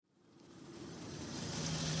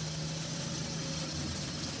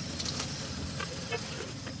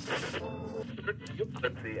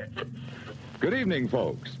Good evening,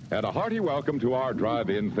 folks, and a hearty welcome to our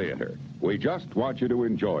drive-in theater. We just want you to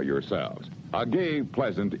enjoy yourselves. A gay,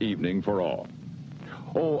 pleasant evening for all.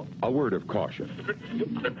 Oh, a word of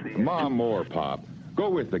caution. Mom or Pop, go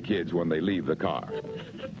with the kids when they leave the car.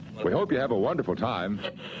 We hope you have a wonderful time.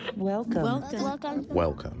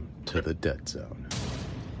 Welcome to the Dead Zone.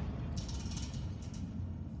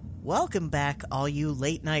 Welcome back, all you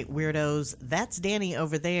late-night weirdos. That's Danny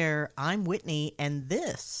over there. I'm Whitney, and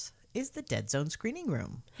this is the Dead Zone Screening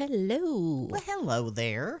Room. Hello. Well, hello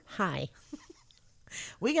there. Hi.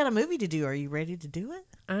 We got a movie to do. Are you ready to do it?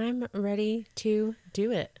 I'm ready to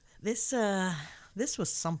do it. This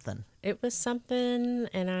was something. It was something,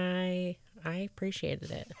 and I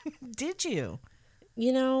appreciated it. Did you?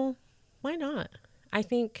 You know, why not? I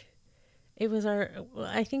think it was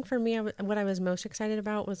I think for me, what I was most excited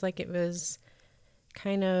about was like it was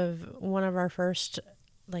kind of one of our first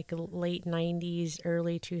like late 90s,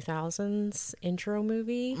 early 2000s intro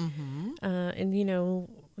movie. Mm-hmm. And, you know,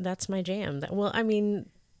 that's my jam.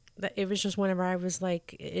 It was just whenever I was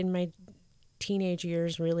like in my teenage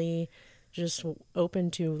years, really just open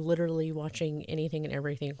to literally watching anything and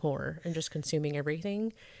everything horror and just consuming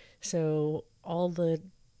everything. So all the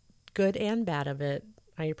good and bad of it,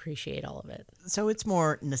 I appreciate all of it. So it's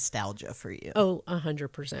more nostalgia for you. Oh,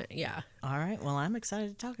 100%. Yeah. All right. Well, I'm excited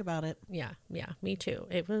to talk about it. Yeah. Me too.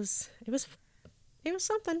 It was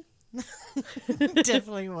something.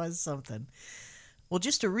 Definitely was something. Well,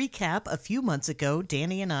 just to recap, a few months ago,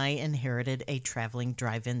 Danny and I inherited a traveling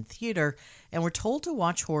drive-in theater and were told to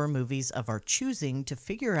watch horror movies of our choosing to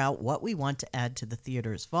figure out what we want to add to the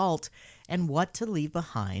theater's vault and what to leave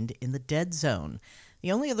behind in the dead zone.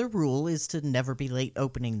 The only other rule is to never be late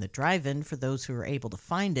opening the drive-in for those who are able to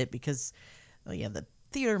find it because, the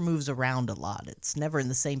theater moves around a lot. It's never in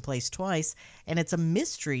the same place twice, and it's a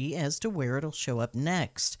mystery as to where it'll show up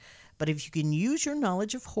next. But if you can use your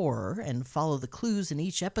knowledge of horror and follow the clues in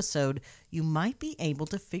each episode, you might be able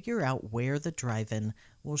to figure out where the drive-in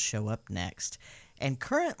will show up next. And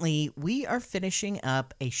currently, we are finishing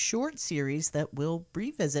up a short series that we'll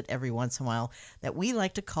revisit every once in a while that we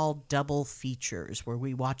like to call double features, where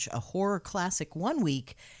we watch a horror classic one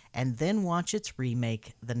week and then watch its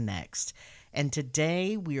remake the next. And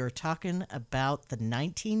today, we are talking about the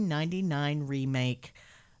 1999 remake,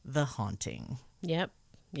 The Haunting. Yep.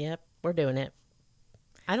 We're doing it.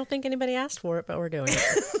 I don't think anybody asked for it, but we're doing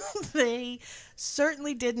it. They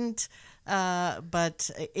certainly didn't, but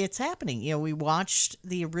it's happening. You know, we watched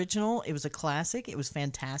the original. It was a classic. It was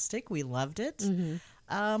fantastic. We loved it.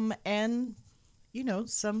 Mm-hmm. And,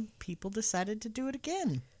 some people decided to do it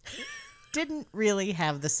again. Didn't really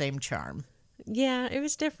have the same charm. Yeah, it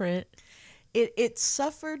was different. It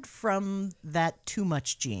suffered from that too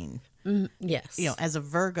much gene. Yes. As a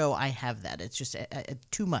Virgo, I have that. It's just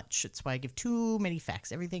too much. It's why I give too many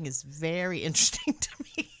facts. Everything is very interesting to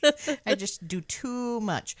me. I just do too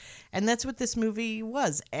much. And that's what this movie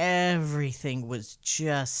was. Everything was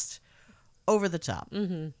just over the top.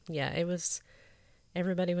 Mm-hmm. Yeah, it was.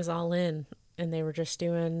 Everybody was all in, and they were just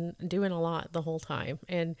doing a lot the whole time.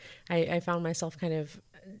 And I found myself kind of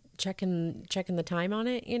checking the time on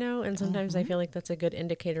it, and sometimes I feel like that's a good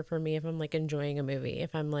indicator for me if I'm like enjoying a movie.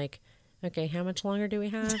 If I'm like, okay, how much longer do we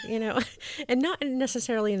have, and not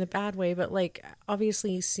necessarily in a bad way, but like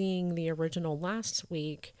obviously seeing the original last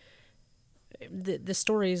week, the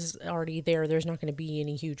story's already there. There's not going to be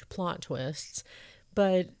any huge plot twists,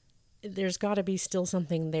 but there's got to be still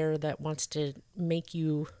something there that wants to make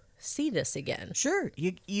you see this again. Sure.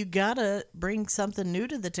 You gotta bring something new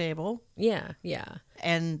to the table. Yeah.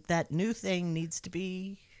 And that new thing needs to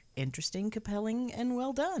be interesting, compelling, and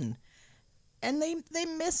well done. And they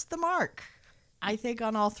missed the mark, I think,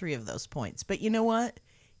 on all three of those points. But you know what?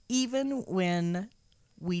 Even when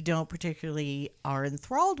we don't particularly are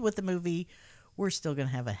enthralled with the movie, we're still going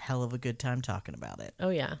to have a hell of a good time talking about it. Oh,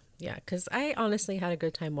 yeah. Yeah, because I honestly had a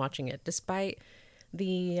good time watching it, despite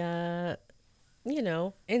the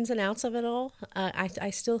ins and outs of it all. I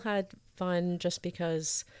still had fun just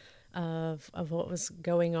because of what was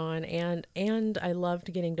going on, and I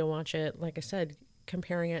loved getting to watch it, like I said,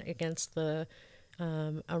 comparing it against the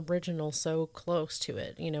original so close to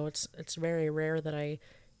it. It's very rare that I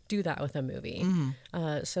do that with a movie.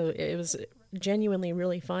 Mm-hmm. So it was genuinely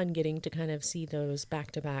really fun getting to kind of see those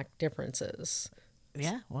back-to-back differences.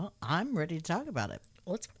 Yeah, well, I'm ready to talk about it.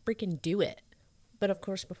 Let's freaking do it. But of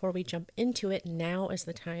course, before we jump into it, now is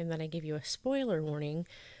the time that I give you a spoiler warning.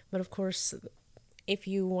 But of course, if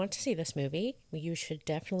you want to see this movie, you should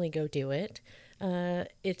definitely go do it.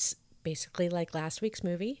 It's basically like last week's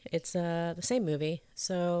movie. It's the same movie.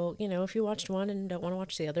 So, if you watched one and don't want to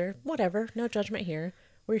watch the other, whatever. No judgment here.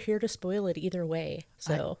 We're here to spoil it either way.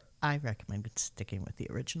 So I recommend sticking with the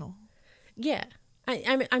original. yeah.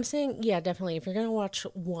 I'm saying, yeah, definitely. If you're going to watch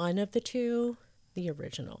one of the two, the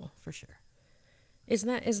original. For sure. Is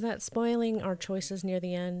that spoiling our choices near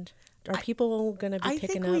the end? Are people going to be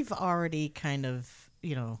picking up? I think we've already kind of,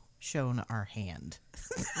 shown our hand.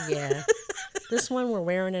 Yeah. This one, we're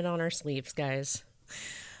wearing it on our sleeves, guys.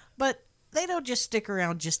 But they don't just stick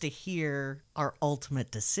around just to hear our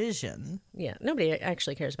ultimate decision. Yeah, nobody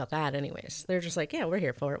actually cares about that anyways. They're just like, yeah, we're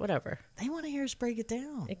here for it, whatever. They want to hear us break it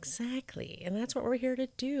down. Exactly. And that's what we're here to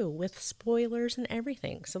do with spoilers and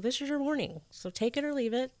everything. So this is your warning. So take it or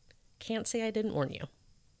leave it. Can't say I didn't warn you.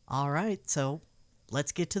 All right, so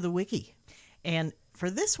let's get to the wiki. And for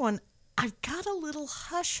this one, I've got a little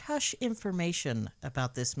hush-hush information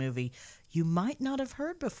about this movie you might not have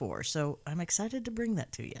heard before, so I'm excited to bring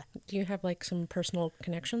that to you. Do you have like some personal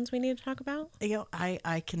connections we need to talk about?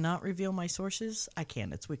 I cannot reveal my sources. I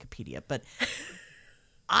can. It's Wikipedia. But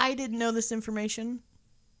I didn't know this information.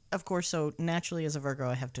 Of course, so naturally as a Virgo,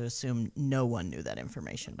 I have to assume no one knew that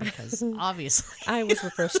information because obviously... I was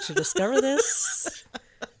the first to discover this.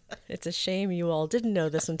 It's a shame you all didn't know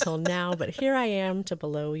this until now, but here I am to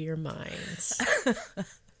blow your minds.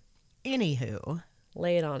 Anywho...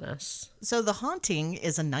 Lay it on us. So The Haunting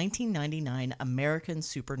is a 1999 American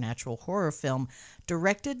supernatural horror film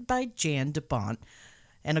directed by Jan de Bont.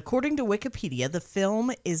 And according to Wikipedia, the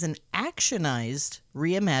film is an actionized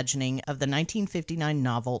reimagining of the 1959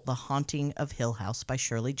 novel The Haunting of Hill House by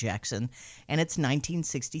Shirley Jackson and its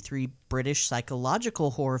 1963 British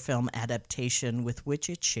psychological horror film adaptation with which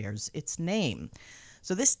it shares its name.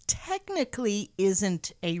 So this technically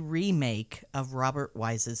isn't a remake of Robert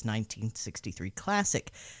Wise's 1963 classic.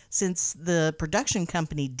 Since the production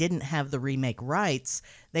company didn't have the remake rights,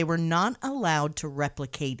 they were not allowed to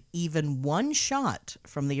replicate even one shot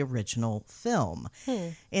from the original film.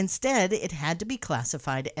 Instead, it had to be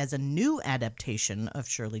classified as a new adaptation of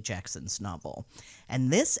Shirley Jackson's novel. And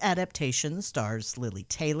this adaptation stars Lily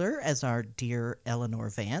Taylor as our dear Eleanor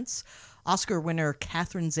Vance, Oscar winner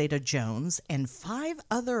Catherine Zeta-Jones, and 5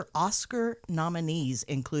 other Oscar nominees,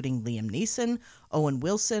 including Liam Neeson, Owen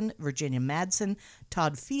Wilson, Virginia Madsen,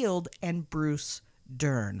 Todd Field, and Bruce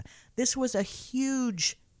Dern. This was a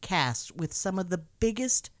huge cast with some of the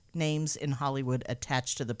biggest names in Hollywood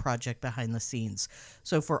attached to the project behind the scenes.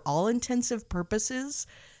 So for all intensive purposes,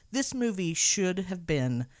 this movie should have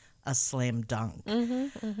been a slam dunk.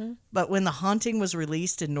 But when The Haunting was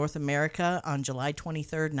released in North America on July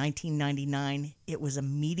 23rd, 1999, it was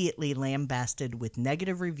immediately lambasted with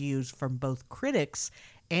negative reviews from both critics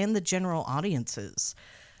and the general audiences.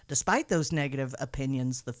 Despite those negative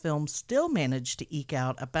opinions, the film still managed to eke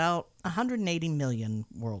out about $180 million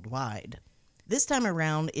worldwide. This time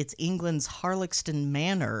around, it's England's Harlexton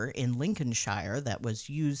Manor in Lincolnshire that was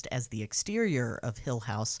used as the exterior of Hill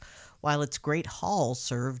House, while its Great Hall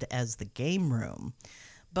served as the game room.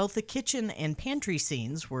 Both the kitchen and pantry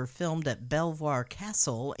scenes were filmed at Belvoir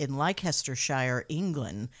Castle in Leicestershire,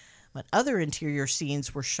 England, but other interior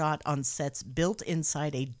scenes were shot on sets built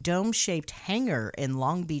inside a dome-shaped hangar in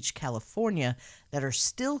Long Beach, California, that are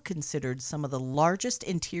still considered some of the largest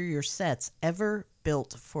interior sets ever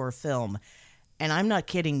built for a film. And I'm not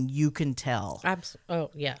kidding, you can tell. Oh,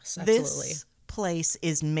 yes, absolutely. This place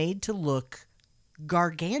is made to look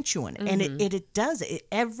gargantuan, and it does.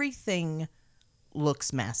 Everything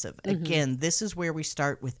looks massive. Again, this is where we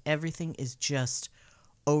start with everything is just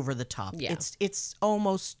over the top. Yeah. It's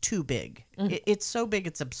almost too big. It's so big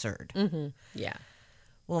it's absurd. Yeah.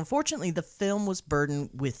 Well, unfortunately, the film was burdened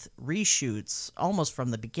with reshoots almost from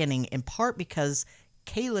the beginning, in part because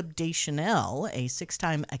Caleb Deschanel, a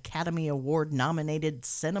 6-time Academy Award-nominated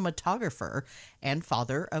cinematographer and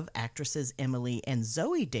father of actresses Emily and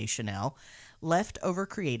Zoe Deschanel, left over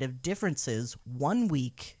creative differences 1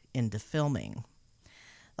 week into filming.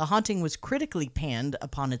 The Haunting was critically panned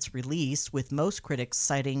upon its release, with most critics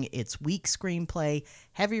citing its weak screenplay,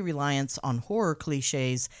 heavy reliance on horror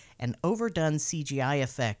cliches, and overdone CGI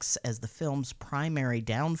effects as the film's primary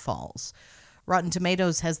downfalls. Rotten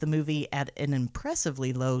Tomatoes has the movie at an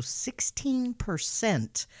impressively low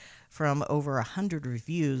 16% from over 100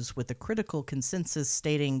 reviews, with the critical consensus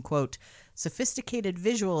stating, quote, "Sophisticated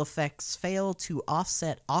visual effects fail to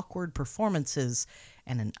offset awkward performances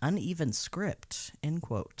and an uneven script," end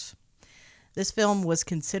quote. This film was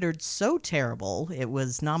considered so terrible, it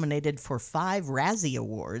was nominated for 5 Razzie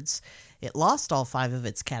Awards. It lost all 5 of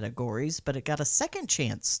its categories, but it got a second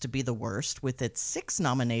chance to be the worst with its 6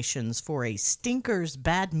 nominations for a Stinker's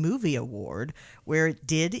Bad Movie Award, where it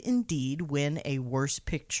did indeed win a Worst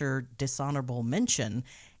Picture dishonorable mention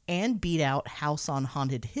and beat out House on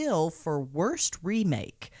Haunted Hill for Worst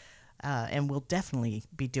Remake. And we'll definitely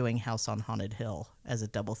be doing House on Haunted Hill as a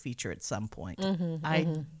double feature at some point. I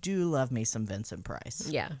do love me some Vincent Price.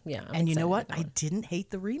 Yeah. And you know what? I didn't hate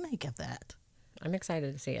the remake of that. I'm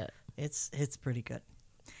excited to see it. It's pretty good.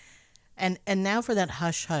 And now for that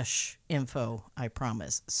hush hush info, I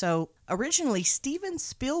promise. So originally, Steven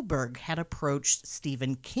Spielberg had approached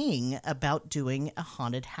Stephen King about doing a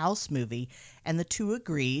haunted house movie, and the two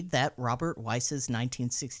agreed that Robert Weiss's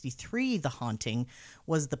 1963 The Haunting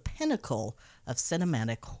was the pinnacle of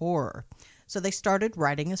cinematic horror. So they started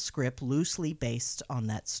writing a script loosely based on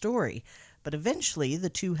that story. But eventually, the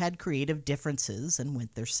two had creative differences and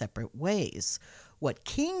went their separate ways. What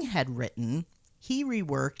King had written, he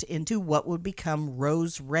reworked into what would become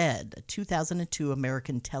Rose Red, a 2002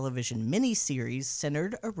 American television miniseries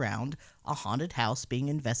centered around a haunted house being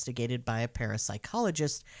investigated by a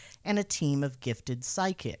parapsychologist and a team of gifted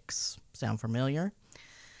psychics. Sound familiar?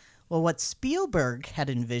 Well, what Spielberg had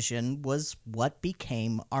envisioned was what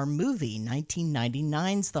became our movie,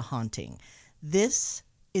 1999's The Haunting. This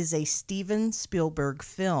is a Steven Spielberg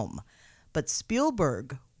film, but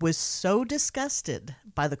Spielberg was so disgusted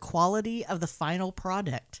by the quality of the final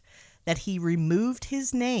product that he removed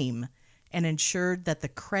his name and ensured that the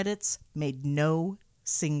credits made no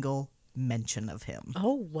single mention of him.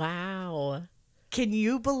 Oh, wow. Can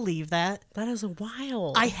you believe that? That is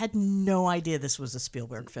wild. I had no idea this was a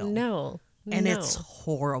Spielberg film. No. And it's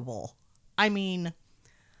horrible. I mean,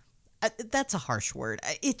 that's a harsh word.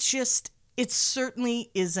 It certainly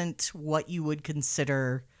isn't what you would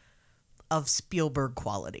consider of Spielberg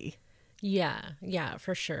quality. Yeah,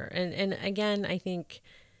 for sure. And again, I think,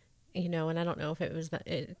 and I don't know if it was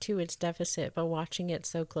to its deficit, but watching it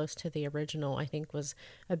so close to the original, I think was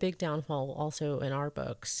a big downfall also in our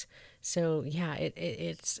books. So yeah,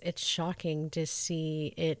 it's shocking to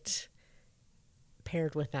see it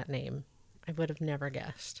paired with that name. I would have never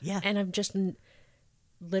guessed. Yeah. And I've just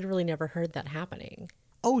literally never heard that happening.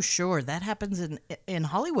 Oh, sure. That happens in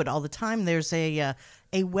Hollywood all the time. There's a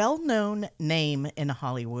well-known name in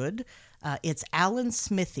Hollywood. It's Alan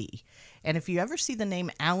Smithee. And if you ever see the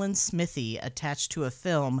name Alan Smithee attached to a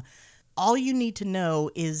film, all you need to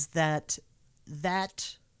know is that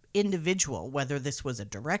individual, whether this was a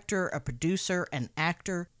director, a producer, an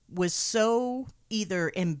actor, was so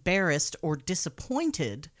either embarrassed or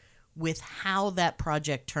disappointed with how that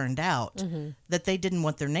project turned out that they didn't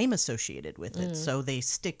want their name associated with it. So they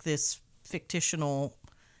stick this fictional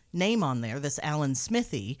name on there, this Alan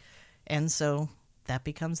Smithee, and so that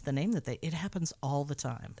becomes the name that it happens all the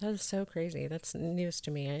time. That is so crazy. That's news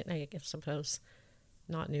to me. I suppose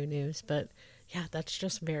not new news, but yeah, that's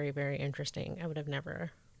just very, very interesting. I would have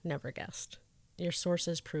never guessed. Your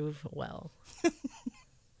sources prove well.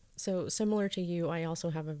 So similar to you, I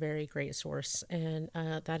also have a very great source, and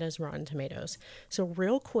that is Rotten Tomatoes. So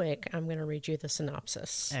real quick, I'm going to read you the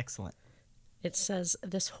synopsis. Excellent. It says,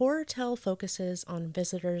 this horror tale focuses on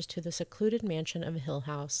visitors to the secluded mansion of Hill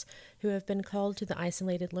House who have been called to the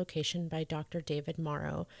isolated location by Dr. David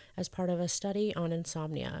Morrow as part of a study on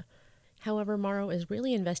insomnia. However, Morrow is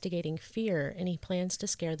really investigating fear, and he plans to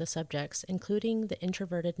scare the subjects, including the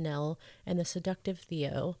introverted Nell and the seductive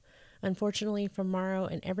Theo. Unfortunately for Morrow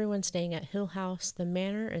and everyone staying at Hill House, the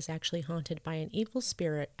manor is actually haunted by an evil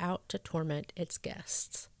spirit out to torment its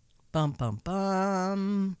guests. Bum, bum,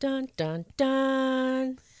 bum. Dun, dun,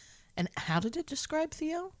 dun. And how did it describe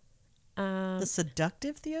Theo? The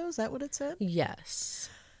seductive Theo? Is that what it said? Yes.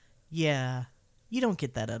 Yeah. You don't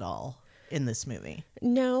get that at all in this movie.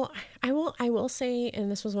 No, I will say, and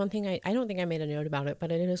this was one thing I don't think I made a note about it,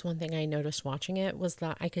 but it is one thing I noticed watching it, was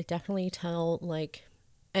that I could definitely tell,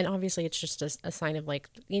 and obviously it's just a sign of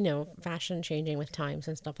fashion changing with times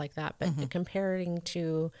and stuff like that. But comparing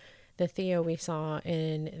to the Theo we saw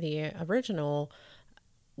in the original,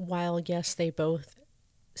 while yes, they both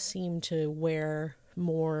seem to wear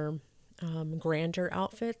more grander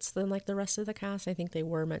outfits than the rest of the cast. I think they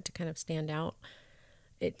were meant to kind of stand out.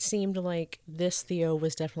 It seemed like this Theo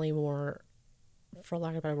was definitely more, for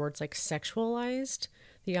lack of better words, sexualized.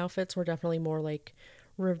 The outfits were definitely more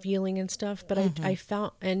revealing and stuff, but I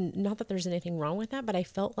felt, and not that there's anything wrong with that, but I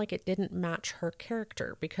felt like it didn't match her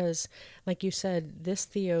character, because like you said, this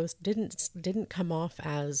Theo didn't come off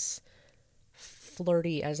as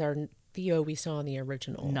flirty as our Theo we saw in the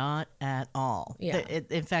original. Not at all. Yeah.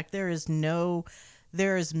 In fact, there is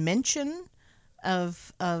mention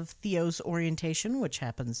of Theo's orientation, which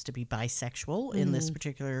happens to be bisexual in this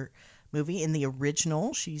particular movie. In the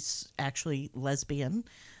original, she's actually lesbian.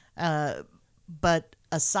 But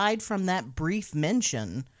aside from that brief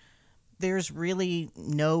mention, there's really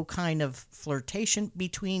no kind of flirtation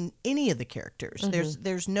between any of the characters.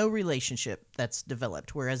 There's no relationship that's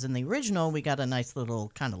developed. Whereas in the original, we got a nice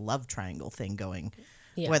little kind of love triangle thing going.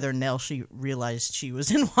 Yeah. Whether Nell she realized she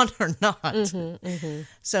was in one or not.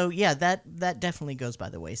 So yeah, that definitely goes by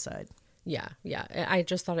the wayside. Yeah. I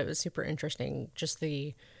just thought it was super interesting. Just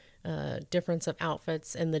the difference of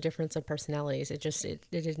outfits and the difference of personalities. It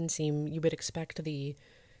didn't seem, you would expect the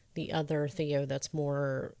other Theo that's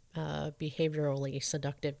more behaviorally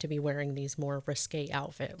seductive to be wearing these more risque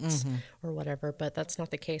outfits or whatever, but that's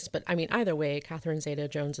not the case. But I mean, either way, Catherine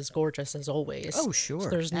Zeta-Jones is gorgeous as always. Oh, sure. So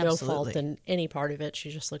there's Absolutely. no fault in any part of it. She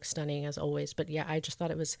just looks stunning as always. But yeah, I just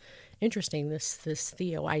thought it was interesting, this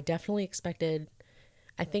Theo. I definitely expected,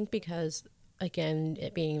 I think because, again,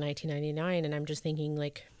 it being 1999, and I'm just thinking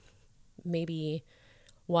like maybe...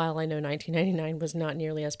 While I know 1999 was not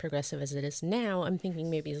nearly as progressive as it is now, I'm thinking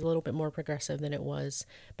maybe it's a little bit more progressive than it was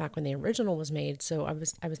back when the original was made. So I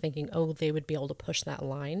was thinking, oh, they would be able to push that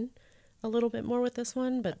line a little bit more with this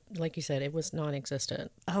one. But like you said, it was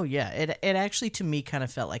non-existent. Oh yeah, it actually to me kind of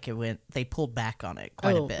felt like they pulled back on it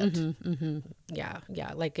quite a bit.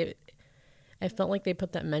 Yeah. Like it felt like they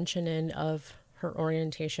put that mention in of her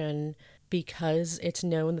orientation because it's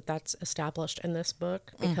known that that's established in this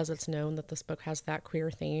book, because it's known that this book has that queer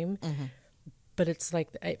theme. But it's like,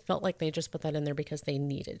 it felt like they just put that in there because they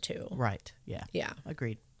needed to. Right. Yeah. Yeah.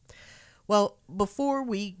 Agreed. Well, before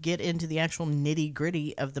we get into the actual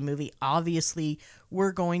nitty-gritty of the movie, obviously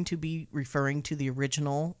we're going to be referring to the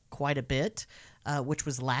original quite a bit, which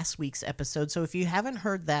was last week's episode. So if you haven't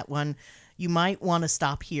heard that one, you might want to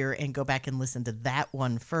stop here and go back and listen to that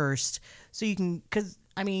one first. So you can, because,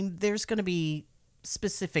 I mean, there's going to be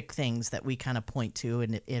specific things that we kind of point to.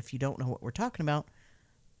 And if you don't know what we're talking about,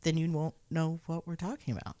 then you won't know what we're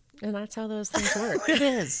talking about. And that's how those things work. It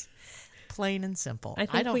is. Plain and simple.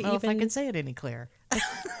 I don't know if I can say it any clearer.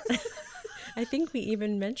 I think we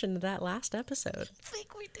even mentioned that last episode. I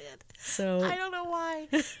think we did. So I don't know why.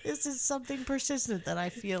 This is something persistent that I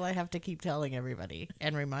feel I have to keep telling everybody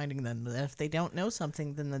and reminding them that if they don't know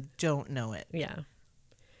something, then they don't know it. yeah.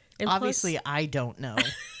 And Obviously, plus, I don't know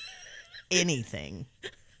anything.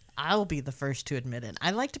 I'll be the first to admit it.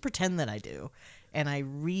 I like to pretend that I do. And I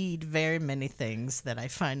read very many things that I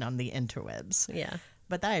find on the interwebs. yeah.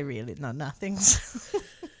 But I really know nothing.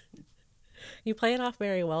 You play it off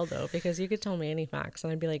very well, though, because you could tell me any facts,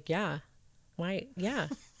 and I'd be like, yeah. Why? Yeah.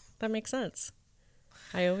 That makes sense.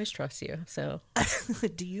 I always trust you, so.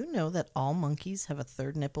 Do you know that all monkeys have a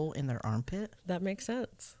third nipple in their armpit? That makes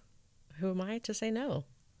sense. Who am I to say no?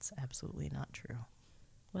 It's absolutely not true.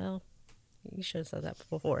 Well, you should have said that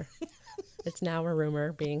before. It's now a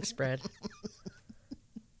rumor being spread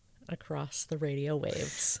across the radio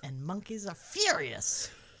waves. And monkeys are furious.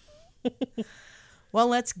 Well,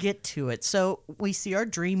 let's get to it. So we see our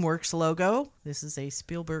DreamWorks logo. This is a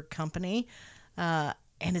Spielberg company. And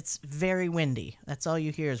it's very windy. That's all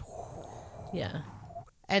you hear is... Yeah.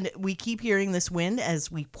 And we keep hearing this wind as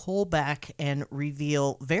we pull back and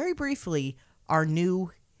reveal very briefly our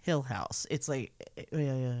new Hill House. It's like,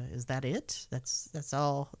 is that it? That's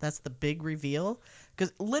all. That's the big reveal.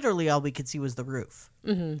 Because literally all we could see was the roof.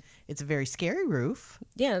 Mm-hmm. It's a very scary roof.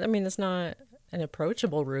 Yeah, I mean, it's not an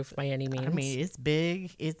approachable roof by any means. I mean, it's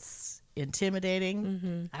big. It's intimidating.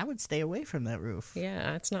 Mm-hmm. I would stay away from that roof.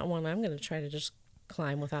 Yeah, it's not one I'm going to try to just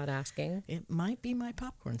climb without asking. It might be my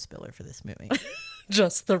popcorn spiller for this movie.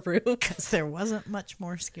 Just the roof. Because there wasn't much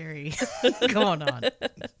more scary going on.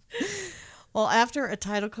 Well, after a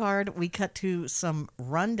title card, we cut to some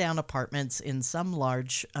rundown apartments in some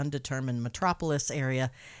large, undetermined metropolis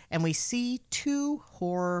area, and we see two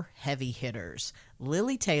horror heavy hitters.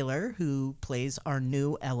 Lily Taylor, who plays our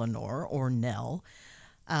new Eleanor, or Nell,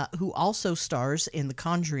 who also stars in the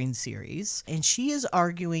Conjuring series, and she is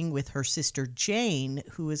arguing with her sister Jane,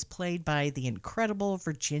 who is played by the incredible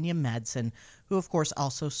Virginia Madsen, who of course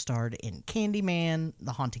also starred in Candyman,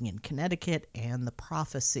 The Haunting in Connecticut, and The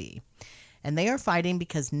Prophecy. And they are fighting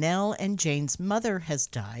because Nell and Jane's mother has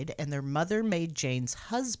died, and their mother made Jane's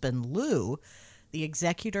husband, Lou, the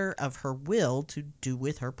executor of her will to do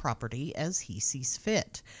with her property as he sees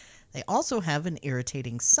fit. They also have an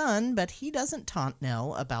irritating son, but he doesn't taunt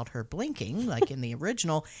Nell about her blinking, like in the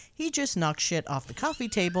original. He just knocks shit off the coffee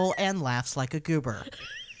table and laughs like a goober.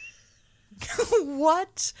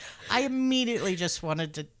 What? I immediately just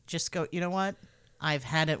wanted to just go, you know what? I've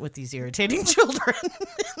had it with these irritating children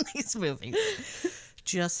in these movies.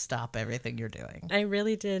 Just stop everything you're doing. I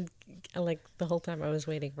really did, like, the whole time I was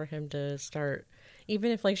waiting for him to start,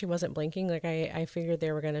 even if, like, she wasn't blinking, like, I figured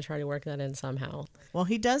they were going to try to work that in somehow. Well,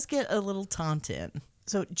 he does get a little taunt in.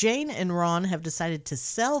 So Jane and Ron have decided to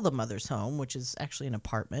sell the mother's home, which is actually an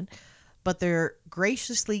apartment, but they're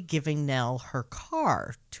graciously giving Nell her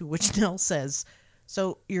car, to which Nell says,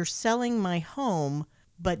 so you're selling my home,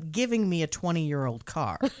 but giving me a 20-year-old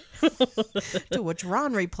car. To which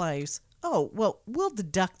Ron replies, oh, well, we'll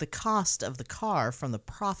deduct the cost of the car from the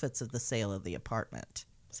profits of the sale of the apartment.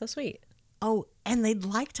 So sweet. Oh, and they'd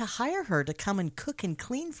like to hire her to come and cook and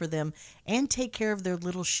clean for them and take care of their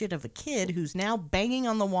little shit of a kid who's now banging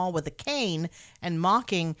on the wall with a cane and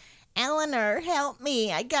mocking, Eleanor, help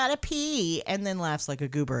me, I gotta pee, and then laughs like a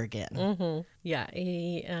goober again. Mm-hmm. Yeah,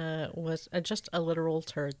 he was just a literal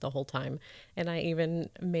turd the whole time. And I even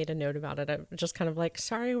made a note about it. I'm just kind of like,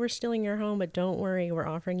 sorry we're stealing your home, but don't worry, we're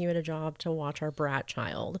offering you a job to watch our brat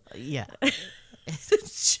child. Yeah.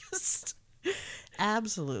 It's just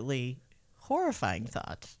absolutely horrifying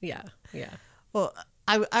thought. Yeah, yeah. Well,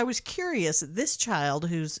 I was curious. This child,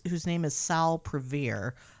 whose name is Sal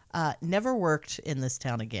Prevere, never worked in this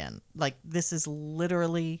town again. Like, this is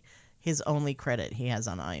literally his only credit he has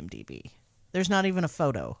on IMDb. There's not even a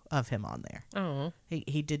photo of him on there. Oh.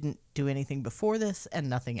 He didn't do anything before this and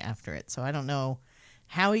nothing after it. So I don't know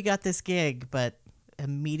how he got this gig, but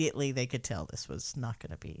immediately they could tell this was not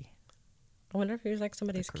going to be. I wonder if he was like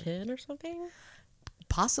somebody's kid or something.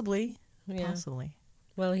 Possibly. Yeah. Possibly.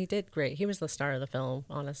 Well, he did great. He was the star of the film,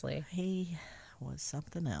 honestly. He was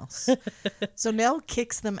something else. So Nell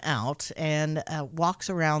kicks them out and walks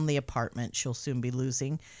around the apartment she'll soon be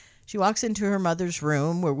losing. She walks into her mother's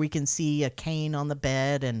room where we can see a cane on the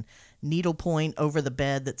bed and needlepoint over the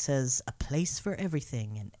bed that says, a place for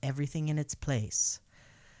everything and everything in its place.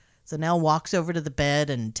 So Nell walks over to the bed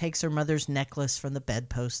and takes her mother's necklace from the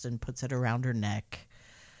bedpost and puts it around her neck.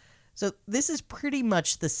 So this is pretty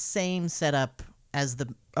much the same setup as the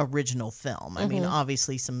original film. I mean,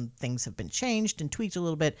 obviously some things have been changed and tweaked a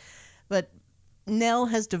little bit, but Nell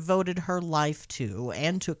has devoted her life to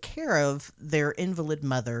and took care of their invalid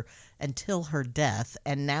mother until her death,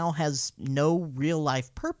 and now has no real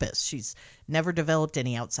life purpose. She's never developed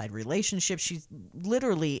any outside relationships. She's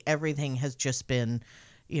literally, everything has just been,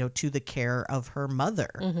 to the care of her mother.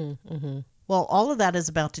 Well, all of that is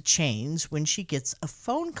about to change when she gets a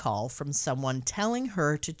phone call from someone telling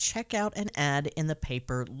her to check out an ad in the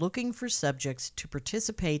paper looking for subjects to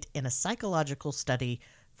participate in a psychological study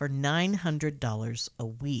for $900 a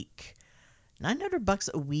week.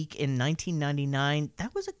 $900 a week in 1999,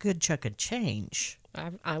 that was a good chunk of change.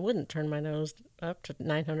 I wouldn't turn my nose up to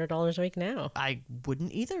 $900 a week now. I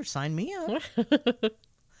wouldn't either. Sign me up.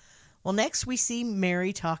 Well, next we see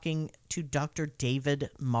Mary talking to Dr. David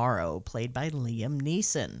Morrow, played by Liam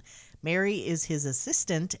Neeson. Mary is his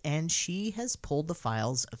assistant, and she has pulled the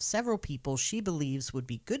files of several people she believes would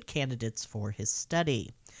be good candidates for his study.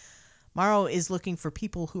 Morrow is looking for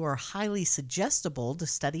people who are highly suggestible to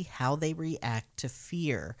study how they react to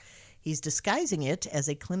fear. He's disguising it as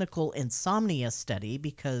a clinical insomnia study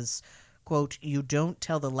because, quote, you don't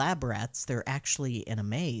tell the lab rats they're actually in a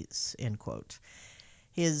maze, end quote.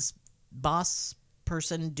 His boss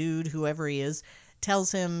person, dude, whoever he is,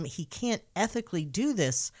 tells him he can't ethically do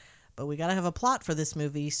this, but we got to have a plot for this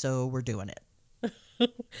movie, so we're doing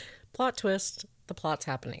it. Plot twist, the plot's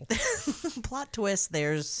happening. Plot twist,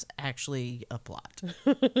 there's actually a plot.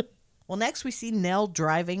 Well, next we see Nell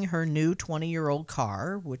driving her new 20-year-old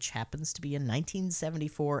car, which happens to be a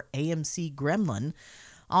 1974 AMC Gremlin,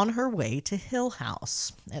 on her way to Hill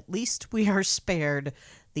House. At least we are spared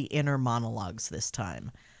the inner monologues this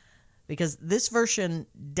time, because this version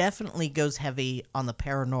definitely goes heavy on the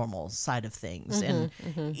paranormal side of things.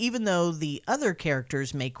 Even though the other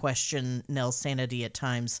characters may question Nell's sanity at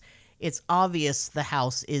times, it's obvious the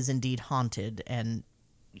house is indeed haunted, and,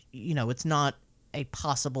 it's not a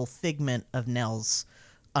possible figment of Nell's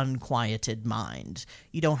unquieted mind.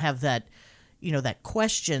 You don't have that, that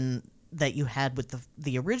question that you had with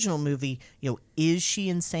the original movie. Is she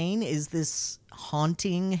insane? Is this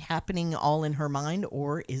haunting happening all in her mind,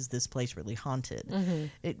 or is this place really haunted?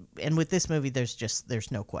 And with this movie,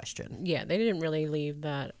 there's no question. Yeah, they didn't really leave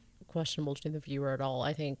that questionable to the viewer at all.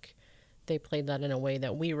 I think they played that in a way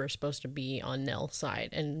that we were supposed to be on Nell's side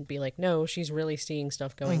and be like, no, she's really seeing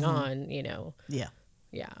stuff going on, Yeah.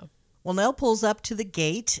 Yeah. Well, Nell pulls up to the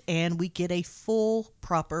gate, and we get a full,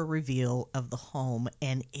 proper reveal of the home,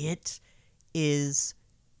 and it is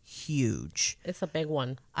huge. It's a big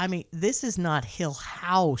one. I mean, this is not Hill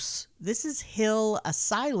House. This is Hill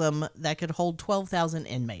Asylum that could hold 12,000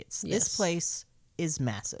 inmates. Yes. This place is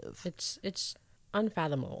massive. It's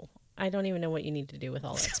unfathomable. I don't even know what you need to do with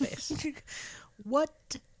all that space.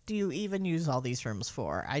 What do you even use all these rooms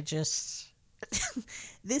for? I just...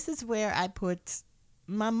 This is where I put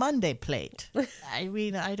my Monday plate. I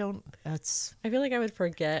mean, I don't... That's... I feel like I would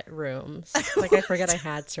forget rooms. Like I forget I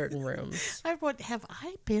had certain rooms. Have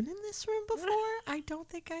I been in this room before? I don't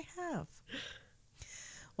think I have.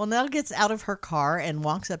 Well, Nell gets out of her car and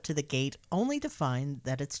walks up to the gate only to find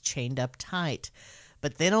that it's chained up tight.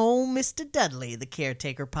 But then old Mr. Dudley, the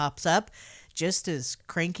caretaker, pops up, just as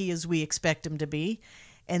cranky as we expect him to be.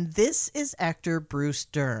 And this is actor Bruce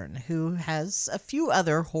Dern, who has a few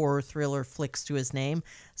other horror thriller flicks to his name,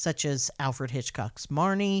 such as Alfred Hitchcock's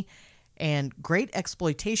Marnie, and great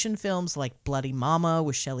exploitation films like Bloody Mama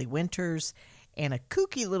with Shelley Winters, and a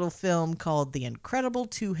kooky little film called The Incredible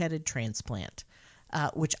Two-Headed Transplant,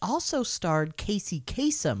 which also starred Casey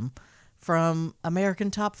Kasem from American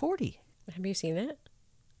Top 40. Have you seen it?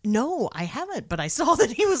 No, I haven't, but I saw that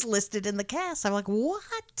he was listed in the cast. I'm like,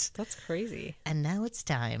 what? That's crazy. And now it's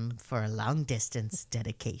time for a long-distance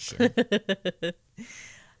dedication.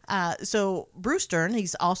 So Bruce Dern,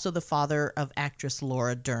 he's also the father of actress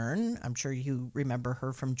Laura Dern. I'm sure you remember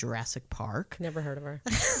her from Jurassic Park. Never heard of her.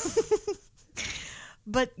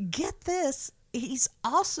 But get this, he's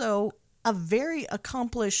also a very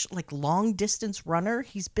accomplished, like, long-distance runner.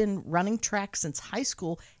 He's been running track since high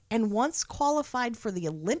school and once qualified for the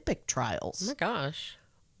Olympic trials. Oh my gosh.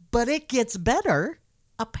 But it gets better.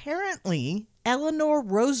 Apparently, Eleanor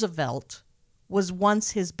Roosevelt was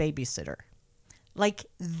once his babysitter. Like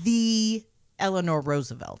the Eleanor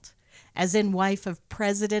Roosevelt, as in wife of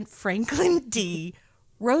President Franklin D.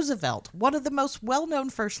 Roosevelt, one of the most well-known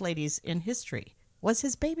first ladies in history, was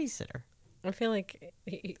his babysitter. I feel like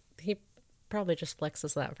he probably just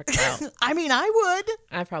flexes that for clout. I mean, I would.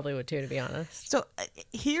 I probably would too, to be honest. So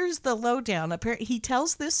here's the lowdown. He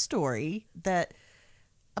tells this story that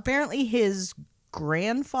apparently his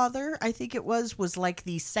grandfather, I think it was like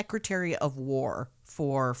the Secretary of War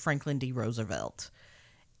for Franklin D. Roosevelt.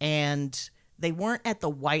 And they weren't at the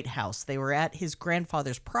White House. They were at his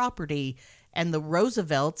grandfather's property, and the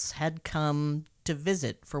Roosevelts had come to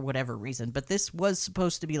visit for whatever reason. But this was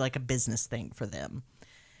supposed to be like a business thing for them.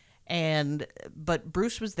 But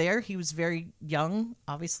Bruce was there. He was very young,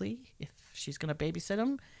 obviously, if she's going to babysit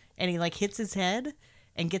him. And he like hits his head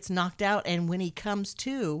and gets knocked out. And when he comes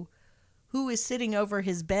to, who is sitting over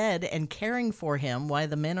his bed and caring for him while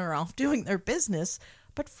the men are off doing their business,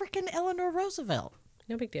 but freaking Eleanor Roosevelt.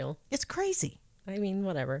 No big deal. It's crazy. I mean,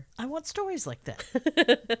 whatever. I want stories like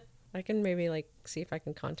that. I can maybe see if I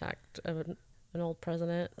can contact an old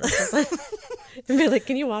president or something. And be like,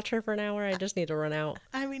 can you watch her for an hour? I just need to run out.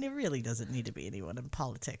 I mean, it really doesn't need to be anyone in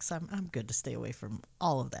politics. I'm good to stay away from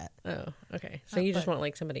all of that. Oh, okay. So you just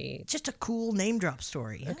want somebody... Just a cool name drop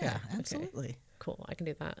story. Okay, Yeah, okay. absolutely. Cool, I can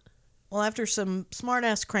do that. Well, after some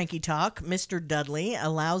smart-ass cranky talk, Mr. Dudley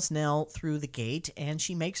allows Nell through the gate, and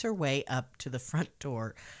she makes her way up to the front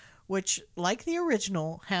door, which, like the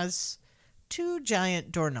original, has 2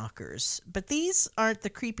 giant door knockers. But these aren't the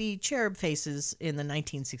creepy cherub faces in the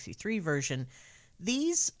 1963 version.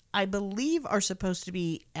 These, I believe, are supposed to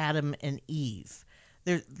be Adam and Eve.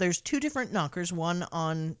 There's 2 different knockers, one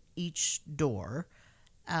on each door,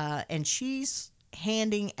 and she's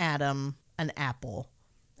handing Adam an apple.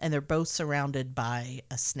 And they're both surrounded by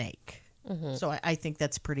a snake. Mm-hmm. So I think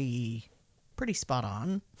that's pretty spot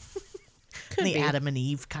on. The Adam and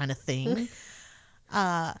Eve kind of thing.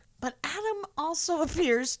 But Adam also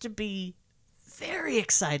appears to be very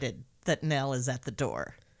excited that Nell is at the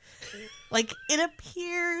door. Like, it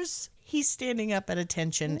appears he's standing up at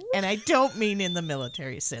attention, and I don't mean in the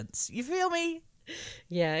military sense. You feel me?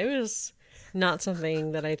 Yeah, it was not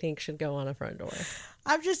something that I think should go on a front door.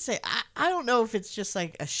 I'm just saying, I don't know if it's just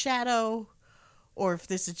like a shadow or if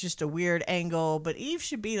this is just a weird angle, but Eve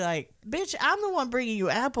should be like, bitch, I'm the one bringing you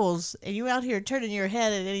apples, and you out here turning your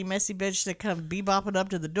head at any messy bitch that come bebopping up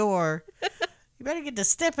to the door. You better get to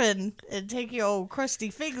stepping and take your old crusty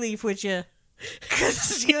fig leaf with you,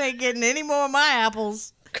 because you ain't getting any more of my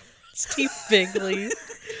apples. Crusty fig leaf.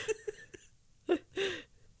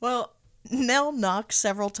 Well, Nell knocks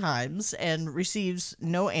several times and receives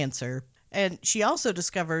no answer. And she also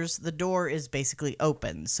discovers the door is basically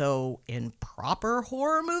open. So in proper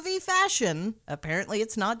horror movie fashion, apparently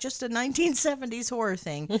it's not just a 1970s horror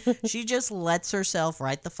thing. She just lets herself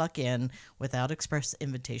right the fuck in without express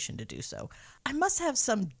invitation to do so. I must have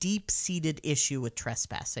some deep-seated issue with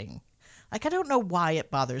trespassing. Like, I don't know why it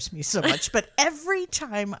bothers me so much, but every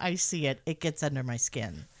time I see it, it gets under my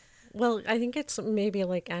skin. Well, I think it's maybe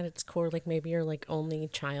like at its core, like maybe your like only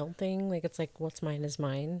child thing. Like it's like what's mine is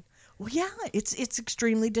mine. Well, yeah, it's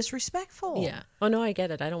extremely disrespectful. Yeah. Oh no, I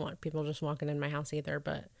get it. I don't want people just walking in my house either,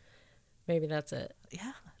 but maybe that's it.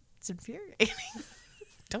 Yeah, it's infuriating.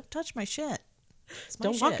 Don't touch my shit. It's my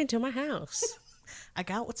Don't walk shit. into my house. I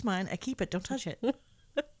got what's mine. I keep it. Don't touch it.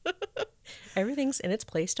 Everything's in its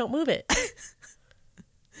place. Don't move it.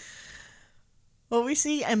 Well, we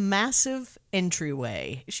see a massive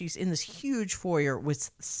entryway. She's in this huge foyer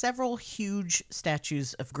with several huge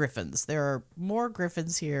statues of griffins. There are more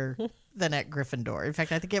griffins here than at Gryffindor. In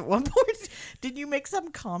fact, I think at one point, did you make some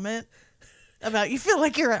comment about you feel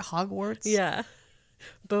like you're at Hogwarts? Yeah.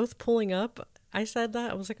 Both pulling up. I said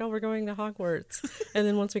that. I was like, oh, we're going to Hogwarts. And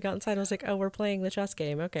then once we got inside, I was like, oh, we're playing the chess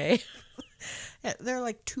game. Okay. Yeah, there are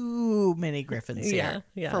like too many griffins here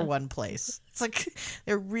Yeah. for one place. It's like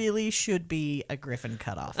there really should be a griffin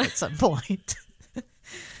cutoff at some point.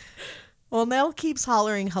 Well, Nell keeps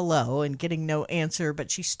hollering hello and getting no answer, but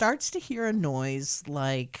she starts to hear a noise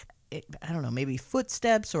like, I don't know, maybe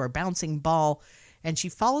footsteps or a bouncing ball, and she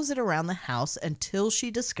follows it around the house until she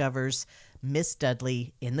discovers Miss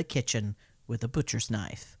Dudley in the kitchen with a butcher's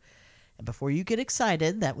knife. And before you get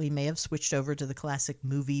excited that we may have switched over to the classic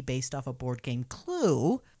movie based off a board game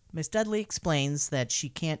Clue, Miss Dudley explains that she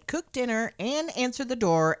can't cook dinner and answer the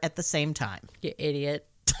door at the same time. You idiot.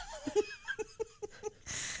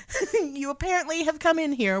 You apparently have come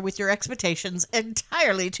in here with your expectations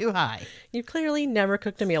entirely too high. You clearly never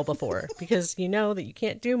cooked a meal before because you know that you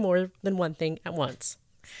can't do more than one thing at once.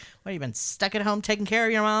 What, you been stuck at home taking care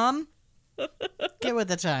of your mom? Get with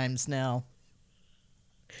the times, Nell.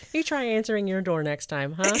 You try answering your door next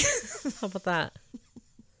time, huh? How about that?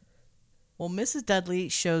 Well, Mrs. Dudley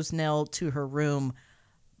shows Nell to her room,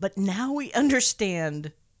 but now we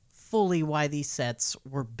understand fully why these sets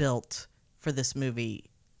were built for this movie,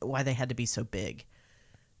 why they had to be so big.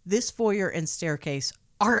 This foyer and staircase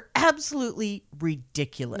are absolutely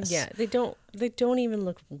ridiculous. Yeah, they don't even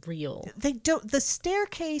look real. They don't. The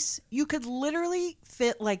staircase, you could literally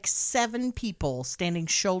fit like 7 people standing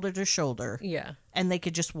shoulder to shoulder. Yeah. And they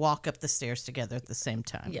could just walk up the stairs together at the same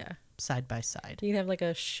time. Yeah. Side by side. You'd have like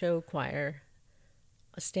a show choir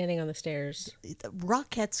standing on the stairs.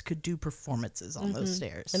 Rockettes could do performances on those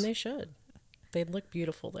stairs. And they should. They'd look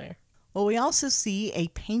beautiful there. Well, we also see a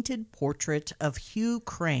painted portrait of Hugh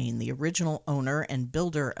Crane, the original owner and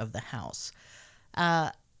builder of the house.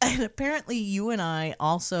 And apparently you and I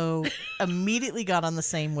also immediately got on the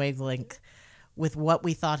same wavelength with what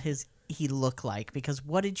we thought he looked like. Because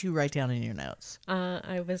what did you write down in your notes?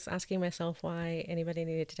 I was asking myself why anybody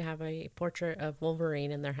needed to have a portrait of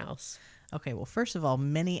Wolverine in their house. Okay, well, first of all,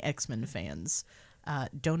 many X-Men fans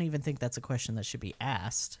don't even think that's a question that should be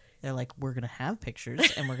asked. They're like, we're going to have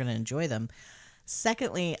pictures and we're going to enjoy them.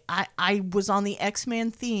 Secondly, I was on the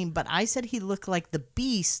X-Men theme, but I said he looked like the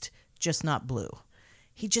Beast, just not blue.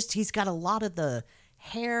 He's got a lot of the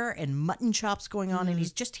hair and mutton chops going on, and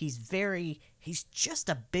he's just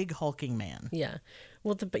a big hulking man. Yeah.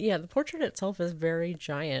 Well, the portrait itself is very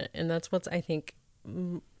giant, and that's what's, I think,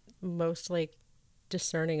 most, like,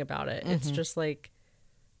 discerning about it. It's just, like,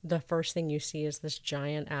 the first thing you see is this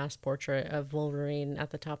giant-ass portrait of Wolverine at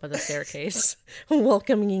the top of the staircase,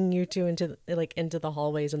 welcoming you into the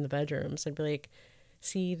hallways and the bedrooms, and be like,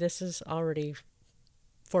 see, this is already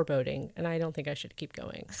foreboding, and I don't think I should keep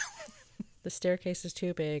going. The staircase is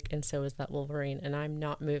too big, and so is that Wolverine, and I'm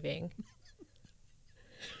not moving.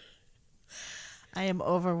 I am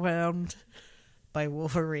overwhelmed by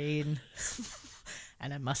Wolverine,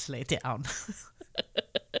 and I must lay down.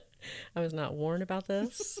 I was not warned about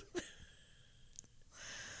this.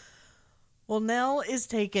 Well, Nell is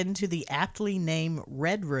taken to the aptly named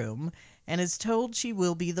Red Room and is told she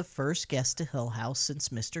will be the first guest to Hill House since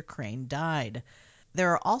Mr. Crane died.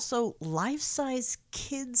 There are also life-size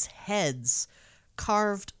kids' heads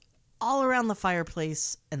carved all around the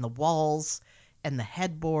fireplace and the walls and the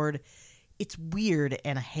headboard. It's weird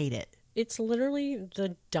and I hate it. It's literally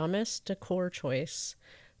the dumbest decor choice.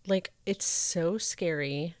 Like, it's so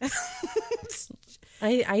scary.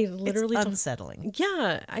 I literally it's unsettling.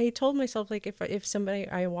 Yeah, I told myself, like, if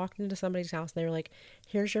I walked into somebody's house and they were like,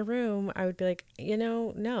 here's your room, I would be like,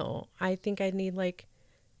 no, I think I'd need, like,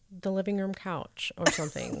 the living room couch or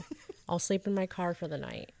something. I'll sleep in my car for the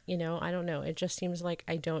night. I don't know. It just seems like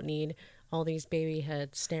I don't need all these baby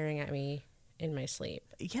heads staring at me in my sleep.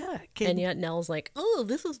 Yeah. And yet Nell's like, oh,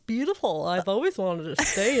 this is beautiful. I've always wanted to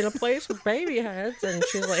stay in a place with baby heads. And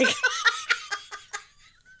she's like,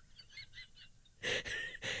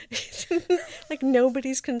 Like,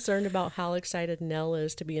 nobody's concerned about how excited Nell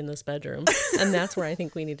is to be in this bedroom. And that's where I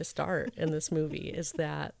think we need to start in this movie, is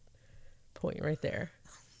that point right there.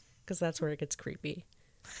 Because that's where it gets creepy.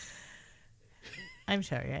 I'm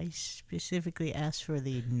sorry, I specifically asked for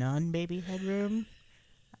the non-baby headroom.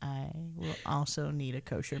 I will also need a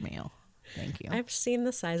kosher meal. Thank you. I've seen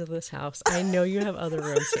the size of this house. I know you have other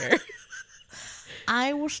rooms here.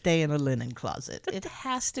 I will stay in a linen closet. It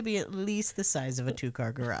has to be at least the size of a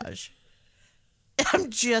 2-car garage.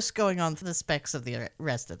 I'm just going on the specs of the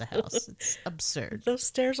rest of the house. It's absurd. Those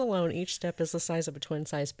stairs alone, each step is the size of a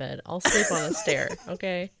twin-size bed. I'll sleep on a stair,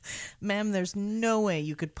 okay? Ma'am, there's no way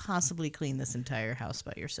you could possibly clean this entire house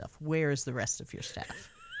by yourself. Where is the rest of your staff?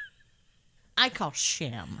 I call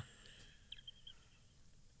sham.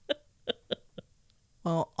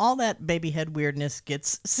 Well, all that baby head weirdness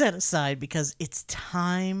gets set aside because it's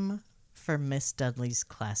time for Miss Dudley's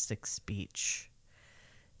classic speech.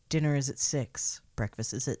 Dinner is at 6.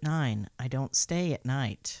 Breakfast is at 9. I don't stay at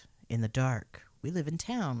night. In the dark. We live in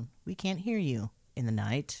town. We can't hear you. In the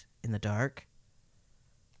night. In the dark.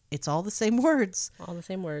 It's all the same words. All the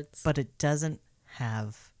same words. But it doesn't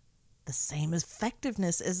have the same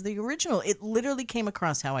effectiveness as the original. It literally came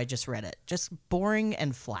across how I just read it. Just boring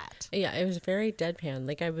and flat. Yeah, it was very deadpan.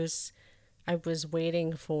 Like, I was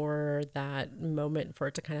waiting for that moment for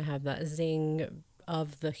it to kind of have that zing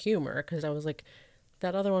of the humor, because I was like,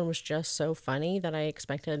 that other one was just so funny that I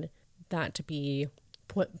expected that to be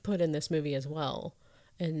put in this movie as well.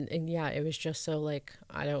 And yeah, it was just so like,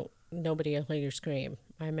 nobody will hear you scream.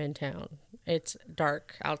 I'm in town. It's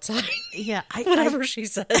dark outside. Yeah, whatever she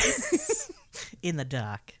says. In the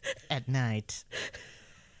dark at night.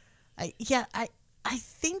 I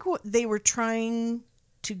think what they were trying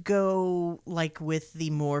to go like with the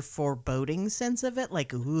more foreboding sense of it,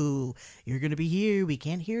 like, ooh, you're gonna be here, we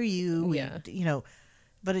can't hear you. Yeah.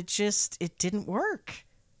 But it didn't work.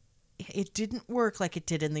 It didn't work like it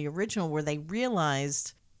did in the original, where they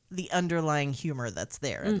realized the underlying humor that's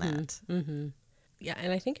there in that. Mm-hmm. Yeah,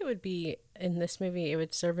 and I think it would be, in this movie, it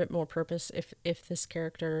would serve it more purpose if this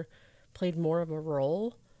character played more of a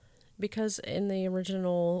role. Because in the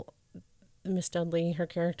original, Miss Dudley, her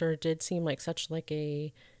character did seem like such like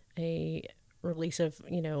a release of,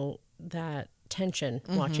 that tension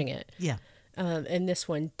watching it. Yeah. And this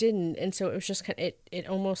one didn't, and so it was just kind of, it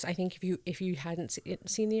almost, I think if you hadn't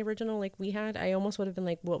seen the original like we had, I almost would have been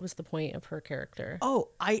like, what was the point of her character? Oh,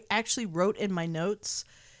 I actually wrote in my notes,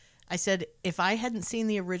 I said, if I hadn't seen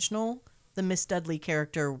the original, the Miss Dudley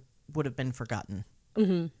character would have been forgotten.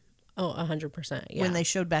 Mm-hmm. Oh, 100%. Yeah. When they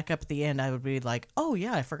showed back up at the end, I would be like, oh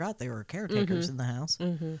yeah, I forgot there were caretakers in the house.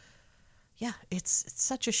 Mm-hmm. Yeah, it's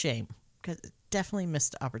such a shame, because definitely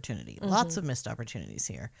missed opportunity. Lots of missed opportunities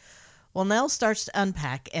here. Well, Nell starts to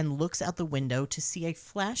unpack and looks out the window to see a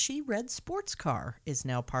flashy red sports car is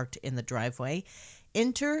now parked in the driveway.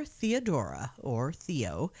 Enter Theodora, or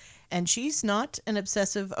Theo, and she's not an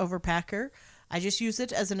obsessive overpacker. I just use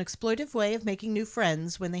it as an exploitive way of making new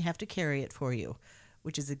friends when they have to carry it for you,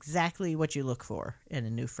 which is exactly what you look for in a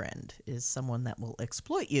new friend, is someone that will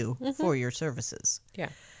exploit you for your services. Yeah.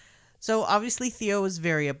 So obviously Theo is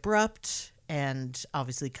very abrupt and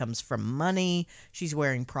obviously comes from money. She's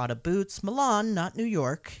wearing Prada boots, Milan, not New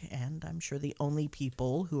York. And I'm sure the only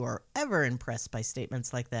people who are ever impressed by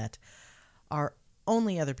statements like that are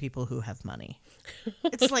only other people who have money.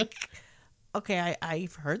 It's like, okay,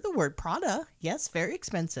 I've heard the word Prada. Yes, very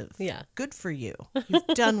expensive. Yeah. Good for you. You've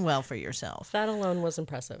done well for yourself. That alone was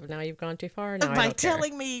impressive. Now you've gone too far. Now I By don't care.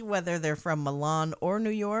 telling me whether they're from Milan or New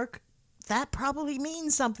York, that probably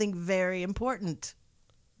means something very important.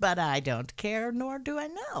 But I don't care, nor do I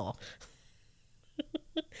know.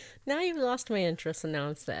 Now you've lost my interest, and now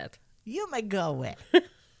I'm sad. You may go away.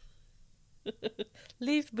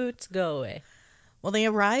 Leave boots, go away. Well, they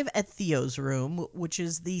arrive at Theo's room, which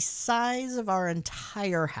is the size of our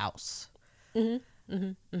entire house. Mm-hmm.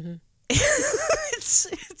 Mm-hmm. Mm-hmm.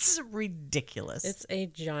 It's ridiculous. It's a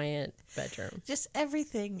giant bedroom. Just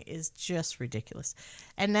everything is just ridiculous.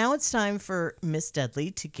 And now it's time for Miss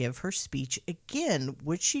Dudley to give her speech again,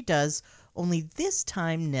 which she does, only this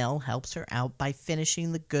time Nell helps her out by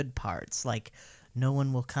finishing the good parts, like no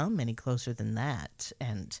one will come any closer than that,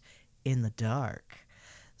 and in the dark.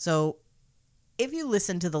 So if you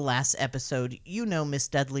listen to the last episode, you know Miss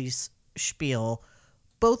Dudley's spiel.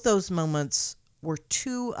 Both those moments were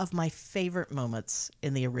two of my favorite moments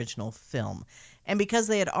in the original film. And because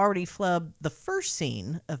they had already flubbed the first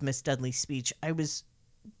scene of Miss Dudley's speech, I was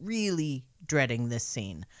really dreading this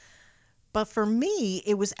scene. But for me,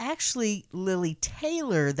 it was actually Lily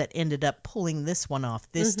Taylor that ended up pulling this one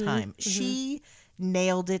off this time. She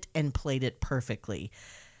nailed it and played it perfectly.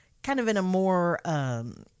 kind of in a more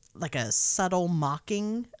like a subtle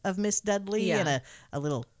mocking of Miss Dudley and a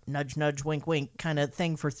little nudge, nudge, wink, wink kind of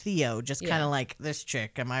thing for Theo. Just kind of like, this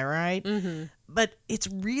chick, am I right? Mm-hmm. But it's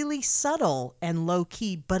really subtle and low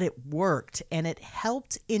key, but it worked. And it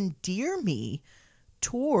helped endear me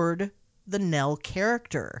toward the Nell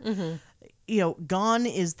character. Mm-hmm. You know, gone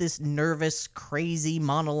is this nervous, crazy,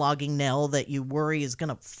 monologuing Nell that you worry is going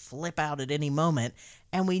to flip out at any moment.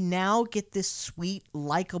 And we now get this sweet,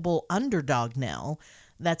 likable underdog Nell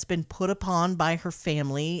that's been put upon by her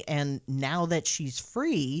family. And now that she's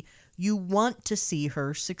free, you want to see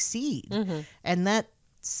her succeed. Mm-hmm. And that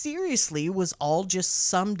seriously was all just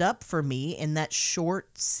summed up for me in that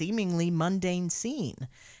short, seemingly mundane scene.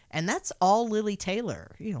 And that's all Lili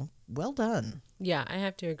Taylor. You know, well done. Yeah, I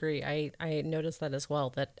have to agree. I noticed that as well,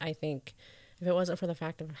 that I think if it wasn't for the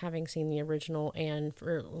fact of having seen the original and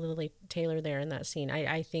for Lili Taylor there in that scene,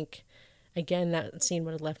 I think, again, that scene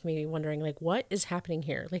would have left me wondering, like, what is happening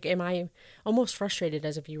here? Like, am I almost frustrated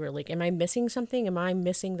as a viewer? Like, am I missing something? Am I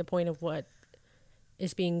missing the point of what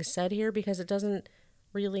is being said here? Because it doesn't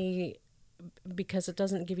really... because it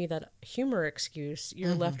doesn't give you that humor excuse.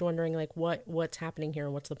 You're left wondering, like, what's happening here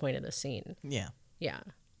and what's the point of this scene? Yeah. Yeah.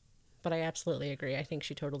 But I absolutely agree. I think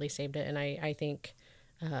she totally saved it. And I think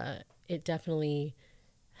it definitely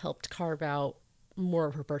helped carve out more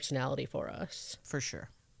of her personality for us. For sure.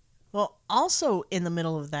 Well, also in the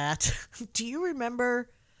middle of that, do you remember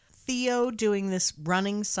Theo doing this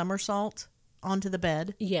running somersault onto the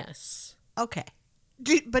bed? Yes. Okay.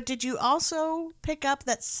 But did you also pick up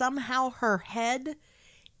that somehow her head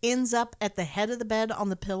ends up at the head of the bed on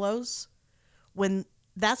the pillows, when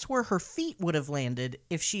that's where her feet would have landed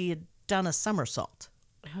if she had done a somersault?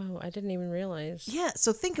 Oh, I didn't even realize. Yeah,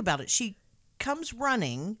 so think about it. She comes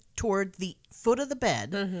running toward the foot of the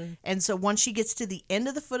bed, and so once she gets to the end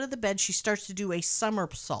of the foot of the bed, she starts to do a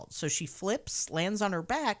somersault. So she flips, lands on her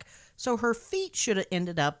back, so her feet should have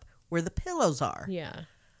ended up where the pillows are. Yeah.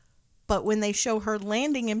 But when they show her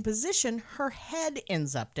landing in position, her head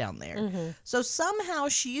ends up down there. Mm-hmm. So somehow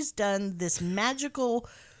she's done this magical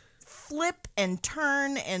flip and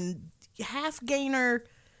turn and half gainer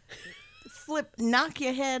flip, knock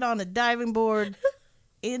your head on a diving board.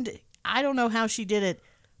 And I don't know how she did it,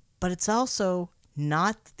 but it's also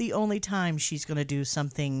not the only time she's going to do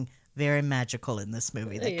something very magical in this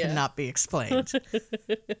movie that cannot be explained.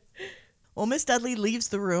 Well, Miss Dudley leaves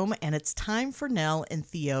the room, and it's time for Nell and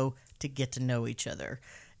Theo to get to know each other.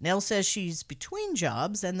 Nell says she's between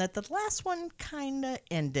jobs and that the last one kind of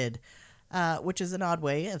ended, which is an odd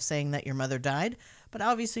way of saying that your mother died. But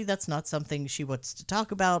obviously that's not something she wants to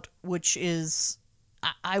talk about, which is,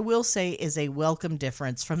 I will say, is a welcome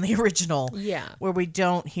difference from the original. Yeah. Where we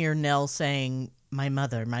don't hear Nell saying, my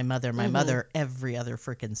mother, my mother, my mother, every other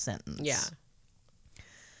freaking sentence. Yeah.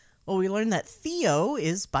 Well, we learn that Theo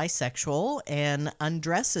is bisexual and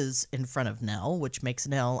undresses in front of Nell, which makes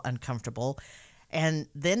Nell uncomfortable. And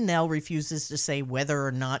then Nell refuses to say whether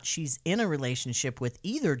or not she's in a relationship with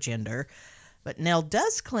either gender. But Nell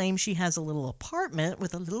does claim she has a little apartment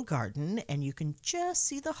with a little garden, and you can just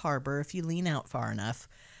see the harbor if you lean out far enough.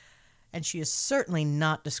 And she is certainly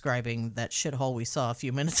not describing that shithole we saw a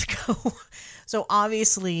few minutes ago. So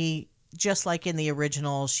obviously, just like in the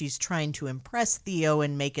original, she's trying to impress Theo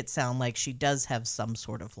and make it sound like she does have some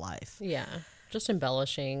sort of life. Yeah, just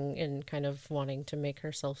embellishing and kind of wanting to make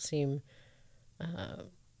herself seem,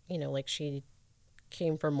 like she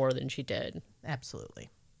came for more than she did.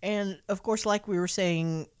 Absolutely. And, of course, like we were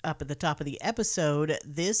saying up at the top of the episode,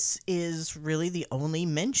 this is really the only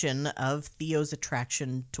mention of Theo's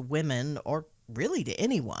attraction to women, or really to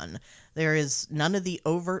anyone. There is none of the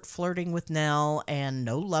overt flirting with Nell and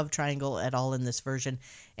no love triangle at all in this version.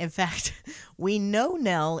 In fact, we know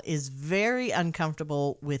Nell is very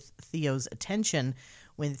uncomfortable with Theo's attention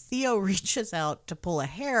when Theo reaches out to pull a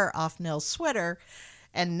hair off Nell's sweater,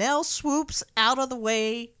 and Nell swoops out of the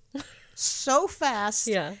way so fast.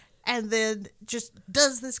 Yeah. And then just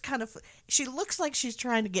does this kind of... She looks like she's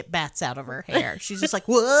trying to get bats out of her hair. She's just like,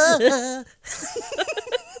 whoa.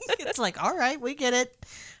 It's like, all right, we get it.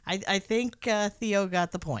 I think Theo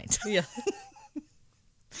got the point. Yeah.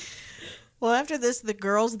 Well, after this, the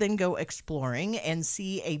girls then go exploring and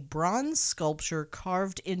see a bronze sculpture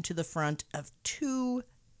carved into the front of two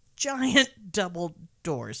giant double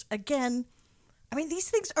doors. Again, I mean, these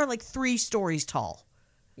things are like 3 stories tall.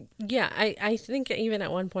 Yeah, I think even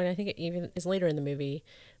at one point, I think it even is later in the movie,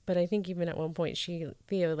 but I think even at one point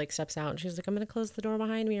Theo like steps out and she's like, I'm going to close the door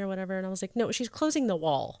behind me or whatever. And I was like, no, she's closing the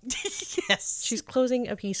wall. Yes. She's closing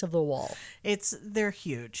a piece of the wall. They're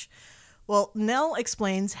huge. Well, Nell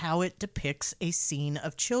explains how it depicts a scene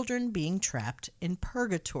of children being trapped in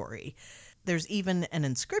purgatory. There's even an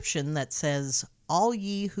inscription that says, "All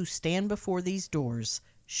ye who stand before these doors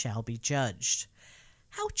shall be judged."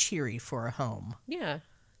 How cheery for a home. Yeah.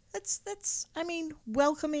 That's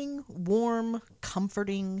welcoming, warm,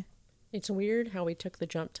 comforting. It's weird how we took the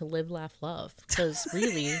jump to live, laugh, love. Because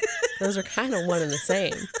really, those are kind of one and the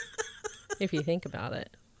same, if you think about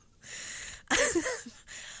it.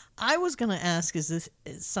 I was going to ask, is this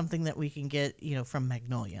something that we can get, from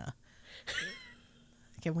Magnolia?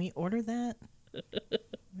 Can we order that?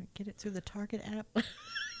 Get it through the Target app?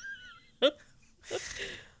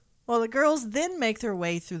 Well, the girls then make their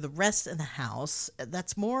way through the rest of the house.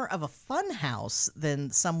 That's more of a fun house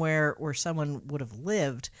than somewhere where someone would have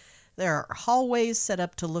lived. There are hallways set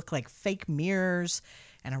up to look like fake mirrors,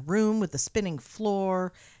 and a room with a spinning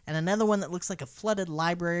floor, and another one that looks like a flooded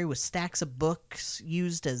library with stacks of books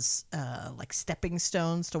used as like stepping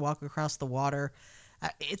stones to walk across the water.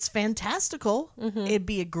 It's fantastical. Mm-hmm. It'd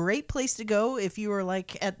be a great place to go if you were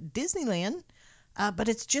like at Disneyland, but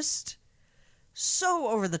it's just so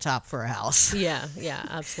over the top for a house. Yeah,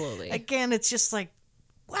 absolutely. Again, it's just like,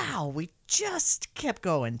 wow, we just kept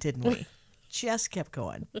going, didn't we? Just kept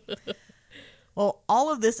going. Well, all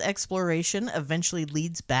of this exploration eventually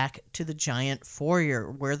leads back to the giant foyer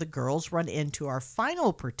where the girls run into our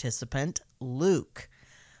final participant, Luke.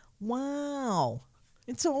 Wow.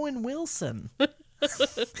 It's Owen Wilson.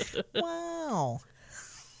 Wow.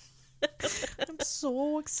 I'm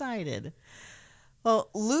so excited. Well,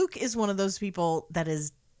 Luke is one of those people that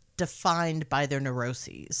is defined by their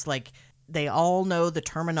neuroses. Like, they all know the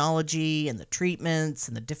terminology and the treatments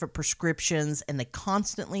and the different prescriptions, and they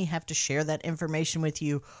constantly have to share that information with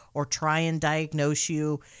you or try and diagnose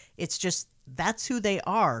you. It's just, that's who they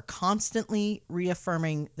are. Constantly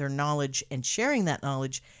reaffirming their knowledge and sharing that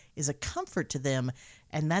knowledge is a comfort to them,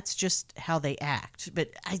 and that's just how they act.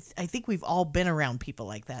 But I think we've all been around people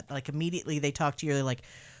like that. Like, immediately they talk to you, they're like,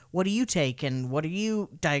 what do you take and what are you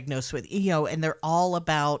diagnosed with? And they're all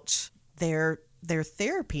about their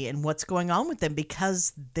therapy and what's going on with them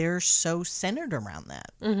because they're so centered around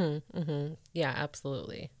that. Mm-hmm, mm-hmm. Yeah,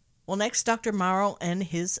 absolutely. Well, next, Dr. Morrow and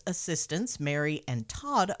his assistants, Mary and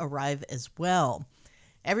Todd, arrive as well.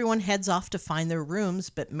 Everyone heads off to find their rooms,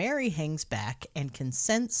 but Mary hangs back and can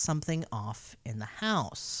sense something off in the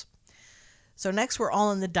house. So next, we're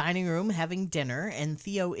all in the dining room having dinner, and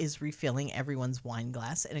Theo is refilling everyone's wine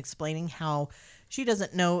glass and explaining how she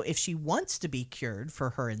doesn't know if she wants to be cured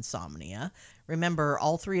for her insomnia. Remember,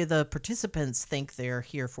 all three of the participants think they're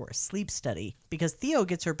here for a sleep study because Theo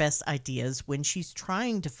gets her best ideas when she's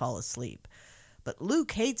trying to fall asleep. But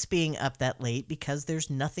Luke hates being up that late because there's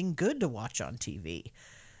nothing good to watch on TV.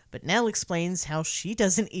 But Nell explains how she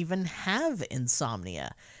doesn't even have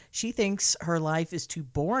insomnia. She thinks her life is too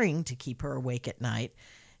boring to keep her awake at night.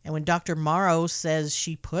 And when Dr. Morrow says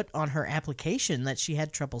she put on her application that she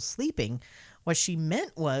had trouble sleeping, what she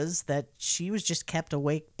meant was that she was just kept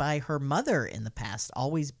awake by her mother in the past,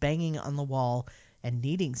 always banging on the wall and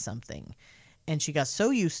needing something. And she got so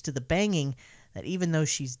used to the banging that even though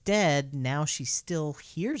she's dead, now she still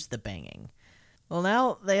hears the banging. Well,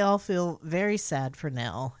 now they all feel very sad for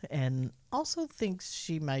Nell and also thinks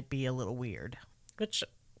she might be a little weird. Which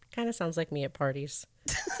kind of sounds like me at parties.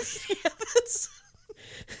 Yeah, that's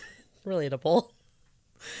relatable.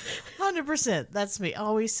 100%. That's me.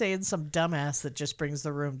 Always saying some dumbass that just brings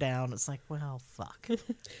the room down. It's like, well, fuck.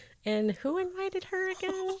 And who invited her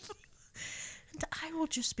again? And I will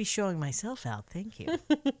just be showing myself out. Thank you.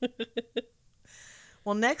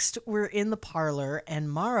 Well, next we're in the parlor,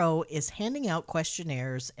 and Morrow is handing out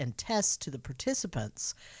questionnaires and tests to the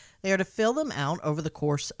participants. They are to fill them out over the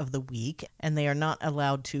course of the week, and they are not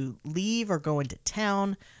allowed to leave or go into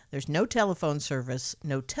town. There's no telephone service,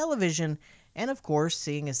 no television, and of course,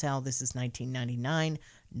 seeing as how this is 1999,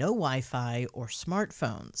 no Wi-Fi or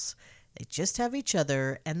smartphones. They just have each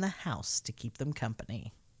other and the house to keep them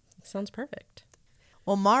company. Sounds perfect.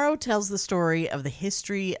 Well, Morrow tells the story of the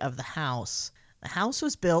history of the house. The house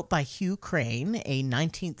was built by Hugh Crane, a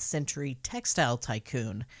 19th century textile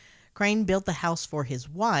tycoon. Crane built the house for his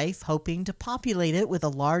wife, hoping to populate it with a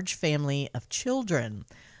large family of children.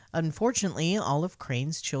 Unfortunately, all of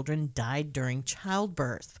Crane's children died during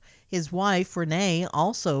childbirth. His wife, Renee,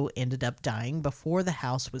 also ended up dying before the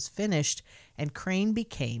house was finished, and Crane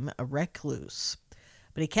became a recluse.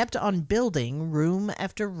 But he kept on building room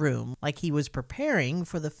after room, like he was preparing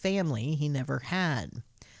for the family he never had.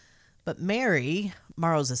 But Mary,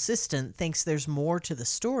 Morrow's assistant, thinks there's more to the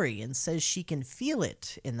story and says she can feel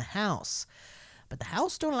it in the house. But the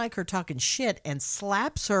house don't like her talking shit and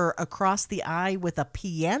slaps her across the eye with a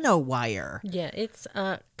piano wire. Yeah, it's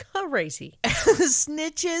crazy.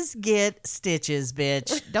 Snitches get stitches,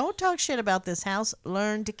 bitch. Don't talk shit about this house.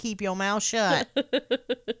 Learn to keep your mouth shut.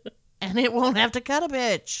 And it won't have to cut a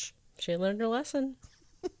bitch. She learned her lesson.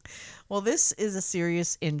 Well, this is a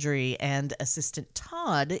serious injury, and Assistant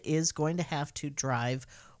Todd is going to have to drive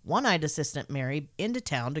One-Eyed Assistant Mary into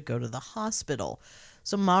town to go to the hospital.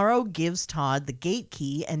 So Morrow gives Todd the gate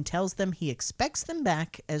key and tells them he expects them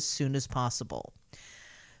back as soon as possible.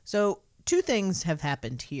 So 2 things have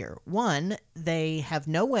happened here. 1, they have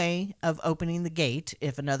no way of opening the gate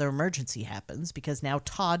if another emergency happens, because now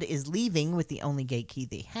Todd is leaving with the only gate key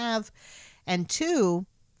they have. And 2,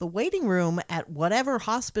 the waiting room at whatever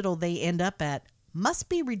hospital they end up at must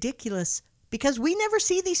be ridiculous, because we never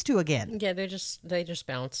see these 2 again. Yeah, they just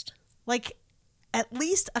bounced. Like, at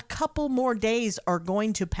least a couple more days are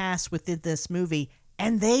going to pass within this movie,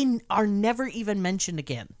 and they are never even mentioned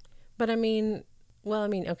again. But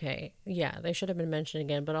okay, yeah, they should have been mentioned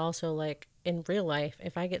again, but also, like, in real life,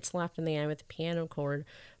 if I get slapped in the eye with a piano cord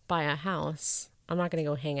by a house, I'm not going to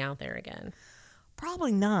go hang out there again.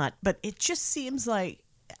 Probably not, but it just seems like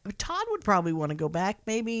Todd would probably want to go back,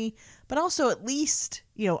 maybe, but also at least,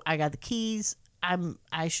 I got the keys.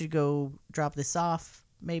 I should go drop this off.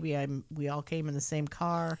 Maybe we all came in the same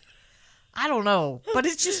car. I don't know, but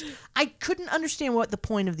it's just I couldn't understand what the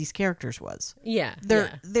point of these characters was. Yeah,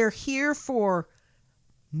 they're here for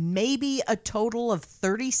maybe a total of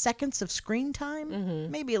 30 seconds of screen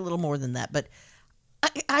time, maybe a little more than that, but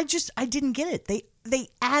I didn't get it. They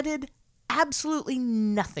added absolutely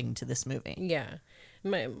nothing to this movie. Yeah.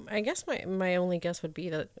 I guess my only guess would be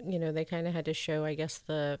that, they kind of had to show, I guess,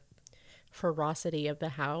 the ferocity of the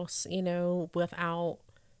house, without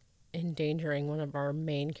endangering one of our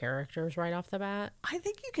main characters right off the bat. I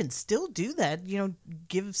think you can still do that.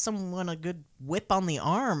 Give someone a good whip on the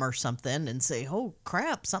arm or something and say, oh,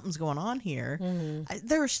 crap, something's going on here.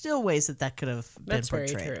 There are still ways that could have been That's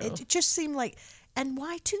portrayed. very true. It just seemed like, and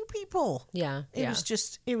why 2 people? Yeah.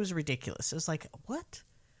 It was ridiculous. It was like, what?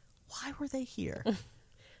 Why were they here?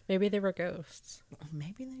 Maybe they were ghosts.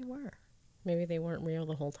 Maybe they were. Maybe they weren't real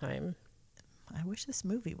the whole time. I wish this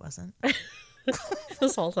movie wasn't.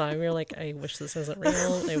 This whole time you're like, I wish this isn't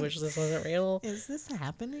real. I wish this wasn't real. Is this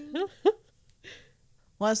happening?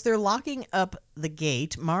 Well, as they're locking up the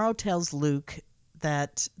gate, Morrow tells Luke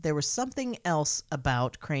that there was something else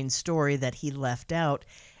about Crane's story that he left out,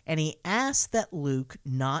 and he asks that Luke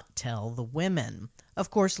not tell the women.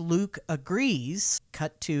 Of course, Luke agrees.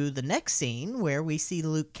 Cut to the next scene where we see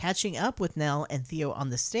Luke catching up with Nell and Theo on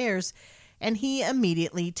the stairs, and he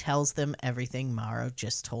immediately tells them everything Morrow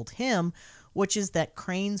just told him, which is that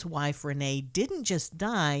Crane's wife Renee didn't just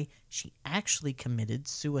die, she actually committed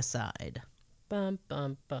suicide. Bum,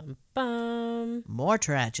 bum, bum, bum. More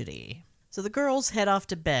tragedy. So the girls head off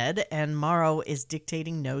to bed, and Morrow is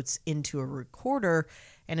dictating notes into a recorder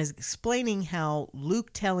and is explaining how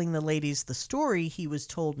Luke telling the ladies the story he was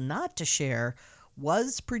told not to share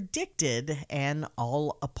was predicted and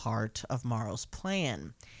all a part of Morrow's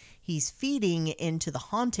plan. He's feeding into the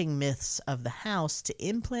haunting myths of the house to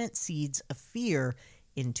implant seeds of fear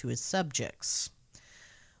into his subjects.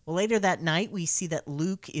 Well, later that night, we see that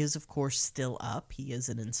Luke is, of course, still up. He is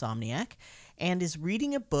an insomniac and is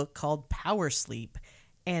reading a book called Power Sleep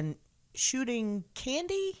and shooting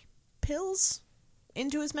candy pills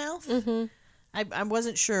into his mouth. I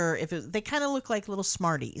wasn't sure if they kind of look like little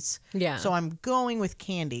Smarties. Yeah. So I'm going with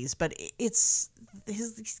candies, but he's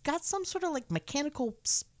got some sort of like mechanical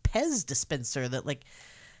Pez dispenser that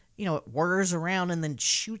it whirs around and then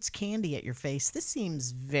shoots candy at your face. This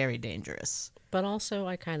seems very dangerous. But also,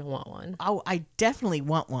 I kind of want one. Oh, I definitely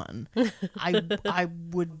want one. I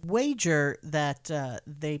would wager that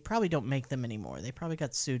they probably don't make them anymore. They probably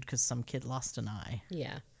got sued because some kid lost an eye.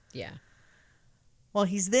 Yeah. Well,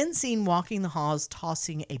 he's then seen walking the halls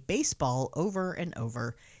tossing a baseball over and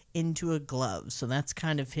over into a glove. So that's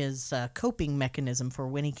kind of his coping mechanism for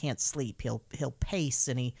when he can't sleep. He'll pace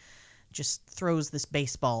and he just throws this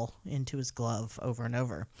baseball into his glove over and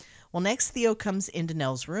over. Well, next Theo comes into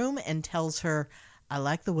Nell's room and tells her, I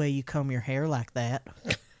like the way you comb your hair like that.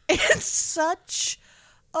 It's such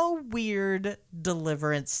a weird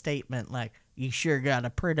deliverance statement. Like, you sure got a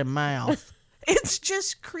pretty mouth. It's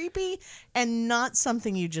just creepy and not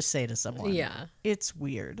something you just say to someone. Yeah. It's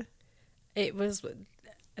weird. There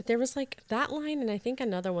was like that line and I think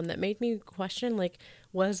another one that made me question, like,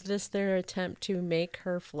 was this their attempt to make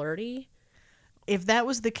her flirty? If that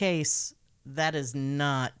was the case, that is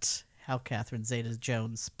not how Catherine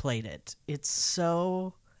Zeta-Jones played it. It's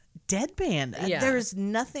so deadpan. Yeah. There's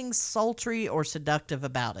nothing sultry or seductive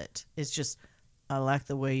about it. It's just, I like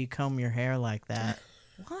the way you comb your hair like that.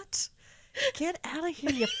 What? Get out of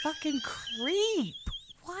here, you fucking creep.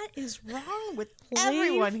 What is wrong with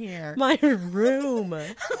everyone here? My room.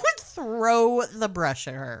 I would throw the brush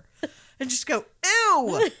at her and just go,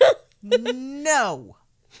 ew, no.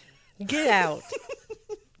 Get out.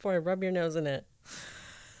 Before I rub your nose in it.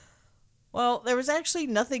 Well, there was actually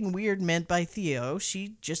nothing weird meant by Theo.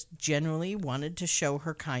 She just generally wanted to show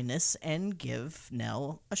her kindness and give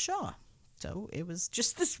Nell a shaw. So it was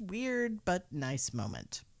just this weird but nice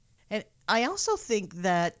moment. And I also think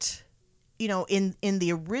that, you know, in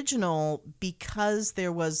the original, because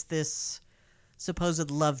there was this supposed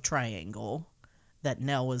love triangle that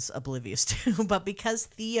Nell was oblivious to, but because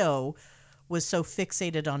Theo was so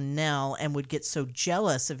fixated on Nell and would get so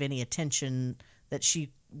jealous of any attention that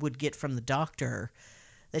she would get from the doctor,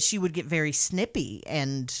 that she would get very snippy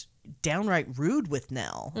and downright rude with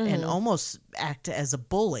Nell and almost act as a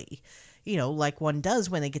bully, you know, like one does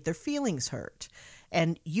when they get their feelings hurt.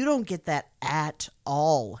 And you don't get that at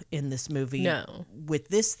all in this movie. No. With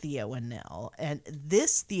this Theo and Nell. And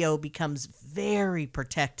this Theo becomes very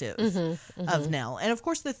protective of Nell. And of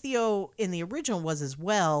course the Theo in the original was as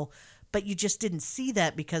well, but you just didn't see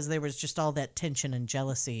that because there was just all that tension and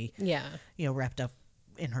jealousy, Yeah. you know, wrapped up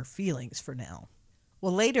in her feelings for Nell.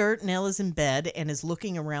 Well, later, Nell is in bed and is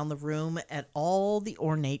looking around the room at all the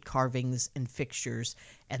ornate carvings and fixtures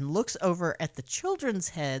and looks over at the children's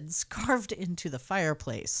heads carved into the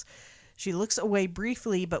fireplace. She looks away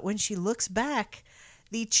briefly, but when she looks back,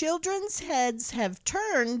 the children's heads have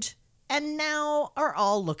turned and now are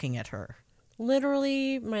all looking at her.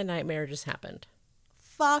 Literally, my nightmare just happened.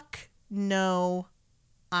 Fuck no,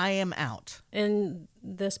 I am out. And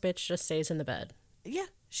this bitch just stays in the bed. Yeah,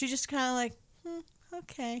 she just kind of like,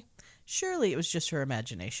 okay. Surely it was just her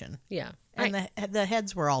imagination. Yeah. And the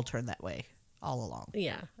heads were all turned that way all along.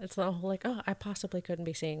 Yeah. It's the whole like, oh, I possibly couldn't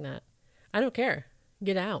be seeing that. I don't care.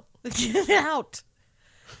 Get out. Get out.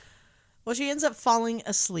 Well, she ends up falling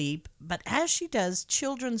asleep, but as she does,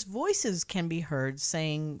 children's voices can be heard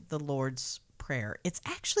saying the Lord's Prayer. It's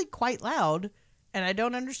actually quite loud, and I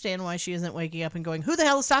don't understand why she isn't waking up and going, who the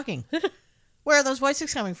hell is talking? Where are those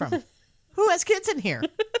voices coming from? Who has kids in here?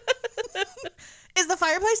 Is the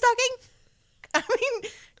fireplace talking? I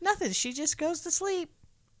mean, nothing. She just goes to sleep.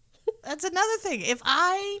 That's another thing. If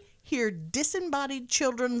I hear disembodied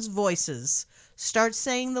children's voices start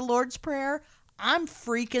saying the Lord's Prayer, I'm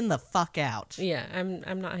freaking the fuck out. Yeah,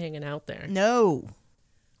 I'm not hanging out there. No.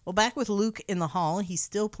 Well, back with Luke in the hall, he's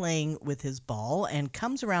still playing with his ball and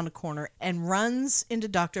comes around a corner and runs into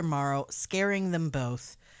Dr. Morrow, scaring them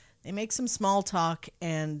both. They make some small talk,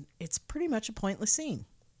 and it's pretty much a pointless scene.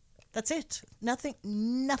 That's it.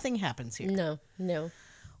 Nothing happens here. No.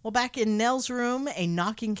 Well, back in Nell's room, a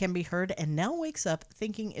knocking can be heard, and Nell wakes up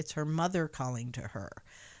thinking it's her mother calling to her.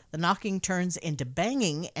 The knocking turns into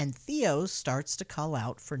banging, and Theo starts to call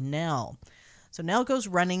out for Nell. So Nell goes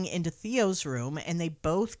running into Theo's room, and they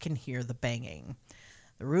both can hear the banging.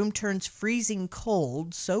 The room turns freezing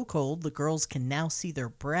cold, so cold the girls can now see their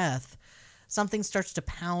breath. Something starts to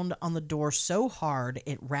pound on the door so hard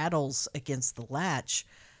it rattles against the latch,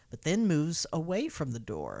 but then moves away from the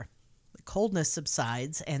door. The coldness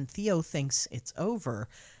subsides, and Theo thinks it's over,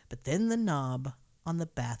 but then the knob on the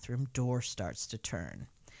bathroom door starts to turn.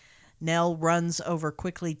 Nell runs over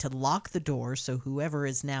quickly to lock the door so whoever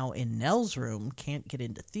is now in Nell's room can't get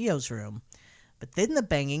into Theo's room. But then the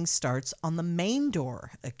banging starts on the main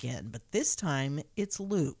door again, but this time it's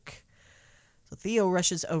Luke. So Theo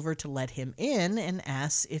rushes over to let him in and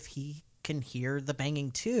asks if he can hear the banging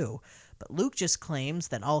too. But Luke just claims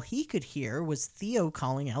that all he could hear was Theo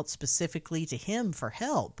calling out specifically to him for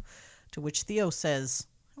help, to which Theo says,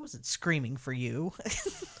 I wasn't screaming for you.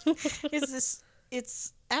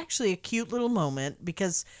 It's actually a cute little moment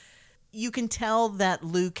because you can tell that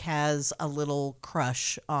Luke has a little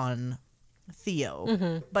crush on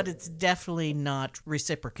Theo, but it's definitely not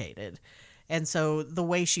reciprocated. And so the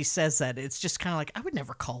way she says that, it's just kind of like, I would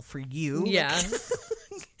never call for you. Yeah.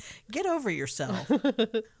 Get over yourself.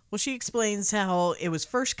 Well, she explains how it was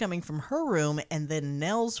first coming from her room and then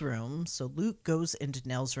Nell's room. So Luke goes into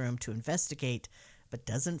Nell's room to investigate, but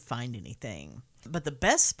doesn't find anything. But the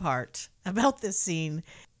best part about this scene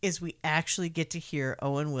is we actually get to hear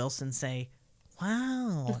Owen Wilson say,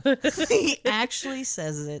 wow. He actually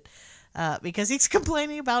says it because he's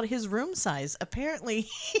complaining about his room size. Apparently,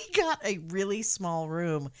 he got a really small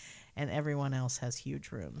room and everyone else has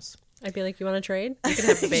huge rooms. I'd be like, you want to trade? You can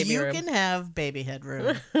have the baby room. You can have baby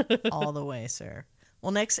headroom all the way, sir.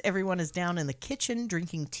 Well, next, everyone is down in the kitchen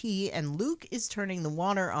drinking tea, and Luke is turning the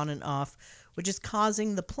water on and off, which is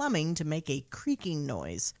causing the plumbing to make a creaking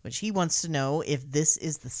noise, which he wants to know if this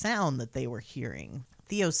is the sound that they were hearing.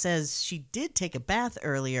 Theo says she did take a bath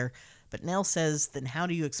earlier, but Nell says, then how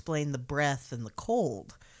do you explain the breath and the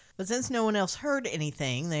cold? But since no one else heard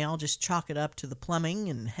anything, they all just chalk it up to the plumbing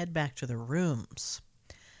and head back to their rooms.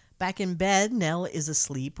 Back in bed, Nell is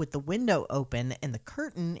asleep with the window open and the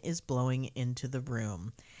curtain is blowing into the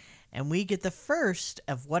room. And we get the first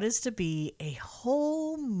of what is to be a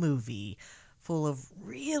whole movie full of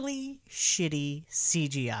really shitty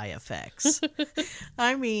CGI effects.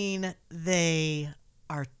 I mean, they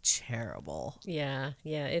are terrible. Yeah,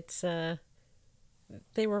 it's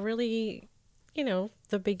they were really,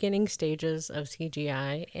 the beginning stages of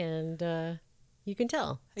CGI, and you can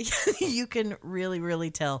tell. You can really,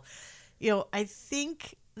 really tell. I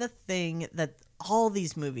think the thing that all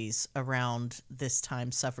these movies around this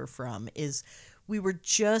time suffer from is we were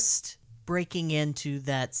just breaking into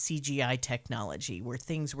that CGI technology where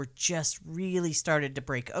things were just really started to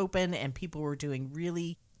break open and people were doing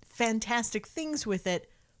really fantastic things with it,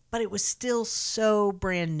 but it was still so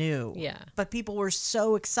brand new. Yeah. But people were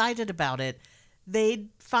so excited about it, they'd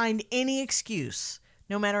find any excuse,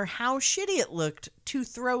 no matter how shitty it looked, to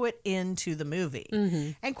throw it into the movie.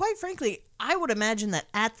 Mm-hmm. And quite frankly, I would imagine that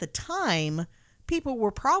at the time, people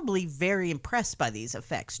were probably very impressed by these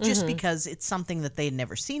effects just because it's something that they had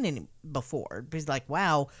never seen before. It's like,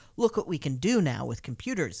 wow, look what we can do now with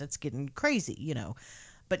computers. It's getting crazy,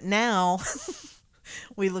 But now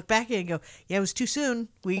we look back and go, yeah, it was too soon.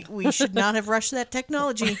 We should not have rushed that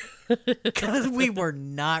technology because we were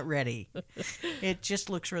not ready. It just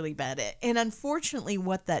looks really bad. And unfortunately,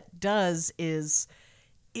 what that does is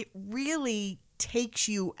it really takes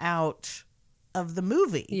you out of the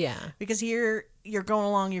movie. Yeah. Because here you're going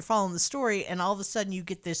along, you're following the story, and all of a sudden you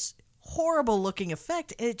get this horrible looking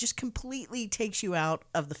effect, and it just completely takes you out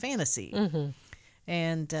of the fantasy. Mm-hmm.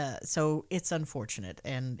 And so it's unfortunate,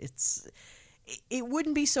 and it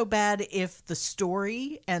wouldn't be so bad if the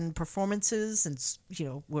story and performances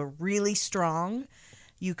and were really strong.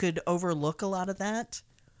 You could overlook a lot of that.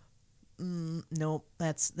 Nope,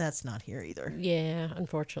 that's not here either. Yeah,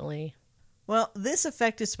 unfortunately. Well, this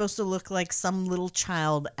effect is supposed to look like some little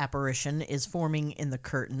child apparition is forming in the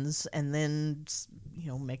curtains and then,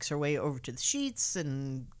 makes her way over to the sheets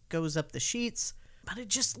and goes up the sheets. But it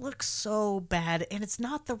just looks so bad, and it's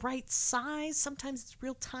not the right size. Sometimes it's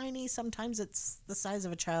real tiny. Sometimes it's the size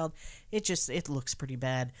of a child. It looks pretty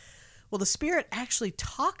bad. Well, the spirit actually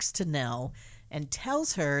talks to Nell and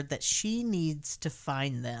tells her that she needs to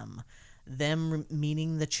find them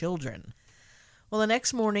meaning the children. Well, the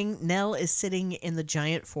next morning, Nell is sitting in the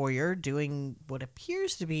giant foyer doing what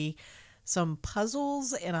appears to be some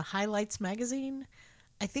puzzles in a highlights magazine.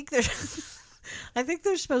 I think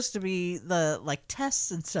they're supposed to be the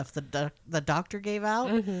tests and stuff that the doctor gave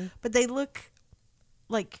out, but they look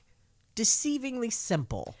like deceivingly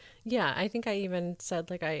simple. Yeah, I think I even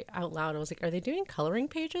said out loud, I was like, are they doing coloring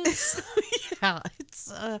pages? Yeah,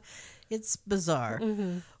 it's bizarre.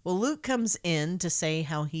 Mm-hmm. Well, Luke comes in to say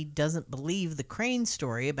how he doesn't believe the Crane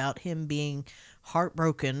story about him being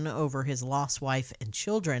heartbroken over his lost wife and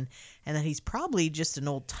children, and that he's probably just an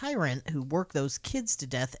old tyrant who worked those kids to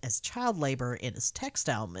death as child labor in his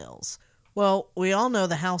textile mills. Well, we all know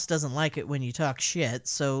the house doesn't like it when you talk shit,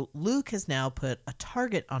 so Luke has now put a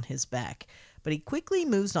target on his back. But he quickly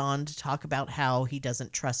moves on to talk about how he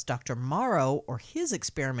doesn't trust Dr. Morrow or his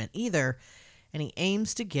experiment either, and he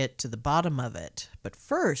aims to get to the bottom of it. But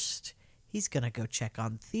first, he's going to go check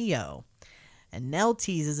on Theo. And Nell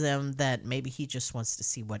teases him that maybe he just wants to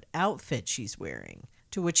see what outfit she's wearing,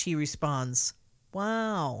 to which he responds,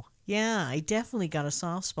 wow, yeah, I definitely got a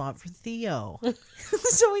soft spot for Theo.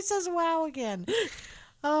 So he says wow again.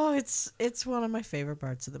 Oh, it's one of my favorite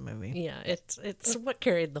parts of the movie. Yeah, it's what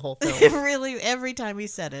carried the whole film. It really, every time he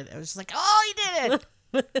said it, I was just like, oh, he did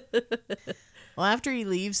it. Well, after he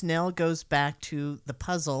leaves, Nell goes back to the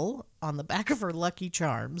puzzle on the back of her Lucky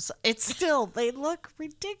Charms. They look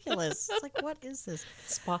ridiculous. It's like, what is this?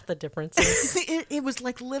 Spot the differences. It was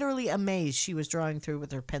like literally a maze she was drawing through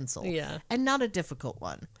with her pencil. Yeah. And not a difficult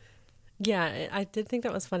one. Yeah, I did think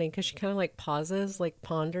that was funny because she kind of pauses,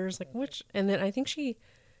 ponders, which, and then I think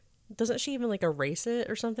doesn't she even erase it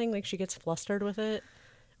or something? She gets flustered with it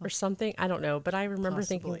or something. I don't know, but I remember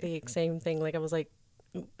thinking the same thing. I was like,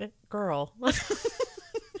 girl,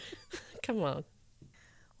 come on.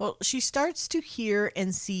 Well, she starts to hear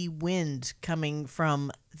and see wind coming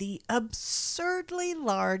from the absurdly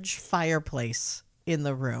large fireplace in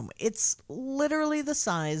the room. It's literally the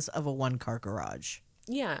size of a one-car garage.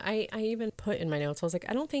 Yeah, I even put in my notes, I was like,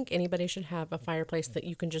 I don't think anybody should have a fireplace that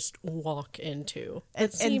you can just walk into.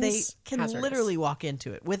 And they can literally walk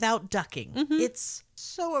into it without ducking. It's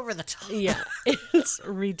so over the top. Yeah, it's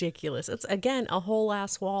ridiculous. It's, again, a whole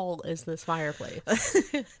ass wall is this fireplace.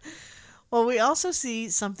 Well, we also see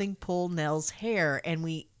something pull Nell's hair, and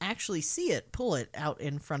we actually see it pull it out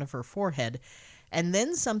in front of her forehead. And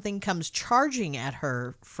then something comes charging at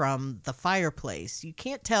her from the fireplace. You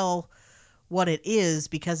can't tell what it is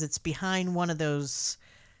because it's behind one of those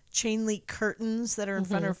chain link curtains that are in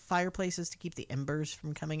front of fireplaces to keep the embers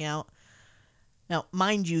from coming out. Now,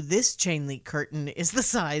 mind you, this chain link curtain is the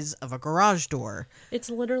size of a garage door. It's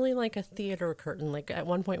literally like a theater curtain. Like at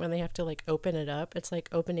one point when they have to like open it up, it's like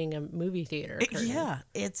opening a movie theater curtain. Yeah,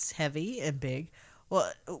 it's heavy and big.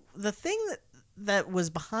 Well, the thing that was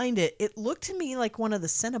behind it, it looked to me like one of the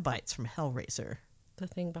Cenobites from Hellraiser. The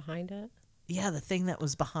thing behind it? Yeah, the thing that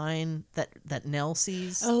was behind that Nell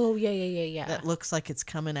sees. Oh, yeah. That looks like it's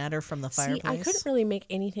coming at her from the fireplace. See, I couldn't really make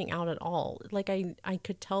anything out at all. Like, I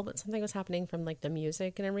could tell that something was happening from, like, the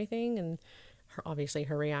music and everything, and obviously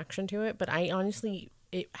her reaction to it. But I honestly,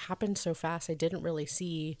 it happened so fast, I didn't really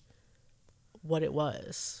see what it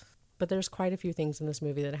was. But there's quite a few things in this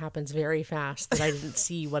movie that happens very fast that I didn't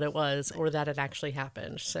see what it was or that it actually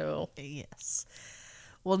happened. So, yes.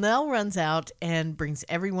 Well, Nell runs out and brings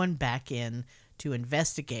everyone back in to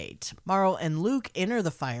investigate. Morrow and Luke enter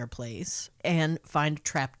the fireplace and find a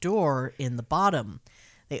trapdoor in the bottom.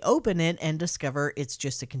 They open it and discover it's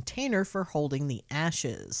just a container for holding the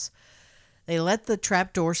ashes. They let the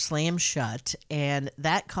trapdoor slam shut, and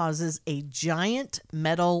that causes a giant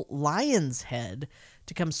metal lion's head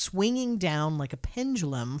to come swinging down like a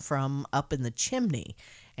pendulum from up in the chimney,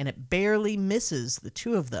 and it barely misses the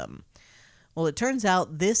two of them. Well, it turns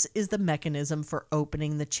out this is the mechanism for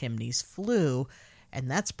opening the chimney's flue,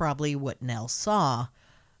 and that's probably what Nell saw.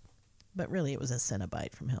 But really, it was a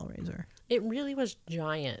Cenobite from Hellraiser. it really was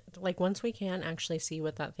giant. Like, once we can actually see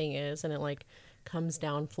what that thing is, and it, like, comes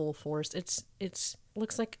down full force, it's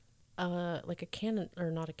looks like a cannon, or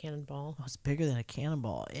not a cannonball. Oh, it's bigger than a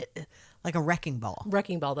cannonball. Like a wrecking ball.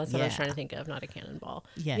 Wrecking ball, that's what I was trying to think of, not a cannonball.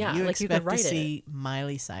 Yeah, you like expect to see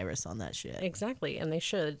Miley Cyrus on that shit. Exactly, and they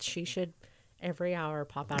should. She should every hour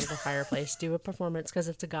pop out of the fireplace, do a performance, because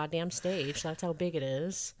it's a goddamn stage. That's how big it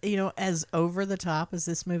is. You know, as over the top as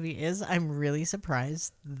this movie is, I'm really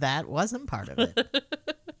surprised that wasn't part of it.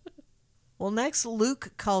 Well, next,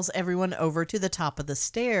 Luke calls everyone over to the top of the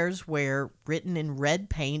stairs where, written in red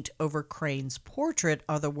paint over Crane's portrait,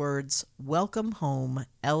 are the words, "Welcome home,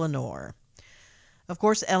 Eleanor." Of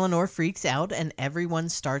course, Eleanor freaks out and everyone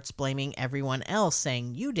starts blaming everyone else,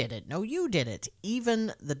 saying, "You did it. No, you did it."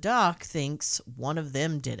 Even the doc thinks one of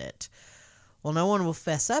them did it. Well, no one will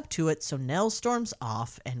fess up to it, so Nell storms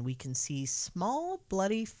off and we can see small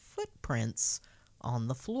bloody footprints on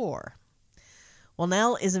the floor. Well,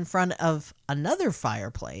 Nell is in front of another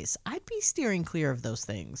fireplace. I'd be steering clear of those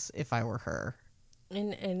things if I were her.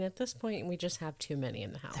 And at this point, we just have too many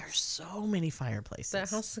in the house. There's so many fireplaces. That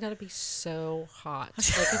house has got to be so hot.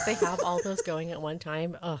 Like, if they have all those going at one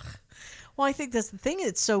time, ugh. Well, I think that's the thing.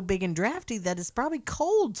 It's so big and drafty that it's probably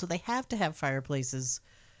cold, so they have to have fireplaces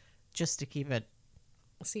just to keep it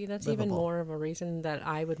See, that's livable. even more of a reason that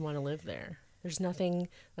I would want to live there. There's nothing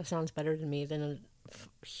that sounds better to me than a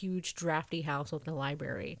huge drafty house with a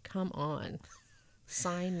library. Come on.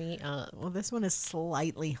 Sign me up. Well, this one is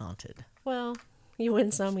slightly haunted. Well, you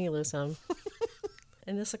win some, you lose some.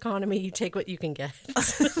 In this economy, you take what you can get.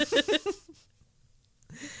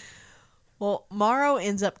 Well, Morrow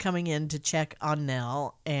ends up coming in to check on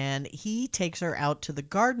Nell, and he takes her out to the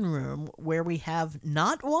garden room where we have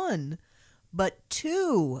not one, but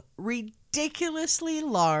two ridiculously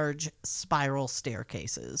large spiral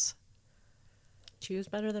staircases. Choose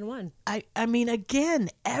better than one. I mean, again,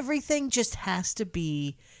 everything just has to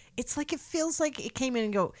be... It's like it feels like it came in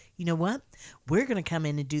and go, you know what? We're going to come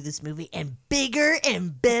in and do this movie and bigger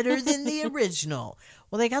and better than the original.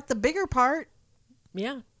 Well, they got the bigger part.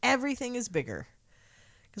 Yeah. Everything is bigger.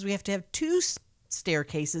 Because we have to have two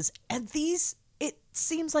staircases. And these, it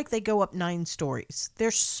seems like they go up 9 stories.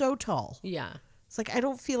 They're so tall. Yeah. It's like I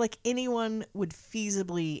don't feel like anyone would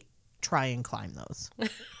feasibly try and climb those.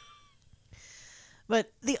 But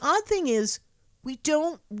the odd thing is, we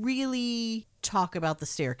don't really talk about the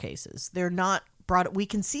staircases. They're not brought. We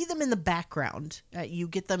can see them in the background. You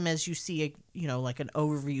get them as you see like an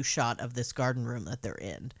overview shot of this garden room that they're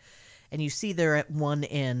in, and you see they're at one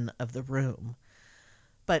end of the room.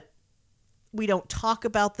 But we don't talk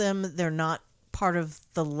about them. They're not part of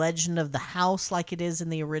the legend of the house like it is in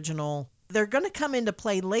the original. They're going to come into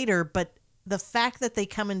play later, but the fact that they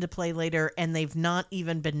come into play later and they've not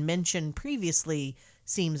even been mentioned previously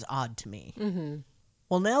seems odd to me. Mm-hmm.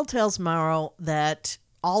 Well, Nell tells Morrow that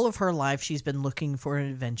all of her life she's been looking for an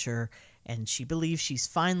adventure, and she believes she's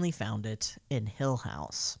finally found it in Hill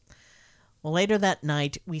House. Well, later that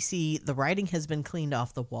night, we see the writing has been cleaned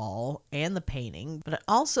off the wall and the painting, but it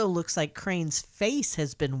also looks like Crane's face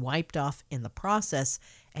has been wiped off in the process,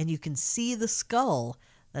 and you can see the skull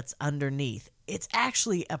that's underneath. It's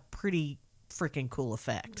actually a pretty freaking cool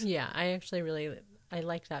effect. Yeah, I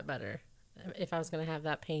like that better. If I was going to have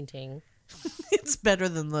that painting. It's better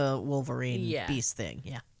than the Wolverine beast thing.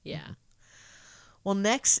 Yeah. Yeah. Well,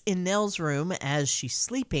 next in Nell's room, as she's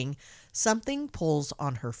sleeping, something pulls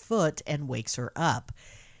on her foot and wakes her up.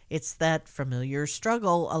 It's that familiar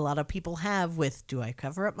struggle a lot of people have with, do I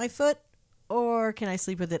cover up my foot or can I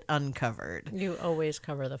sleep with it uncovered? You always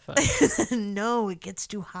cover the foot. No, it gets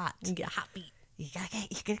too hot. You get happy. You gotta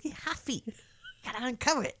get happy. You gotta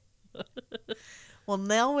uncover it. Well,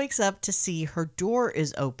 Nell wakes up to see her door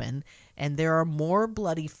is open and there are more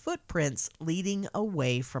bloody footprints leading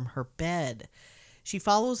away from her bed. She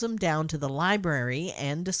follows them down to the library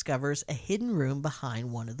and discovers a hidden room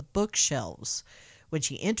behind one of the bookshelves. When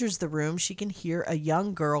she enters the room, she can hear a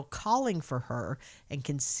young girl calling for her and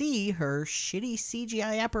can see her shitty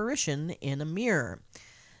CGI apparition in a mirror.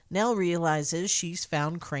 Nell realizes she's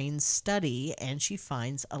found Crane's study and she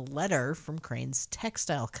finds a letter from Crane's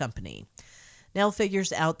textile company. Nell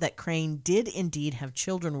figures out that Crane did indeed have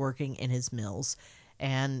children working in his mills,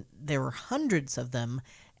 and there were hundreds of them,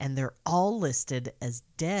 and they're all listed as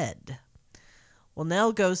dead. Well,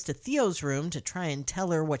 Nell goes to Theo's room to try and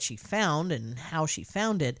tell her what she found and how she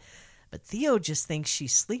found it, but Theo just thinks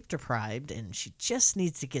she's sleep deprived and she just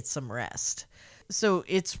needs to get some rest. So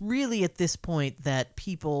it's really at this point that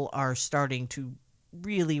people are starting to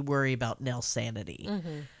really worry about Nell's sanity.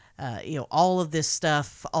 Mm-hmm. All of this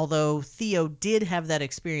stuff, although Theo did have that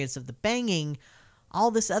experience of the banging,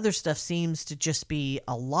 all this other stuff seems to just be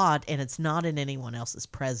a lot, and it's not in anyone else's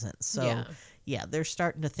presence. So, yeah, they're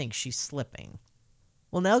starting to think she's slipping.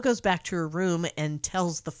 Well, Nell goes back to her room and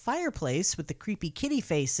tells the fireplace with the creepy kitty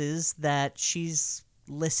faces that she's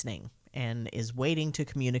listening and is waiting to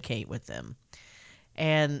communicate with them.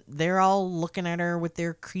 And they're all looking at her with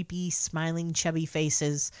their creepy, smiling, chubby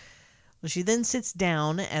faces. Well, she then sits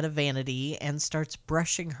down at a vanity and starts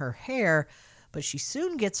brushing her hair, but she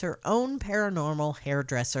soon gets her own paranormal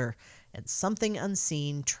hairdresser, and something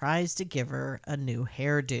unseen tries to give her a new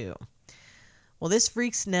hairdo. Well, this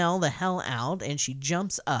freaks Nell the hell out, and she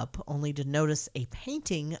jumps up, only to notice a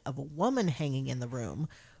painting of a woman hanging in the room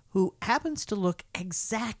who happens to look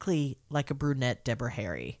exactly like a brunette Deborah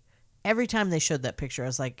Harry. Every time they showed that picture, I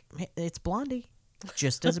was like, it's Blondie,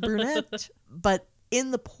 just as a brunette. But in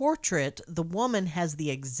the portrait, the woman has the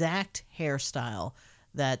exact hairstyle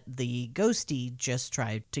that the ghostie just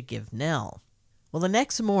tried to give Nell. Well, the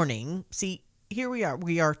next morning, see, here we are.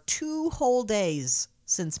 We are 2 whole days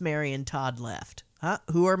since Mary and Todd left.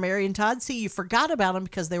 Who are Mary and Todd? See, you forgot about them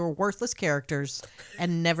because they were worthless characters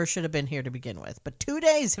and never should have been here to begin with. But 2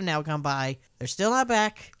 days have now gone by. They're still not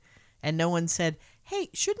back. And no one said, hey,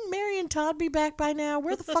 shouldn't Mary and Todd be back by now?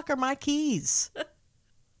 Where the fuck are my keys?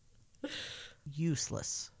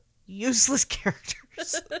 Useless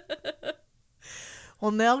characters.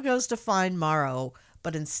 Well, Nell goes to find Morrow,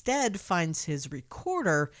 but instead finds his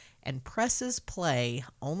recorder and presses play,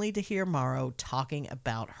 only to hear Morrow talking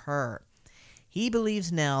about her. He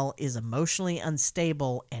believes Nell is emotionally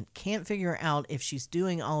unstable and can't figure out if she's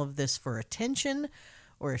doing all of this for attention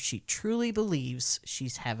or if she truly believes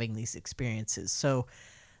she's having these experiences. So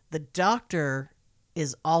the doctor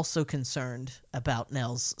is also concerned about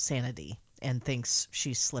Nell's sanity and thinks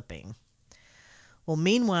she's slipping. Well,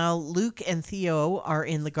 meanwhile, Luke and Theo are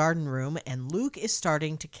in the garden room, and Luke is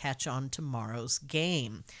starting to catch on to Morrow's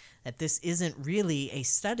game. That this isn't really a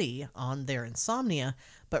study on their insomnia,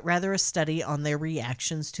 but rather a study on their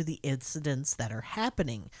reactions to the incidents that are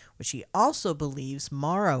happening, which he also believes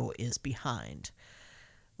Morrow is behind.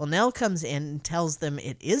 Well, Nell comes in and tells them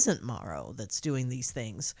it isn't Morrow that's doing these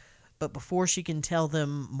things, but before she can tell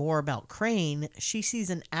them more about Crane, she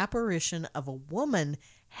sees an apparition of a woman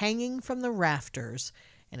hanging from the rafters,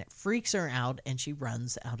 and it freaks her out, and she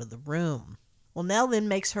runs out of the room. Well, Nell then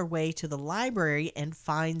makes her way to the library and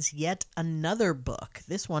finds yet another book.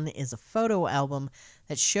 This one is a photo album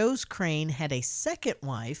that shows Crane had a second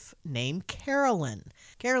wife named Carolyn.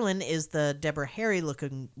 Carolyn is the Deborah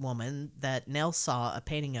Harry-looking woman that Nell saw a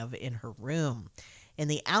painting of in her room. In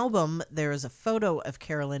the album, there is a photo of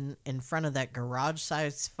Carolyn in front of that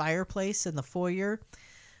garage-sized fireplace in the foyer.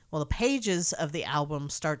 Well, the pages of the album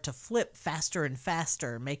start to flip faster and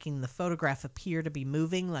faster, making the photograph appear to be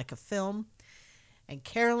moving like a film. And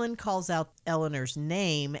Carolyn calls out Eleanor's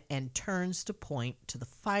name and turns to point to the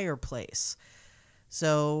fireplace.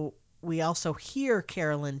 So we also hear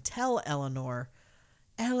Carolyn tell Eleanor,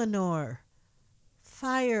 Eleanor,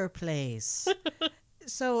 fireplace.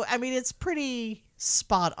 So, I mean, it's pretty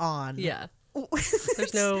spot on. Yeah.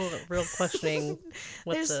 There's no real questioning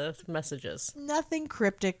what the message is. Nothing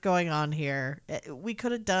cryptic going on here. We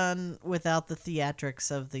could have done without the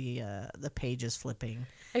theatrics of the pages flipping.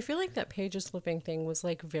 I feel like that pages flipping thing was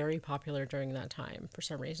like very popular during that time for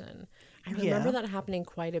some reason. I remember that happening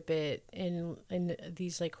quite a bit in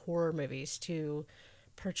these like horror movies to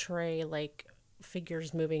portray like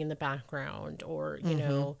figures moving in the background, or you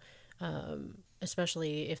know,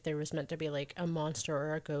 especially if there was meant to be like a monster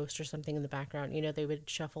or a ghost or something in the background, you know, they would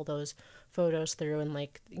shuffle those photos through and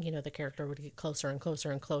like, you know, the character would get closer and closer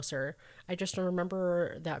and closer. I just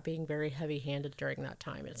remember that being very heavy handed during that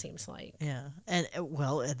time, it seems like. Yeah. And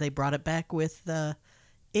well, they brought it back with the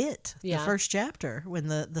first chapter, when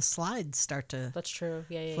the slides start to That's true.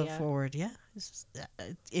 Yeah. flip forward. Yeah.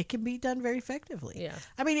 It can be done very effectively. Yeah.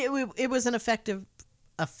 I mean, it was an effective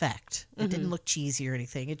effect. It didn't look cheesy or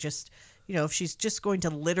anything. It just, you know, if she's just going to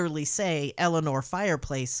literally say Eleanor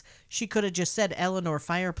fireplace, she could have just said Eleanor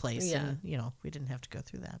fireplace. Yeah. And, you know, we didn't have to go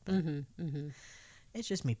through that. But it's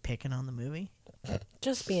just me picking on the movie.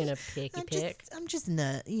 Just being a picky pick. I'm just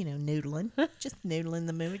noodling. Just noodling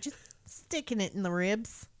the movie. Just sticking it in the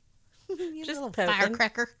ribs. You Just little poking.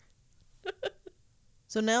 firecracker.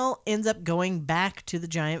 So Nell ends up going back to the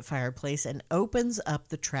giant fireplace and opens up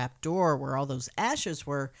the trap door where all those ashes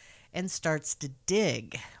were and starts to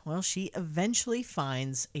dig. Well, she eventually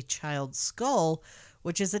finds a child's skull,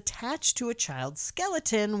 which is attached to a child's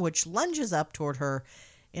skeleton, which lunges up toward her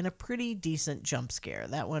in a pretty decent jump scare.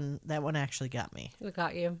 That one actually got me. It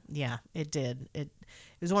got you. Yeah, it did. It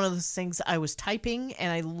was one of those things. I was typing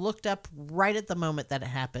and I looked up right at the moment that it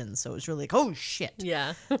happened. So it was really like, oh shit.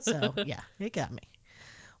 Yeah. So yeah, it got me.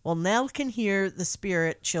 Well, Nell can hear the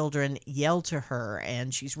spirit children yell to her,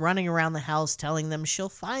 and she's running around the house telling them she'll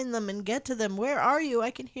find them and get to them. Where are you? I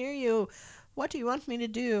can hear you. What do you want me to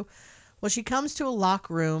do? Well, she comes to a locked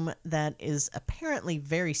room that is apparently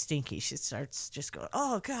very stinky. She starts just going,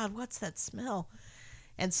 oh, God, what's that smell?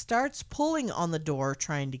 And starts pulling on the door,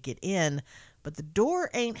 trying to get in. But the door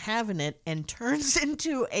ain't having it and turns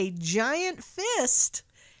into a giant fist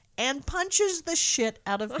and punches the shit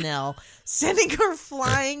out of Nell, sending her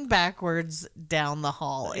flying backwards down the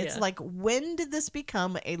hall. It's like, when did this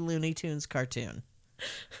become a Looney Tunes cartoon?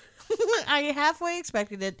 I halfway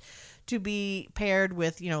expected it to be paired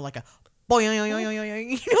with, like a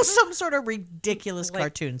boing, some sort of ridiculous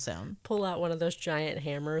cartoon sound. Pull out one of those giant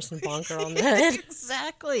hammers and bonk her on the head.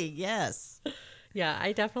 Exactly, yes. Yeah,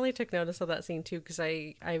 I definitely took notice of that scene too, because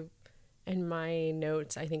I in my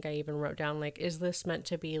notes, I think I even wrote down, like, is this meant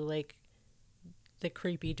to be like the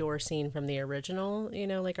creepy door scene from the original?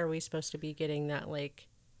 Like, are we supposed to be getting that like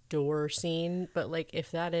door scene? But like,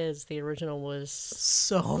 if that is, the original was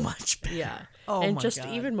so much better. Yeah. Oh, and my just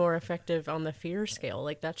God. even more effective on the fear scale.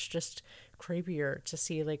 Like, that's just creepier to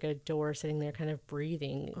see like a door sitting there kind of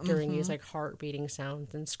breathing during these like heart beating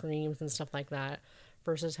sounds and screams and stuff like that,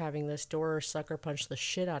 versus having this door sucker punch the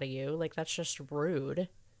shit out of you. Like, that's just rude,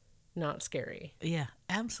 not scary. Yeah,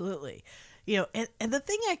 absolutely. And the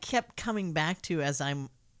thing I kept coming back to as I'm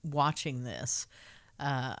watching this,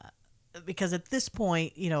 because at this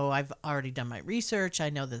point, I've already done my research. I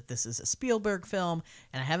know that this is a Spielberg film,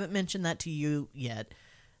 and I haven't mentioned that to you yet.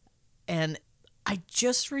 And I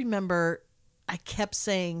just remember I kept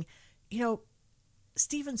saying,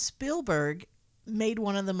 Steven Spielberg made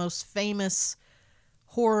one of the most famous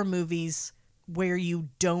horror movies where you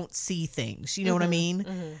don't see things. You know what I mean?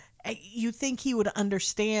 You think he would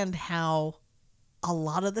understand how a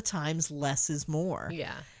lot of the times less is more.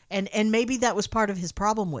 Yeah. And maybe that was part of his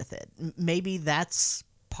problem with it. Maybe that's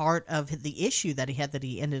part of the issue that he had, that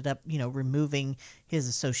he ended up, removing his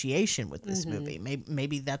association with this movie.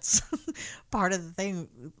 Maybe that's part of the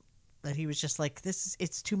thing, that he was just like,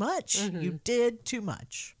 it's too much. You did too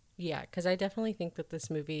much. Yeah, because I definitely think that this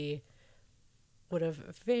movie would have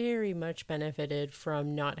very much benefited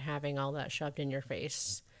from not having all that shoved in your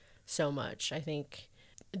face so much. I think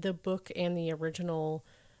the book and the original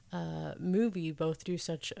movie both do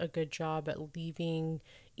such a good job at leaving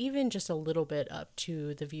even just a little bit up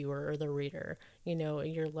to the viewer or the reader.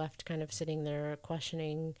 You're left kind of sitting there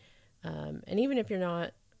questioning, and even if you're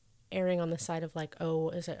not erring on the side of like,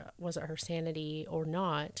 oh, was it her sanity or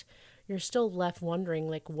not, you're still left wondering,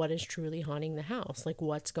 like, what is truly haunting the house? Like,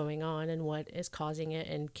 what's going on and what is causing it?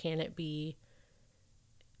 And can it be,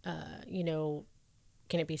 can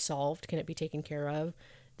it be solved? Can it be taken care of?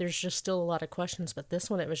 There's just still a lot of questions. But this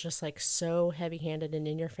one, it was just, like, so heavy-handed and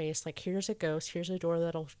in your face. Like, here's a ghost. Here's a door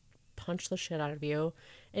that'll punch the shit out of you.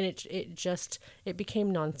 And it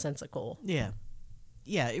became nonsensical. Yeah.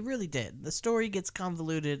 Yeah, it really did. The story gets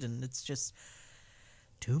convoluted and it's just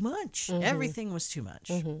too much. Everything was too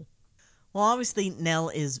much. Well, obviously, Nell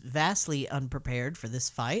is vastly unprepared for this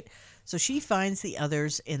fight, so she finds the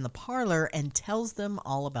others in the parlor and tells them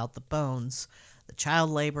all about the bones, the child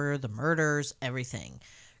labor, the murders, everything.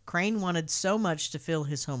 Crane wanted so much to fill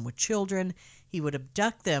his home with children, he would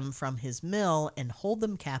abduct them from his mill and hold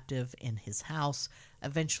them captive in his house,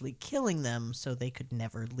 eventually killing them so they could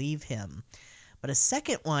never leave him. But a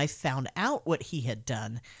second wife found out what he had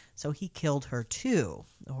done, so he killed her too.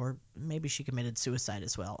 Or maybe she committed suicide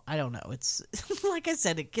as well. I don't know. It's like I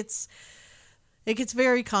said, it gets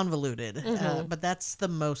very convoluted. But that's the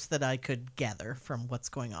most that I could gather from what's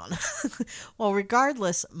going on. Well,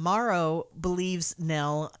 regardless, Morrow believes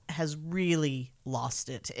Nell has really lost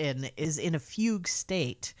it and is in a fugue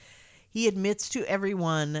state. He admits to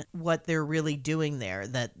everyone what they're really doing there,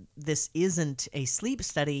 that this isn't a sleep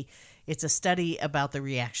study. It's a study about the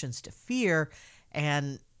reactions to fear,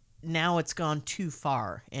 and now it's gone too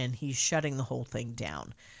far, and he's shutting the whole thing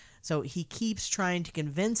down. So he keeps trying to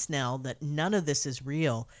convince Nell that none of this is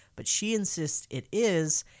real, but she insists it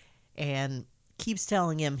is, and keeps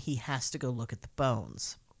telling him he has to go look at the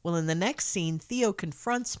bones. Well, in the next scene, Theo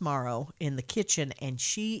confronts Morrow in the kitchen, and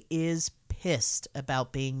she is pissed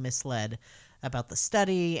about being misled about the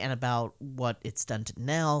study and about what it's done to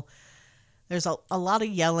Nell. There's a lot of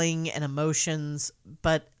yelling and emotions,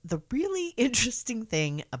 but the really interesting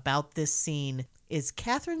thing about this scene is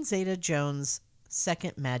Catherine Zeta-Jones'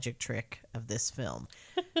 second magic trick of this film.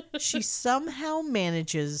 She somehow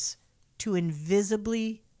manages to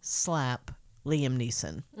invisibly slap Liam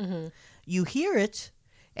Neeson. You hear it,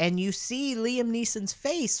 and you see Liam Neeson's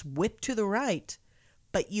face whip to the right,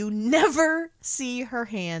 but you never see her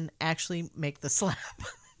hand actually make the slap.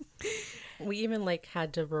 We even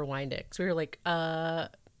had to rewind it because we were like, no,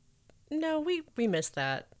 we missed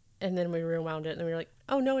that. And then we rewound it and we were like,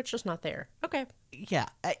 oh no, it's just not there. Okay. Yeah.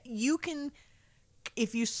 You can,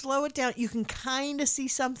 if you slow it down, you can kind of see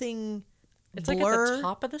something It's blur. like at the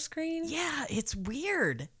top of the screen. Yeah, it's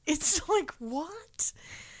weird. It's like, what?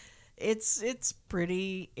 It's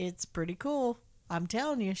pretty cool. I'm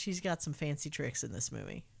telling you, she's got some fancy tricks in this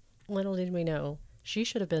movie. Little did we know, she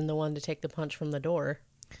should have been the one to take the punch from the door.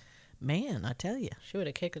 Man, I tell you. She would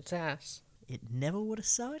have kicked its ass. It never would have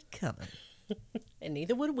saw it coming. And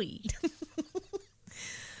neither would we.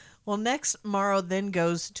 Well, next, Morrow then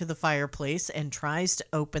goes to the fireplace and tries to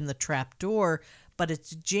open the trap door, but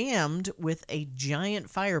it's jammed with a giant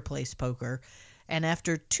fireplace poker. And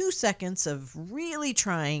after 2 seconds of really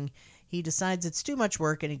trying, he decides it's too much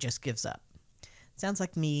work and he just gives up. Sounds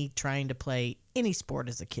like me trying to play any sport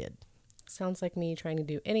as a kid. Sounds like me trying to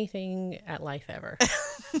do anything at life ever.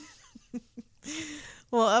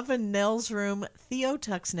 Well, up in Nell's room, Theo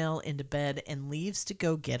tucks Nell into bed and leaves to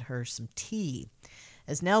go get her some tea.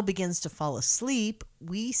 As Nell begins to fall asleep,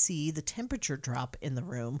 we see the temperature drop in the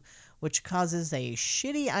room, which causes a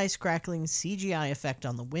shitty ice crackling CGI effect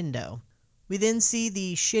on the window. We then see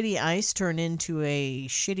the shitty ice turn into a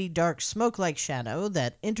shitty dark smoke-like shadow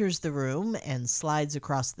that enters the room and slides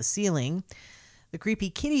across the ceiling. The creepy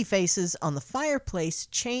kitty faces on the fireplace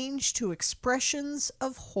change to expressions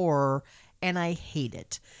of horror, and I hate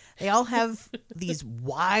it. They all have these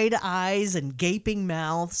wide eyes and gaping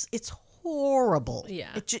mouths. It's horrible.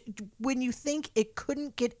 Yeah. When you think it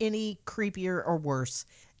couldn't get any creepier or worse,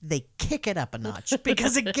 they kick it up a notch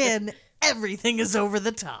because, again, everything is over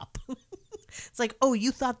the top. It's like, oh, you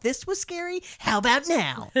thought this was scary? How about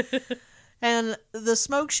now? And the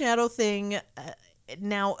smoke shadow thing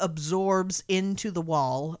now absorbs into the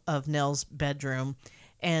wall of Nell's bedroom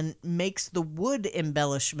and makes the wood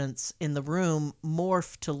embellishments in the room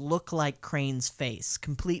morph to look like Crane's face,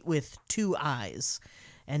 complete with 2 eyes.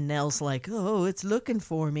 And Nell's like, oh, it's looking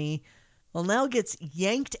for me. Well, Nell gets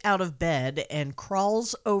yanked out of bed and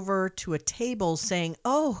crawls over to a table saying,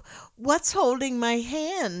 oh, what's holding my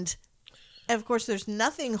hand? And of course, there's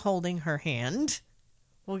nothing holding her hand.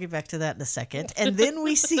 We'll get back to that in a second. And then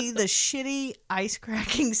we see the shitty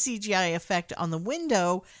ice-cracking CGI effect on the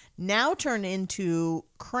window now turn into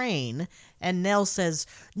Crane. And Nell says,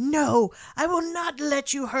 no, I will not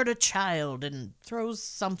let you hurt a child, and throws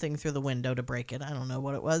something through the window to break it. I don't know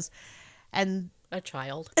what it was. And A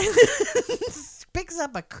child. picks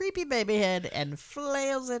up a creepy baby head and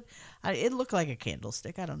flails it. It looked like a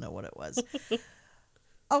candlestick. I don't know what it was.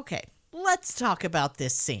 Okay, let's talk about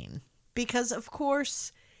this scene. Because, of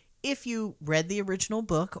course, if you read the original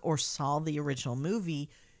book or saw the original movie,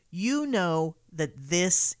 you know that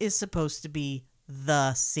this is supposed to be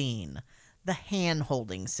the scene, the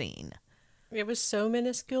hand-holding scene. It was so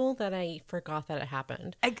minuscule that I forgot that it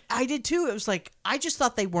happened. I did too. It was like, I just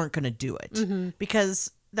thought they weren't going to do it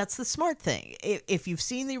because that's the smart thing. If you've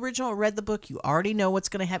seen the original or read the book, you already know what's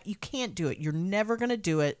going to happen. You can't do it. You're never going to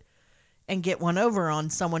do it and get one over on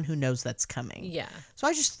someone who knows that's coming. Yeah. So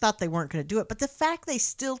I just thought they weren't going to do it. But the fact they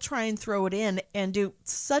still try and throw it in and do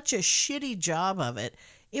such a shitty job of it,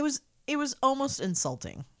 it was almost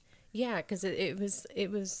insulting. Yeah, because I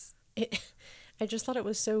just thought it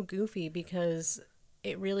was so goofy because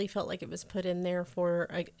it really felt like it was put in there for,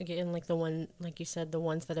 again, like the one, like you said, the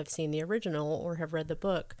ones that have seen the original or have read the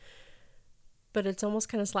book. But it's almost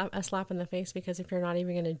kind of a slap in the face because if you're not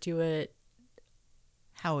even going to do it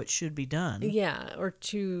how it should be done. Yeah, or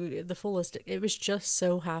to the fullest, it was just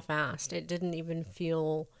so half-assed. It didn't even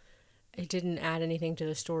feel, it didn't add anything to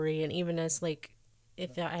the story. And even as, like,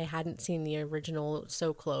 if I hadn't seen the original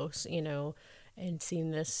so close, you know, and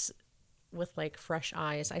seen this with like fresh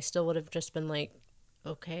eyes, I still would have just been like,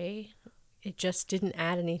 okay. It just didn't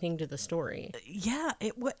add anything to the story. Yeah,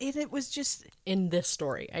 it was just in this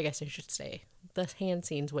story, I guess I should say. The hand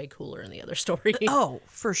scene's way cooler in the other story. Oh,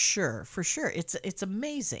 for sure. It's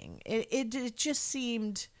amazing. It just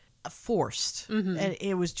seemed forced, and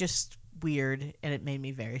it was just weird, and it made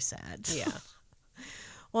me very sad. Yeah.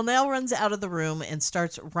 Well, Nell runs out of the room and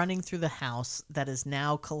starts running through the house that is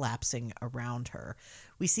now collapsing around her.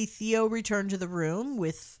 We see Theo return to the room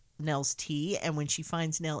with Nell's tea, and when she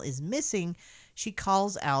finds Nell is missing, she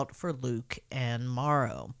calls out for Luke and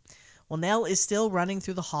Morrow. Well, Nell is still running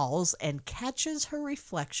through the halls and catches her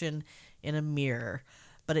reflection in a mirror,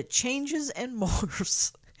 but it changes and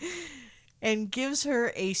morphs and gives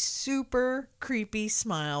her a super creepy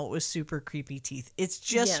smile with super creepy teeth. It's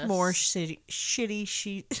just more shitty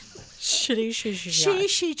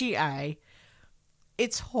CGI.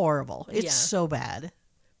 It's horrible. It's so bad.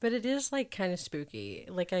 But it is like kind of spooky.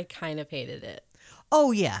 Like I kind of hated it.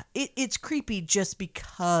 Oh yeah, it's creepy just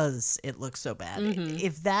because it looks so bad.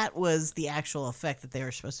 If that was the actual effect that they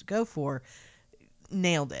were supposed to go for,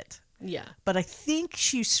 nailed it. Yeah. But I think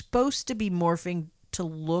she's supposed to be morphing to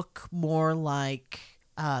look more like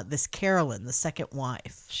this Carolyn, the second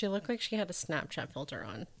wife. She looked like she had a Snapchat filter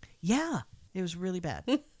on. Yeah, it was really bad.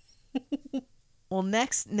 Well,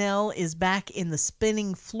 next, Nell is back in the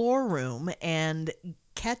spinning floor room and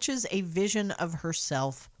catches a vision of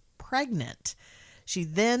herself pregnant. She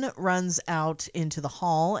then runs out into the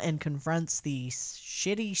hall and confronts the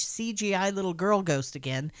shitty CGI little girl ghost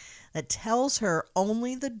again that tells her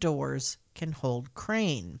only the doors can hold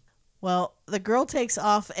Crane. Well, the girl takes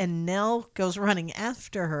off and Nell goes running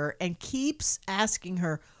after her and keeps asking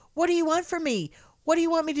her, "What do you want from me? What do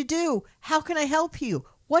you want me to do? How can I help you?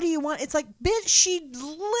 What do you want?" It's like, bitch, she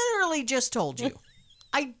literally just told you.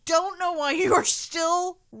 I don't know why you are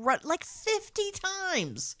still like 50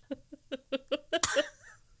 times.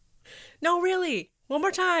 No, really. One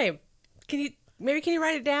more time. Can you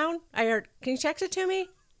write it down? Can you text it to me?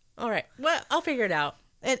 All right. Well, I'll figure it out.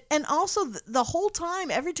 And also the whole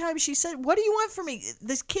time, every time she said, "What do you want from me?"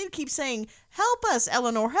 This kid keeps saying, "Help us,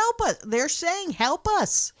 Eleanor, help us." They're saying, "Help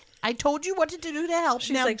us." I told you what to do to help.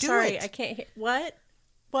 She's now like, do sorry, it. I can't. What?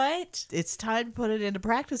 What? It's time to put it into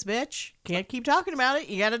practice, bitch. Can't keep talking about it.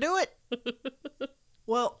 You got to do it.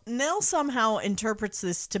 Well, Nell somehow interprets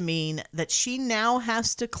this to mean that she now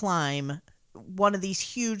has to climb one of these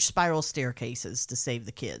huge spiral staircases to save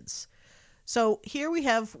the kids. So here we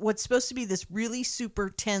have what's supposed to be this really super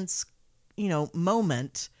tense,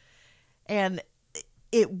 moment. And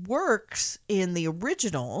it works in the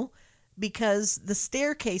original because the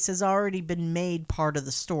staircase has already been made part of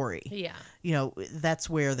the story. Yeah. That's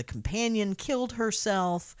where the companion killed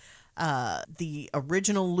herself. The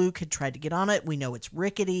original Luke had tried to get on it. We know it's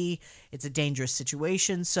rickety. It's a dangerous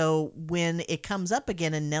situation. So when it comes up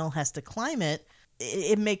again and Nell has to climb it,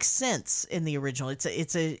 it makes sense in the original. It's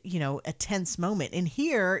a tense moment. And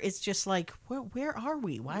here it's just like, where are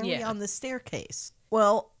we? Why are we on the staircase?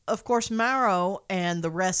 Well, of course, Morrow and the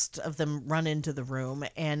rest of them run into the room,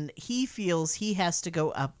 and he feels he has to go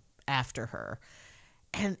up after her.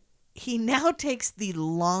 And he now takes the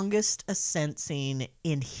longest ascent scene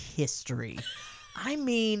in history. I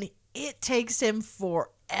mean, it takes him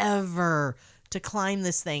forever to climb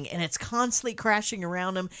this thing, and it's constantly crashing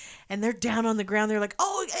around him, and they're down on the ground. They're like,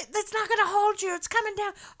 "Oh, that's not going to hold you. It's coming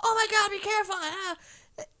down. Oh, my God, be careful."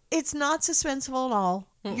 it's not suspenseful at all.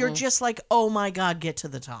 You're just like, oh my God, get to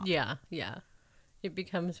the top. Yeah, yeah. It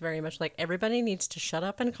becomes very much like everybody needs to shut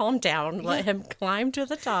up and calm down. Let him climb to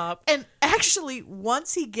the top. And actually,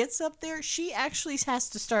 once he gets up there, she actually has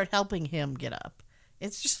to start helping him get up.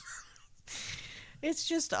 It's just, it's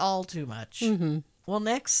just all too much. Well,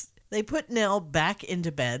 next, they put Nell back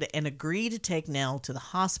into bed and agree to take Nell to the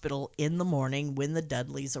hospital in the morning when the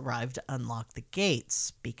Dudleys arrive to unlock the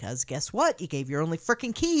gates. Because guess what? You gave your only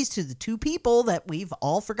freaking keys to the two people that we've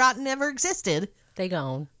all forgotten ever existed. They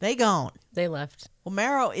gone. They gone. They left. Well,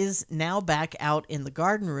 Marrow is now back out in the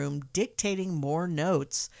garden room dictating more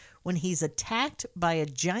notes when he's attacked by a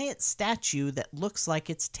giant statue that looks like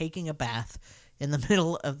it's taking a bath in the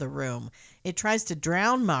middle of the room. It tries to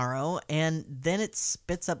drown Marrow, and then it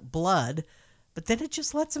spits up blood, but then it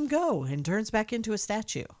just lets him go and turns back into a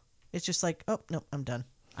statue. It's just like, oh, no, I'm done.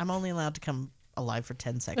 I'm only allowed to come alive for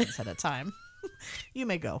 10 seconds at a time. You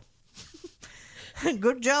may go.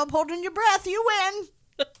 Good job holding your breath. You win.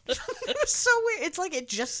 It was so weird. It's like it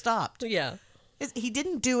just stopped. Yeah. He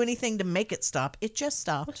didn't do anything to make it stop. It just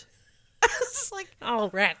stopped. It's like, Oh,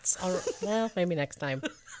 rats. Well, maybe next time.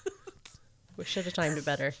 We should have timed it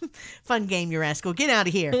better. fun game, you rascal. Get out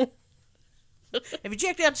of here. Have you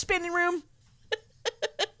checked out the spinning room?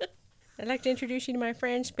 I'd like to introduce you to my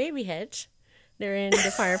friends, Baby Heads. They're in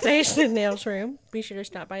the fireplace in Nell's room. Be sure to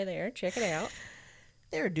stop by there. Check it out.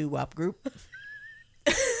 They're a doo-wop group.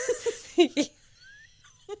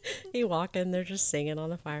 You walk in, they're just singing on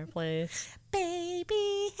the fireplace.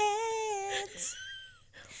 Baby heads.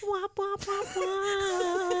 Wop, wop, wop,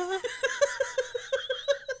 wop.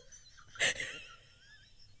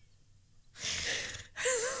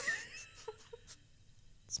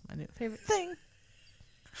 It's my new favorite thing.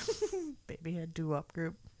 Baby head doo-wop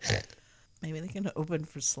group. Maybe they can open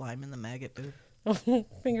for Slime in the Maggot Booth.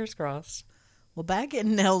 Fingers crossed. Well, back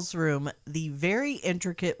in Nell's room, the very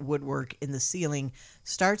intricate woodwork in the ceiling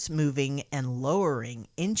starts moving and lowering,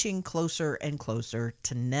 inching closer and closer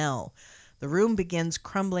to Nell. The room begins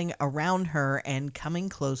crumbling around her and coming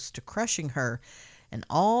close to crushing her, and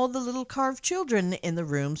all the little carved children in the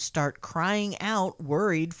room start crying out,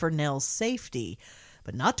 worried for Nell's safety.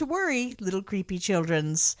 But not to worry, little creepy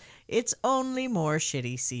childrens. It's only more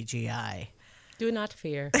shitty CGI. Do not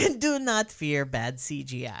fear. Do not fear bad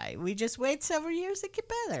CGI. We just wait several years to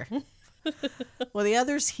get better. Well, the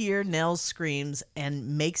others hear Nell's screams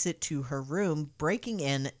and makes it to her room, breaking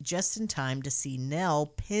in just in time to see Nell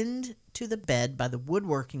pinned to the bed by the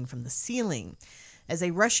woodworking from the ceiling. As they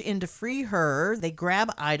rush in to free her, they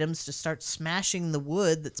grab items to start smashing the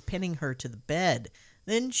wood that's pinning her to the bed.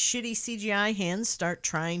 Then shitty CGI hands start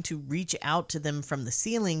trying to reach out to them from the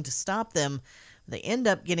ceiling to stop them. They end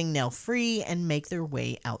up getting Nell free and make their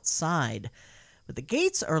way outside. But the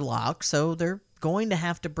gates are locked, so they're going to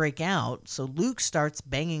have to break out. So Luke starts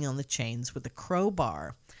banging on the chains with a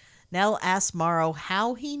crowbar. Nell asks Morrow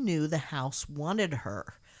how he knew the house wanted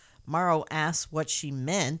her. Morrow asks what she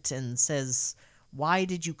meant and says, "Why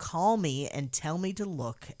did you call me and tell me to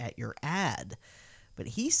look at your ad?" But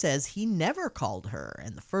he says he never called her,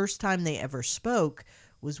 and the first time they ever spoke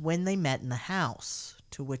was when they met in the house.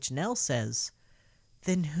 To which Nell says,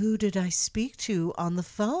 "Then who did I speak to on the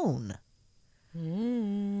phone?"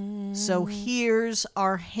 So here's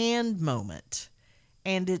our hand moment.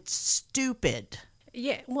 And it's stupid.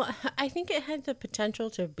 Yeah, well, I think it had the potential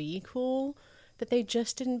to be cool, but they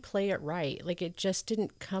just didn't play it right. Like, it just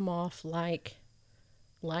didn't come off like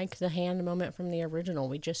the hand moment from the original.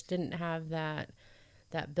 We just didn't have that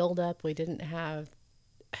build up. It didn't have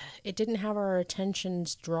our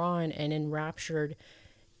attentions drawn and enraptured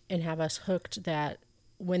and have us hooked that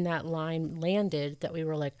when that line landed that we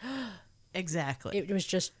were like, Exactly. it was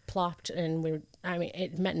just plopped, and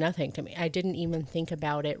it meant nothing to me. I didn't even think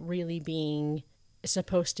about it really being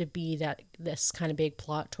supposed to be this kind of big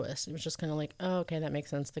plot twist. It was just kind of like, oh, okay, that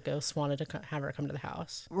makes sense. The ghosts wanted to have her come to the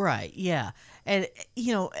house. Right, yeah. And,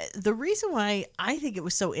 the reason why I think it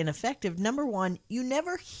was so ineffective, number one, you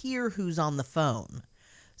never hear who's on the phone.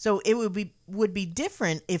 So it would be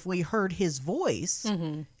different if we heard his voice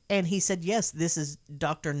and he said, "Yes, this is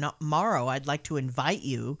Dr. Morrow. I'd like to invite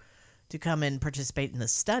you to come and participate in the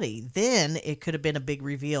study." Then it could have been a big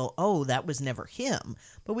reveal. Oh, that was never him.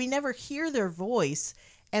 But we never hear their voice.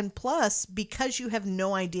 And plus, because you have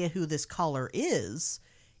no idea who this caller is,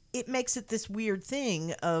 it makes it this weird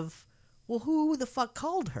thing of, well, who the fuck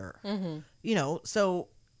called her? So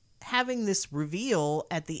having this reveal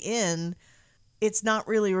at the end, it's not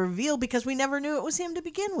really a reveal because we never knew it was him to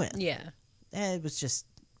begin with. Yeah. It was just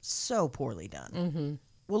so poorly done.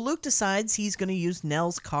 Well, Luke decides he's going to use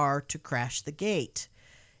Nell's car to crash the gate.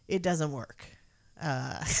 It doesn't work.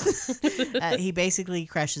 He basically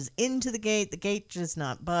crashes into the gate. The gate does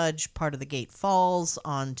not budge. Part of the gate falls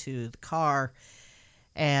onto the car,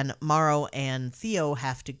 and Morrow and Theo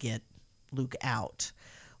have to get Luke out.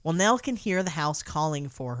 Well, Nell can hear the house calling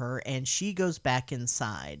for her, and she goes back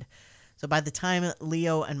inside. So by the time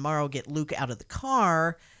Leo and Morrow get Luke out of the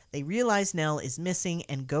car, they realize Nell is missing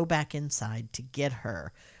and go back inside to get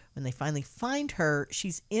her. When they finally find her,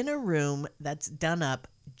 she's in a room that's done up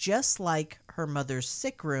just like her mother's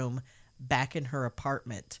sick room back in her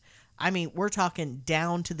apartment. I mean, we're talking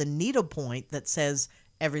down to the needlepoint that says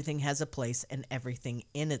everything has a place and everything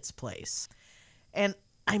in its place. And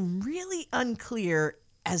I'm really unclear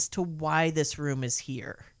as to why this room is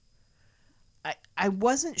here. I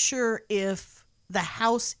wasn't sure if the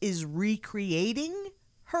house is recreating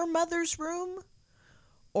her mother's room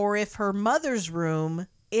or if her mother's room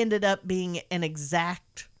ended up being an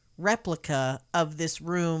exact replica of this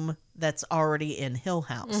room that's already in Hill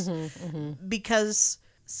House. Because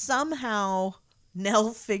somehow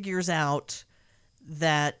Nell figures out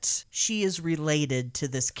that she is related to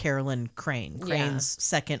this Carolyn Crane's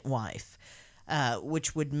second wife,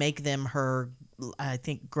 which would make them her, I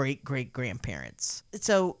think, great-great-grandparents.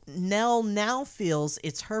 So Nell now feels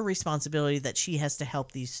it's her responsibility that she has to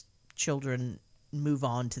help these children move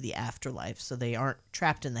on to the afterlife so they aren't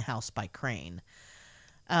trapped in the house by Crane.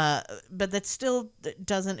 But that still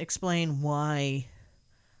doesn't explain why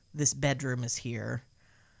this bedroom is here.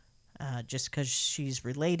 Just because she's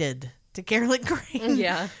related to Carolyn Crane.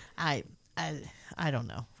 Yeah. I don't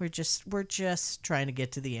know. We're just trying to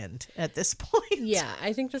get to the end at this point. Yeah,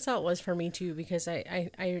 I think that's how it was for me too, because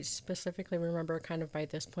I specifically remember kind of by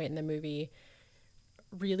this point in the movie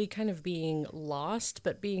really kind of being lost,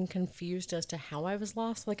 but being confused as to how I was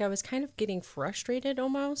lost. Like I was kind of getting frustrated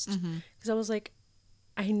almost, because I was like,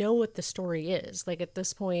 I know what the story is. Like at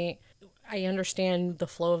this point, I understand the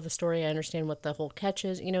flow of the story. I understand what the whole catch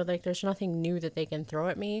is. You know, like there's nothing new that they can throw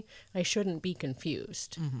at me. I shouldn't be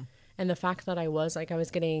confused. And the fact that I was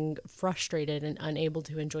getting frustrated and unable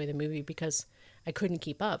to enjoy the movie because I couldn't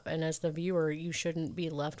keep up. And as the viewer, you shouldn't be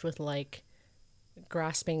left with like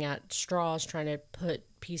grasping at straws trying to put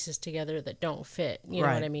pieces together that don't fit. You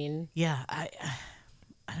know what I mean? Yeah. I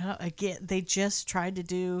don't know. Again, they just tried to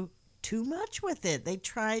do too much with it. They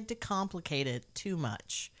tried to complicate it too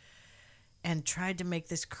much and tried to make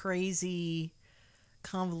this crazy,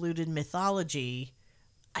 convoluted mythology.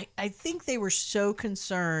 I think they were so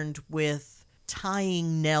concerned with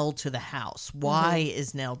tying Nell to the house. Why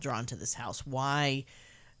is Nell drawn to this house? Why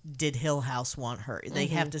did Hill House want her? They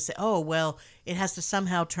have to say, oh, well, it has to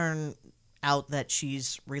somehow turn out that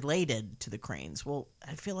she's related to the Cranes. Well,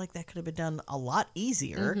 I feel like that could have been done a lot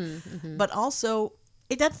easier. But also,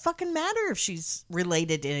 it doesn't fucking matter if she's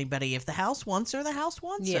related to anybody. If the house wants her, the house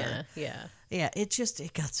wants her. Yeah,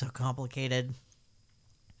 it got so complicated.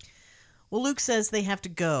 Well, Luke says they have to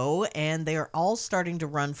go, and they are all starting to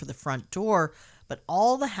run for the front door, but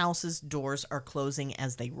all the house's doors are closing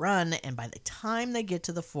as they run, and by the time they get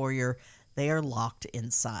to the foyer, they are locked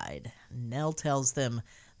inside. Nell tells them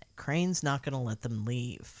that Crane's not going to let them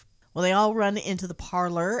leave. Well, they all run into the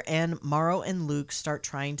parlor, and Morrow and Luke start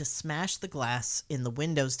trying to smash the glass in the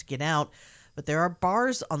windows to get out, but there are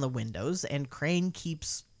bars on the windows, and Crane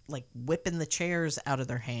keeps, like, whipping the chairs out of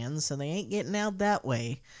their hands, so they ain't getting out that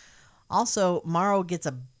way. Also, Morrow gets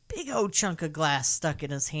a big old chunk of glass stuck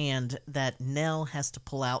in his hand that Nell has to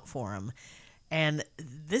pull out for him. And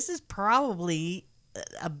this is probably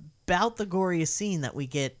about the goriest scene that we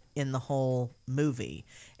get in the whole movie.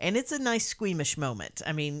 And it's a nice squeamish moment.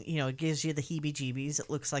 I mean, you know, it gives you the heebie-jeebies. It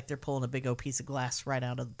looks like they're pulling a big old piece of glass right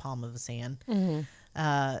out of the palm of his hand.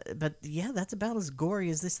 But yeah, that's about as gory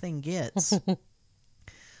as this thing gets.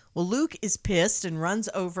 Well, Luke is pissed and runs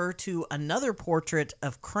over to another portrait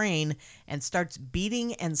of Crane and starts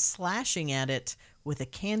beating and slashing at it with a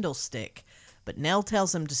candlestick. But Nell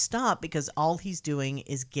tells him to stop because all he's doing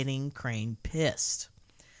is getting Crane pissed.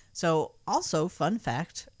 So, also, fun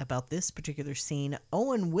fact about this particular scene,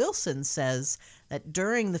 Owen Wilson says that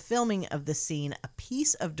during the filming of the scene, a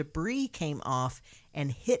piece of debris came off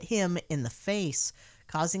and hit him in the face,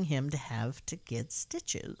 causing him to have to get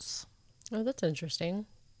stitches. Oh, that's interesting.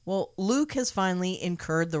 Well, Luke has finally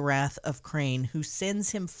incurred the wrath of Crane, who sends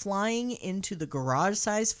him flying into the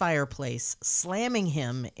garage-sized fireplace, slamming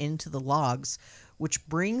him into the logs, which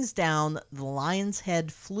brings down the lion's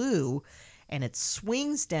head flue, and it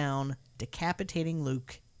swings down, decapitating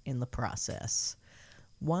Luke in the process.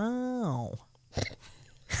 Wow.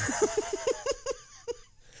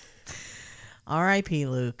 R.I.P.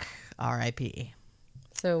 Luke. R.I.P.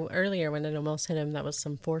 So earlier when it almost hit him, that was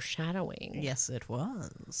some foreshadowing. Yes, it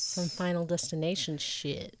was. Some Final Destination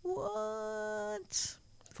shit. What?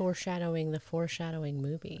 Foreshadowing the foreshadowing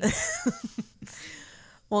movie.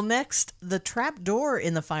 Well, next, the trap door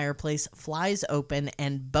in the fireplace flies open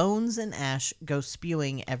and bones and ash go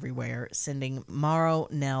spewing everywhere, sending Morrow,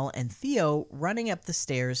 Nell, and Theo running up the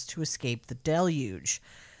stairs to escape the deluge.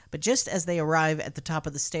 But just as they arrive at the top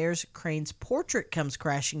of the stairs, Crane's portrait comes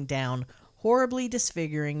crashing down, horribly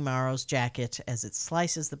disfiguring Morrow's jacket as it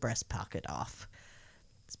slices the breast pocket off.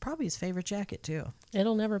 It's probably his favorite jacket, too.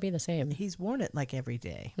 It'll never be the same. He's worn it like every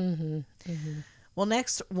day. Mm-hmm. Mm-hmm. Well,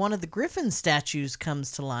 next, one of the Griffin statues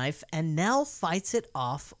comes to life, and Nell fights it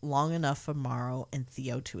off long enough for Morrow and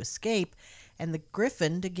Theo to escape, and the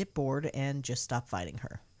Griffin to get bored and just stop fighting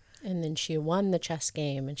her. And then she won the chess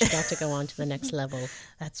game, and she got to go on to the next level.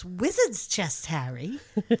 That's wizard's chess, Harry.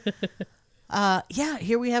 Yeah,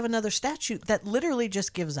 here we have another statue that literally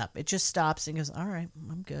just gives up. It just stops and goes, all right,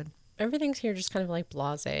 I'm good. Everything's here just kind of like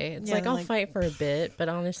blasé. It's Yeah, like, I'll like- fight for a bit, but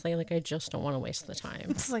honestly, like, I just don't want to waste the time.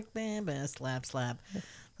 It's like, slap, slap.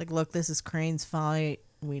 Like, look, this is Crane's fight.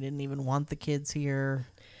 We didn't even want the kids here.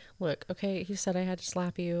 Look, okay, he said I had to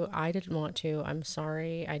slap you. I didn't want to. I'm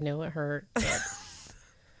sorry. I know it hurt. But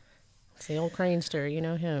it's the old Cranester. You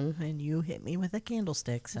know him. And you hit me with a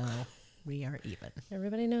candlestick, so we are even.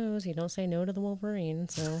 Everybody knows you don't say no to the Wolverine,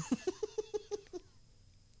 so...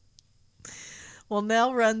 Well,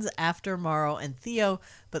 Nell runs after Morrow and Theo,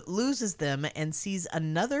 but loses them and sees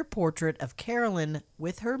another portrait of Carolyn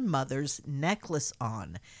with her mother's necklace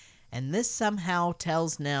on. And this somehow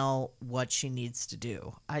tells Nell what she needs to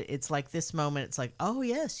do. It's like this moment, it's like, oh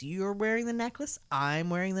yes, you're wearing the necklace, I'm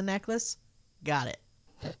wearing the necklace. Got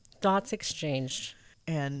it. Dots exchanged.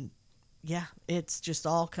 And yeah, it's just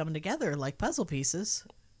all coming together like puzzle pieces.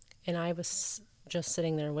 And I was just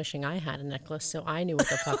sitting there wishing I had a necklace so I knew what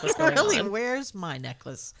the fuck was going Really, on. where's my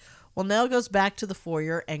necklace? Well, Nell goes back to the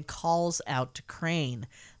foyer and calls out to Crane.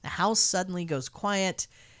 The house suddenly goes quiet,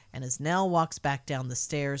 and as Nell walks back down the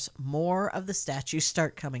stairs, more of the statues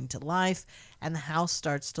start coming to life, and the house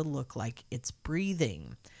starts to look like it's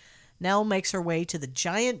breathing. Nell makes her way to the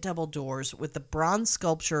giant double doors with the bronze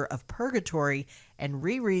sculpture of Purgatory and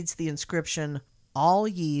rereads the inscription, "All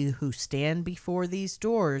ye who stand before these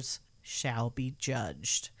doors shall be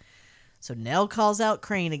judged." So Nell calls out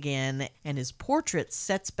Crane again, and his portrait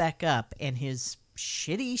sets back up, and his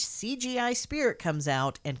shitty CGI spirit comes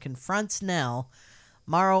out and confronts Nell.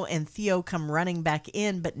 Morrow and Theo come running back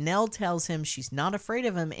in, but Nell tells him she's not afraid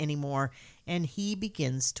of him anymore, and he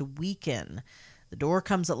begins to weaken. The door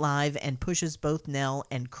comes alive and pushes both Nell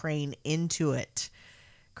and Crane into it.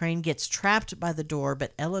 Crane gets trapped by the door,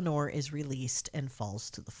 but Eleanor is released and falls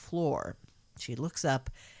to the floor. She looks up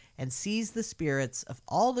and sees the spirits of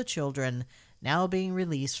all the children now being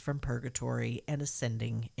released from purgatory and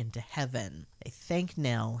ascending into heaven. They thank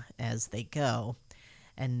Nell as they go,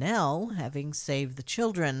 and Nell, having saved the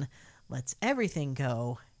children, lets everything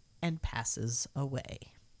go and passes away.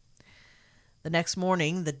 The next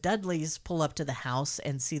morning, the Dudleys pull up to the house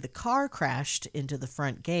and see the car crashed into the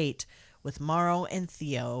front gate, with Morrow and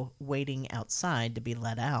Theo waiting outside to be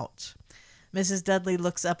let out. Mrs. Dudley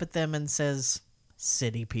looks up at them and says,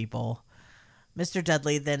 "City people." Mr.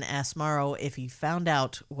 Dudley then asks Morrow if he found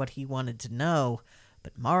out what he wanted to know,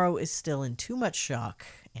 but Morrow is still in too much shock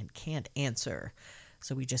and can't answer.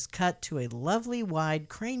 So we just cut to a lovely wide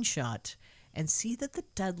crane shot and see that the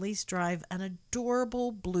Dudleys drive an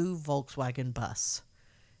adorable blue Volkswagen bus.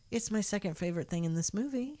 It's my second favorite thing in this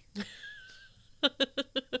movie.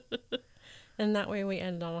 And that way we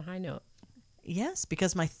end on a high note. Yes,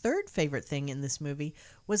 because my third favorite thing in this movie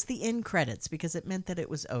was the end credits, because it meant that it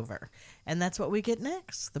was over. And that's what we get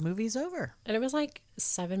next. The movie's over. And it was like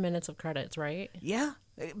 7 minutes of credits, right? Yeah,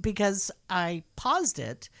 because I paused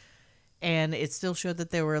it and it still showed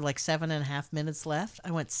that there were like 7.5 minutes left.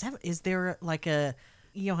 I went, is there like a,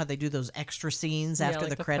 you know how they do those extra scenes Yeah, after like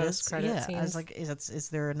the the credits? post-credit Yeah, I was scenes. like, is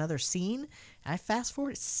there another scene? I fast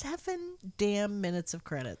forward 7 damn minutes of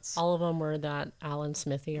credits. All of them were that Alan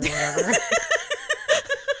Smithy or whatever.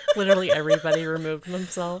 Literally everybody removed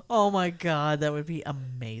themselves. Oh my God, that would be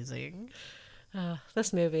amazing.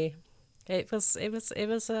 This movie, it was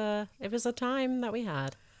a time that we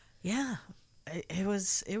had. Yeah, it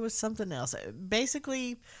was something else.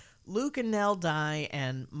 Basically, Luke and Nell die,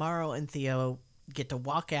 and Morrow and Theo get to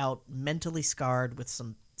walk out mentally scarred with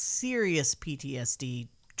some serious PTSD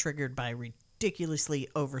triggered by ridiculously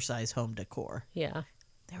oversized home decor. Yeah.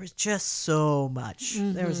 There was just so much.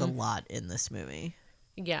 There was a lot in this movie.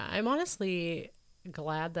 Yeah, I'm honestly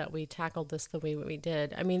glad that we tackled this the way we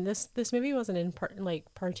did. I mean, this movie wasn't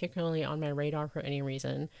particularly on my radar for any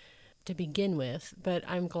reason to begin with, but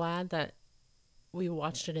I'm glad that we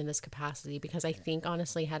watched it in this capacity, because I think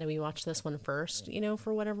honestly, had we watched this one first,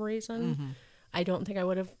 for whatever reason, I don't think I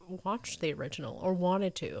would have watched the original or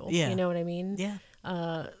wanted to. Yeah. You know what I mean? Yeah.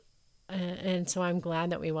 And so I'm glad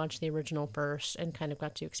that we watched the original first and kind of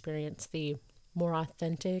got to experience the more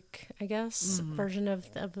authentic, I guess, version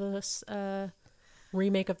of this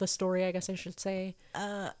remake of the story, I guess I should say.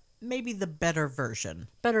 Maybe the better version.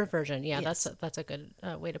 Better version, yeah. Yes. That's a good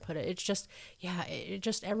way to put it. It's just, it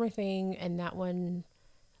just everything in that one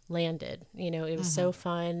landed. It was so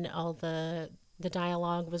fun. All the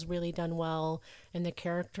dialogue was really done well, and the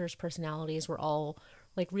characters' personalities were all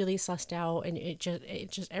like really sussed out, and it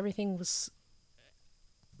just everything was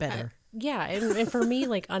Better. And for me,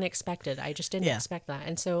 like, unexpected. I just didn't Yeah. expect that.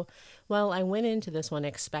 And so, well, I went into this one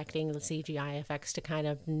expecting the CGI effects to kind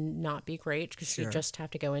of not be great, because you Sure. just have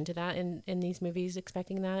to go into that in these movies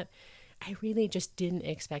expecting that. I really just didn't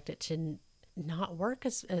expect it to not work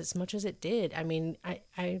as much as it did. I mean,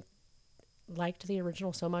 I liked the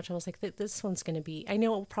original so much. I was like, this one's going to be, I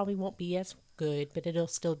know it probably won't be as good, but it'll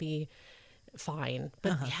still be fine.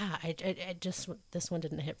 But I just, this one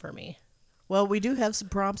didn't hit for me. Well, we do have some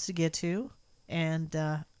prompts to get to, and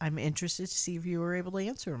I'm interested to see if you were able to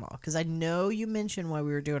answer them all, because I know you mentioned while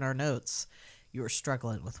we were doing our notes you were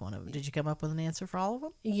struggling with one of them. Did you come up with an answer for all of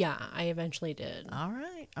them? Yeah, I eventually did. All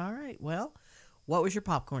right. Well, what was your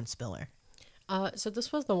popcorn spiller? So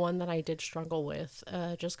this was the one that I did struggle with,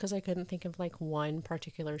 just because I couldn't think of like one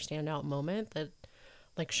particular standout moment that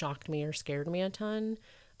like shocked me or scared me a ton.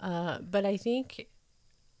 But I think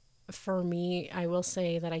for me, I will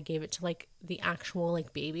say that I gave it to like the actual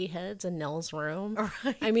like baby heads in Nell's room.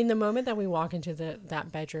 Right. I mean, the moment that we walk into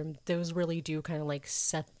that bedroom, those really do kind of like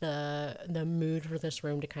set the mood for this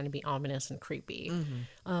room to kind of be ominous and creepy.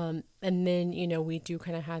 And then, we do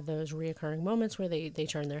kind of have those reoccurring moments where they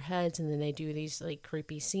turn their heads, and then they do these like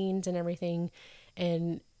creepy scenes and everything.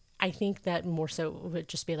 And I think that more so would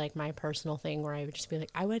just be like my personal thing, where I would just be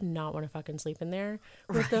like, I would not want to fucking sleep in there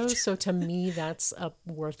with those. So to me, that's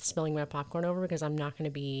worth spilling my popcorn over, because I'm not going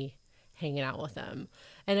to be hanging out with them.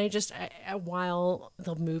 And while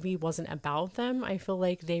the movie wasn't about them, I feel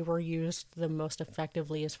like they were used the most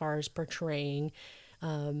effectively as far as portraying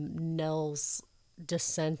Nell's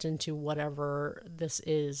descent into whatever this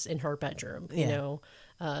is in her bedroom, you know?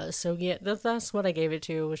 So yeah, that's what I gave it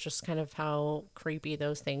to, was just kind of how creepy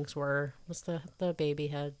those things were, was the baby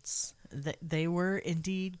heads. They were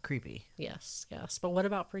indeed creepy. Yes. But what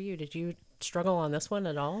about for you? Did you struggle on this one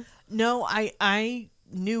at all? No, I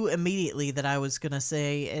knew immediately that I was going to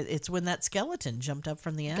say it's when that skeleton jumped up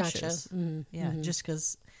from the ashes. Gotcha. Mm-hmm. Yeah, just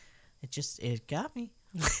because it got me.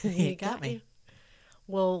 It got me.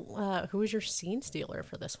 Well, who was your scene stealer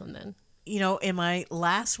for this one then? In my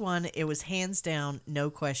last one, it was hands down,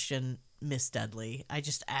 no question, Miss Dudley. I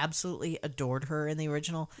just absolutely adored her in the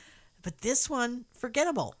original. But this one,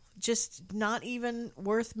 forgettable. Just not even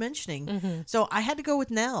worth mentioning. So I had to go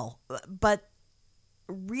with Nell. But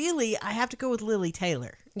really, I have to go with Lily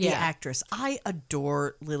Taylor, the actress. I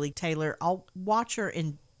adore Lily Taylor. I'll watch her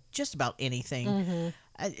in just about anything.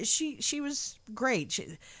 She was great.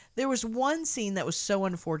 There was one scene that was so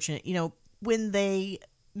unfortunate. When they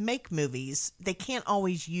make movies, they can't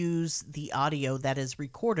always use the audio that is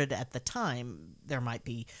recorded at the time. There might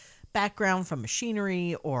be background from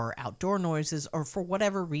machinery or outdoor noises, or for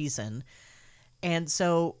whatever reason. And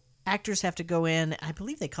so actors have to go in, I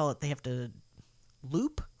believe they have to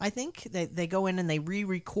loop, I think. They go in and they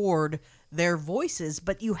re-record their voices,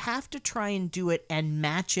 but you have to try and do it and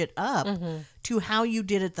match it up to how you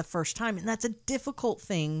did it the first time. And that's a difficult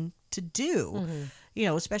thing to do,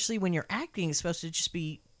 especially when you're acting. It's supposed to just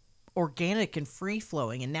be organic and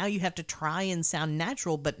free-flowing, and now you have to try and sound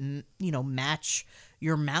natural, but match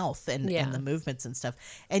your mouth and the movements and stuff.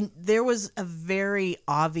 And there was a very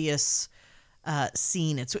obvious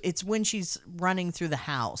scene. It's when she's running through the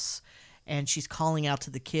house and she's calling out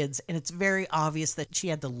to the kids, and it's very obvious that she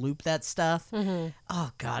had to loop that stuff.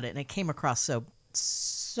 Oh God, and it came across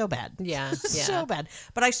so bad. Yeah. So bad.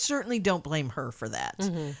 But I certainly don't blame her for that.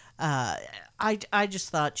 I just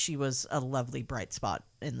thought she was a lovely bright spot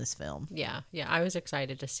in this film. Yeah. I was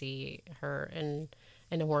excited to see her in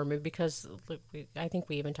a horror movie, because I think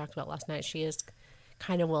we even talked about last night, she is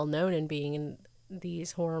kind of well known in being in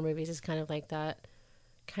these horror movies as kind of like that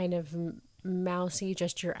kind of mousy,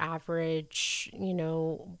 just your average,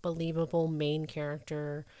 believable main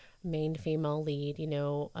character, main female lead,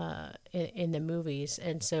 in the movies.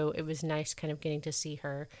 And so it was nice kind of getting to see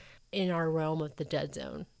her in our realm of the Dead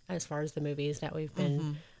Zone. as far as the movies that we've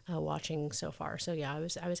been watching so far. So yeah,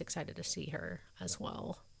 I was excited to see her as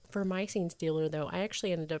well. For my scene stealer, though, I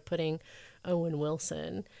actually ended up putting Owen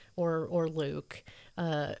Wilson or Luke,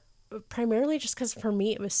 primarily just because for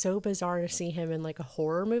me it was so bizarre to see him in like a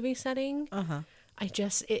horror movie setting.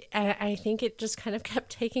 I think it just kind of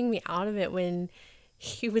kept taking me out of it when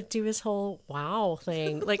he would do his whole wow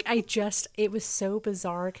thing. Like it was so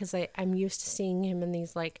bizarre because I'm used to seeing him in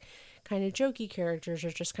these like kind of jokey characters, or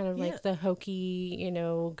just kind of like the hokey,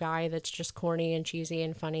 guy that's just corny and cheesy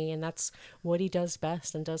and funny, and that's what he does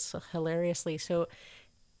best and does hilariously. So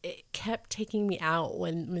it kept taking me out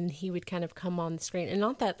when he would kind of come on the screen, and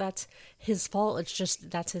not that that's his fault, it's just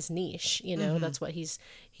that's his niche, that's what he's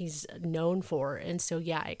known for. And so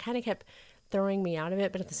yeah, it kind of kept throwing me out of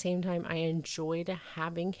it, but at the same time I enjoyed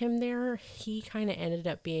having him there. He kind of ended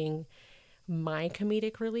up being my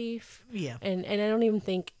comedic relief. Yeah. And I don't even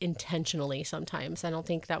think intentionally sometimes. I don't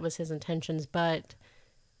think that was his intentions, but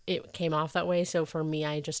it came off that way. So for me,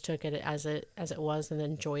 I just took it as it was and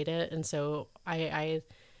enjoyed it. And so I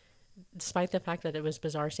despite the fact that it was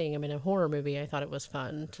bizarre seeing him in a horror movie, I thought it was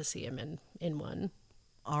fun to see him in one.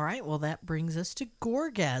 All right, well that brings us to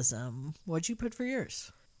Gorgasm. What'd you put for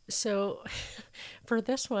yours? So for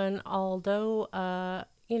this one, although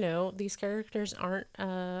these characters aren't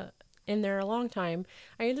in there a long time,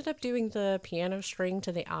 I ended up doing the piano string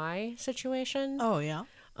to the eye situation. Oh, yeah?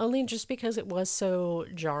 Only just because it was so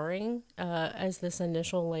jarring as this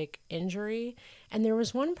initial, like, injury. And there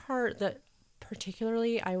was one part that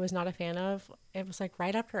particularly I was not a fan of. It was, like,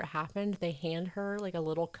 right after it happened, they hand her, like, a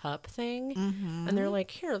little cup thing. Mm-hmm. And they're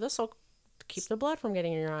like, here, this will keep the blood from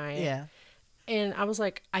getting in your eye. Yeah. And I was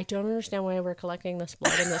like, I don't understand why we're collecting this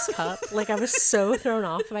blood in this cup. Like, I was so thrown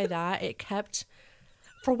off by that. It kept...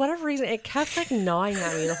 For whatever reason, it kept, like, gnawing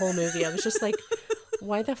at me the whole movie. I was just like,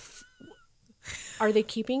 why the are they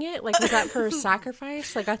keeping it? Like, was that for a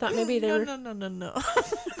sacrifice? Like, I thought maybe they were... No.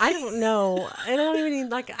 I don't know. I don't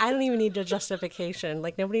even need a justification.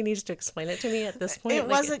 Like, nobody needs to explain it to me at this point. It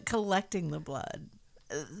wasn't collecting the blood.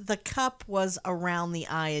 The cup was around the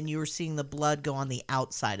eye, and you were seeing the blood go on the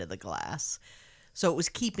outside of the glass. So it was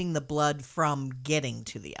keeping the blood from getting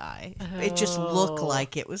to the eye. Oh. It just looked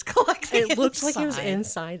like it was collecting. It looked like it was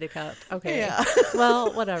inside the cup. Okay. Yeah.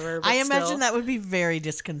 Well, whatever. I imagine that would be very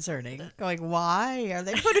disconcerting. Going, why are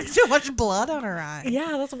they putting so much blood on her eye?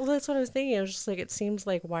 Yeah, that's what I was thinking. I was just like, it seems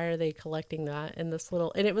like, why are they collecting that in this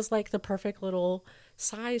little... And it was like the perfect little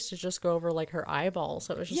size to just go over like her eyeball.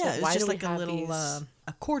 So it was just like, why do we have these...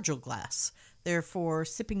 a cordial glass. They're for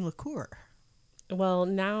sipping liqueur. Well,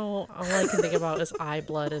 now all I can think about is eye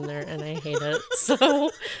blood in there, and I hate it.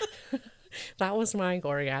 So that was my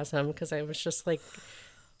orgasm, because I was just like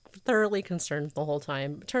thoroughly concerned the whole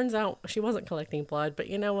time. Turns out she wasn't collecting blood, but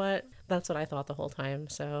you know what? That's what I thought the whole time.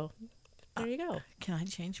 So there you go. Can I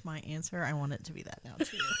change my answer? I want it to be that now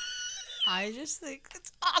too. I just think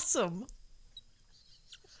it's awesome.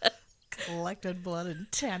 Collected blood in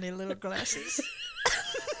tiny little glasses.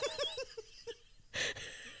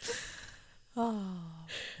 Oh,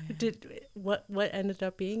 man. What ended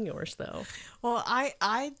up being yours though? Well,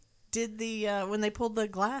 I did the when they pulled the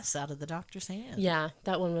glass out of the doctor's hand. Yeah,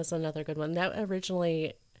 that one was another good one. That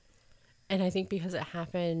originally, and I think because it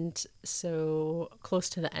happened so close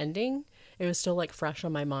to the ending, it was still like fresh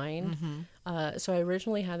on my mind. Mm-hmm. So I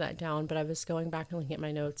originally had that down, but I was going back and looking at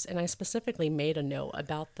my notes, and I specifically made a note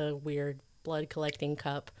about the weird blood collecting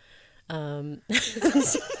cup.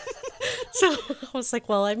 So I was like,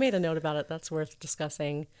 well, I made a note about it. That's worth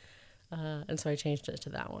discussing. And so I changed it to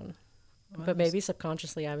that one. But maybe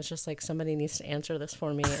subconsciously I was just like, somebody needs to answer this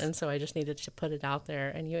for me. And so I just needed to put it out there,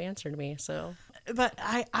 and you answered me. So, but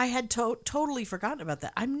I had totally forgotten about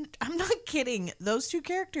that. I'm not kidding. Those two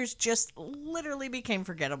characters just literally became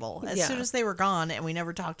forgettable as soon as they were gone, and we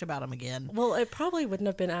never talked about them again. Well, it probably wouldn't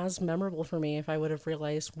have been as memorable for me if I would have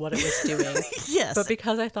realized what it was doing. Yes. But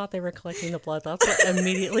because I thought they were collecting the blood, that's what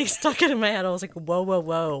immediately stuck in my head. I was like, whoa.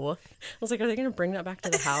 I was like, are they going to bring that back to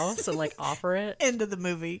the house and like offer it? End of the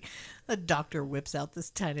movie. The doctor whips out this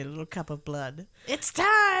tiny little cup of blood. It's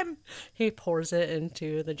time! He pours it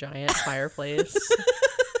into the giant fireplace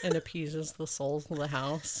and appeases the souls of the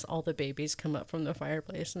house. All the babies come up from the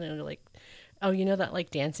fireplace, and they're like, oh, you know that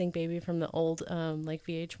like dancing baby from the old like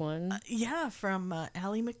VH1? Yeah, from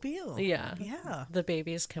Ally McBeal. Yeah. Yeah. The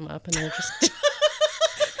babies come up and they're just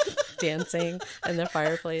dancing in the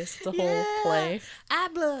fireplace. The whole play. Eye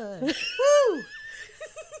blood. Woo!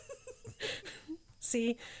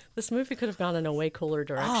 See, this movie could have gone in a way cooler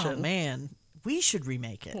direction. Oh, man. We should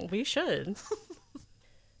remake it. We should.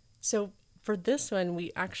 So for this one,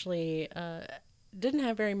 we actually didn't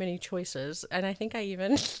have very many choices, and I think I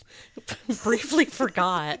even briefly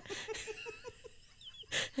forgot.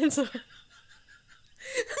 And so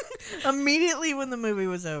Immediately when the movie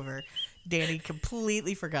was over, Danny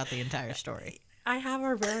completely forgot the entire story. I have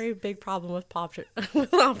a very big problem with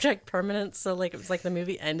with object permanence. So like it was like the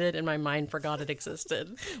movie ended and my mind forgot it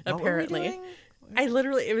existed. What were we Apparently, doing?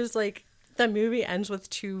 it was like the movie ends with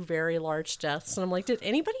 2 very large deaths, and I'm like, did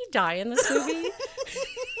anybody die in this movie?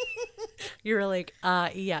 You were like,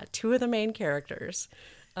 yeah, 2 of the main characters.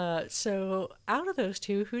 So out of those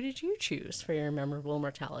 2, who did you choose for your memorable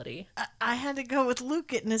mortality? I had to go with Luke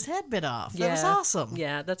getting his head bit off. That was awesome.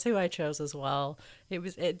 Yeah, that's who I chose as well. It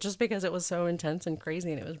was just because it was so intense and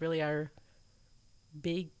crazy, and it was really our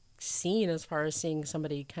big scene as far as seeing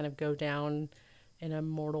somebody kind of go down in a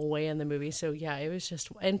mortal way in the movie. So yeah, it was just,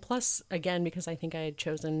 and plus again, because I think I had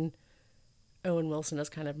chosen Owen Wilson as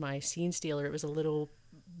kind of my scene stealer, it was a little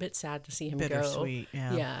bit sad to see him Bittersweet,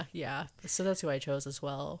 go. yeah. Yeah. So that's who I chose as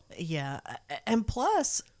well. Yeah, and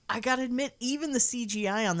plus, I gotta admit, even the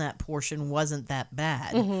CGI on that portion wasn't that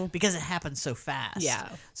bad because it happened so fast. Yeah.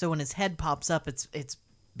 So when his head pops up, it's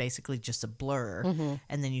basically just a blur,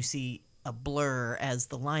 and then you see a blur as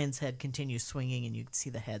the lion's head continues swinging, and you can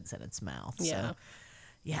see the heads in its mouth. Yeah. So,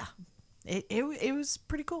 yeah, it was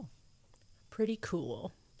pretty cool. Pretty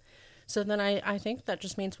cool. So then I think that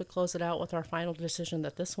just means we close it out with our final decision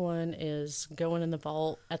that this one is going in the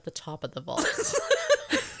vault at the top of the vault.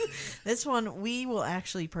 This one, we will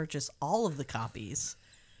actually purchase all of the copies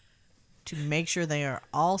to make sure they are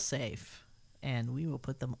all safe, and we will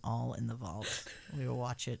put them all in the vault. We will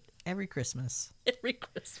watch it every Christmas, Every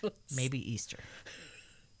Christmas. maybe Easter.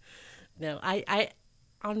 No, I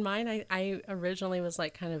on mine, I originally was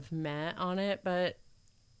like kind of meh on it, but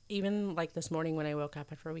even like this morning when I woke up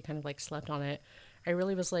after we kind of like slept on it, I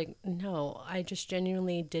really was like, no, I just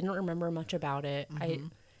genuinely didn't remember much about it.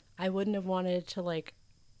 I wouldn't have wanted to like,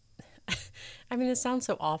 I mean, it sounds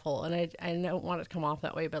so awful, and I don't want it to come off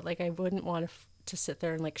that way, but like I wouldn't want to sit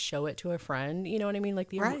there and like show it to a friend. You know what I mean? Like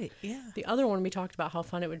Right, yeah. The other one, we talked about how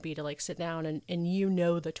fun it would be to like sit down and you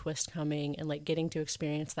know the twist coming, and like getting to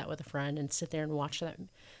experience that with a friend and sit there and watch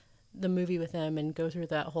the movie with them and go through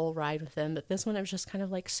that whole ride with them. But this one, it was just kind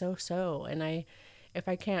of like so. And if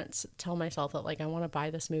I can't tell myself that like I want to buy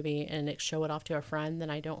this movie and show it off to a friend, then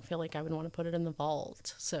I don't feel like I would want to put it in the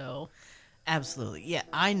vault. So Absolutely. Yeah,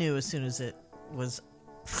 I knew as soon as it was...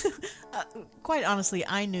 quite honestly,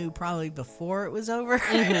 I knew probably before it was over.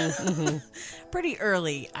 Pretty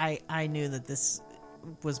early, I knew that this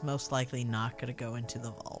was most likely not going to go into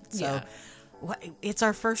the vault. So it's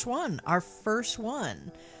our first one. Our first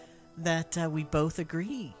one that we both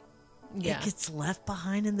agree. Yeah. It gets left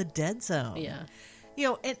behind in the dead zone. yeah. You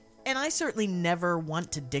know, and I certainly never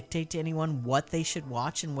want to dictate to anyone what they should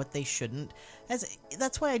watch and what they shouldn't.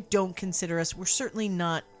 That's why I don't consider us, we're certainly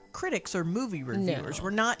not critics or movie reviewers. No. We're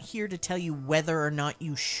not here to tell you whether or not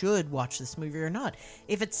you should watch this movie or not.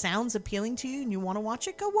 If it sounds appealing to you and you want to watch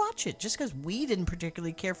it, go watch it. Just because we didn't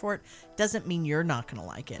particularly care for it doesn't mean you're not going to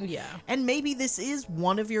like it. Yeah. And maybe this is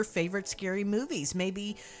one of your favorite scary movies.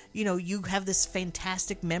 Maybe, you know, you have this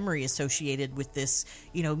fantastic memory associated with this,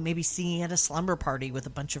 you know, maybe seeing it at a slumber party with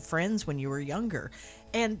a bunch of friends when you were younger.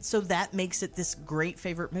 And so that makes it this great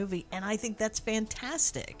favorite movie. And I think that's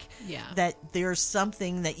fantastic. Yeah. That there's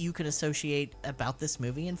something that you can associate about this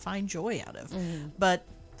movie and find joy out of. But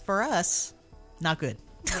for us, not good.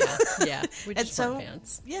 Yeah. We And just so, weren't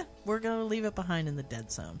fans. yeah, we're going to leave it behind in the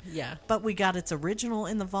dead zone. Yeah. But we got its original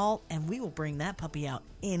in the vault, and we will bring that puppy out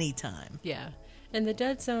anytime. Yeah. And the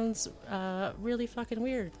dead zone's really fucking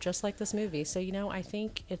weird, just like this movie. So, you know, I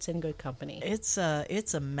think it's in good company. It's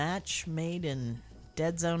a match made in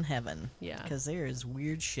dead zone heaven. Yeah. Because there is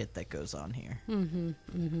weird shit that goes on here.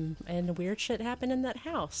 And weird shit happened in that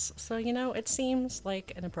house. So, you know, it seems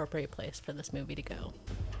like an appropriate place for this movie to go.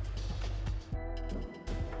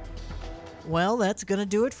 Well, that's going to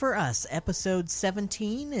do it for us. Episode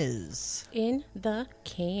 17 is In the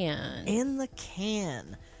can. in the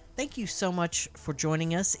can. Thank you so much for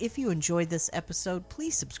joining us. If you enjoyed this episode,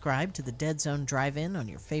 please subscribe to the Dead Zone Drive-In on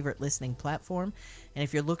your favorite listening platform. And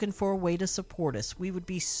if you're looking for a way to support us, we would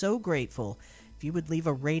be so grateful if you would leave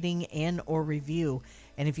a rating and or review.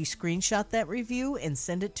 And if you screenshot that review and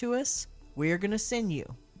send it to us, we're going to send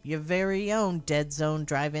you your very own Dead Zone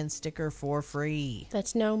Drive-In sticker for free.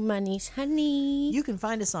 That's no monies, honey. You can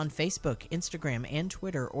find us on Facebook, Instagram, and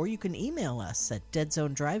Twitter, or you can email us at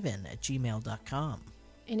deadzonedrivein@gmail.com.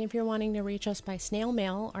 And if you're wanting to reach us by snail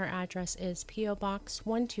mail, our address is P.O. Box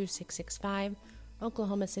 12665,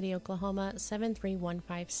 Oklahoma City, Oklahoma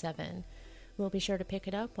 73157. We'll be sure to pick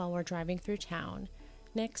it up while we're driving through town.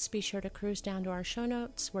 Next, be sure to cruise down to our show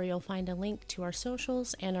notes where you'll find a link to our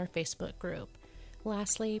socials and our Facebook group.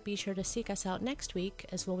 Lastly, be sure to seek us out next week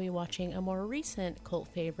as we'll be watching a more recent cult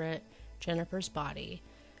favorite, Jennifer's Body.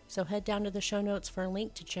 So head down to the show notes for a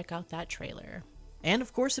link to check out that trailer. And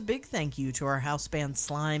of course, a big thank you to our house band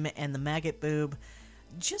Slime and the Maggot Boob,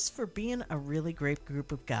 just for being a really great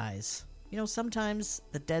group of guys. You know, sometimes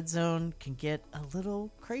the Dead Zone can get a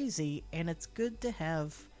little crazy, and it's good to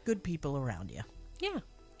have good people around you. Yeah,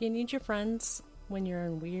 you need your friends when you're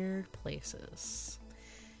in weird places.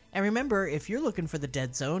 And remember, if you're looking for the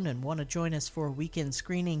Dead Zone and want to join us for a weekend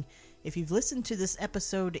screening, if you've listened to this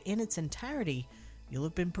episode in its entirety, you'll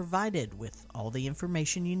have been provided with all the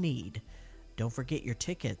information you need. Don't forget your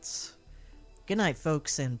tickets. Good night,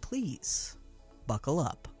 folks, and please, buckle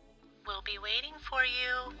up. We'll be waiting for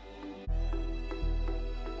you.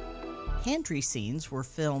 Pantry scenes were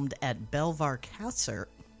filmed at Belvoir Castle.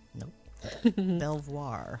 Nope.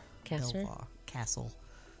 Belvoir. Castle? Belvoir Castle.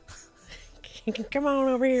 Come on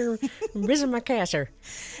over here and visit my castle.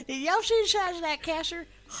 Did y'all see the size of that castle?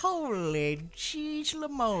 Holy jeez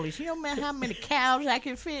Lamolis. You know how many cows I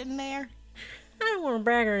could fit in there? I don't want to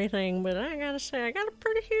brag or anything, but I gotta say, I got a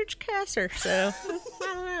pretty huge castle, so I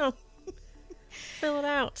don't know. Fill it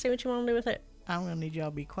out. See what you want to do with it. I'm going to need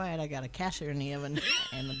y'all to be quiet. I got a casser in the oven,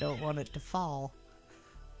 and I don't want it to fall.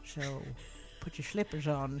 So, put your slippers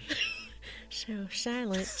on. So,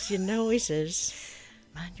 silence your noises.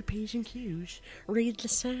 Mind your P's and Q's. Read the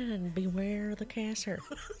sign. Beware the casser.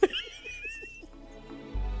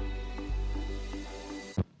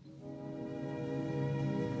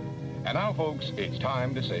 And now, folks, it's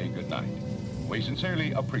time to say goodnight. We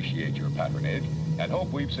sincerely appreciate your patronage and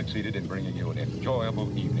hope we've succeeded in bringing you an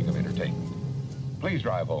enjoyable evening of entertainment. Please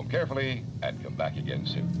drive home carefully and come back again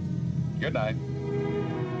soon. Good night.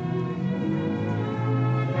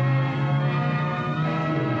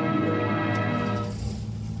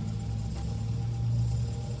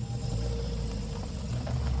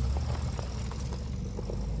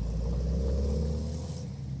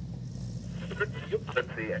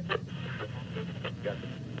 Let's see it.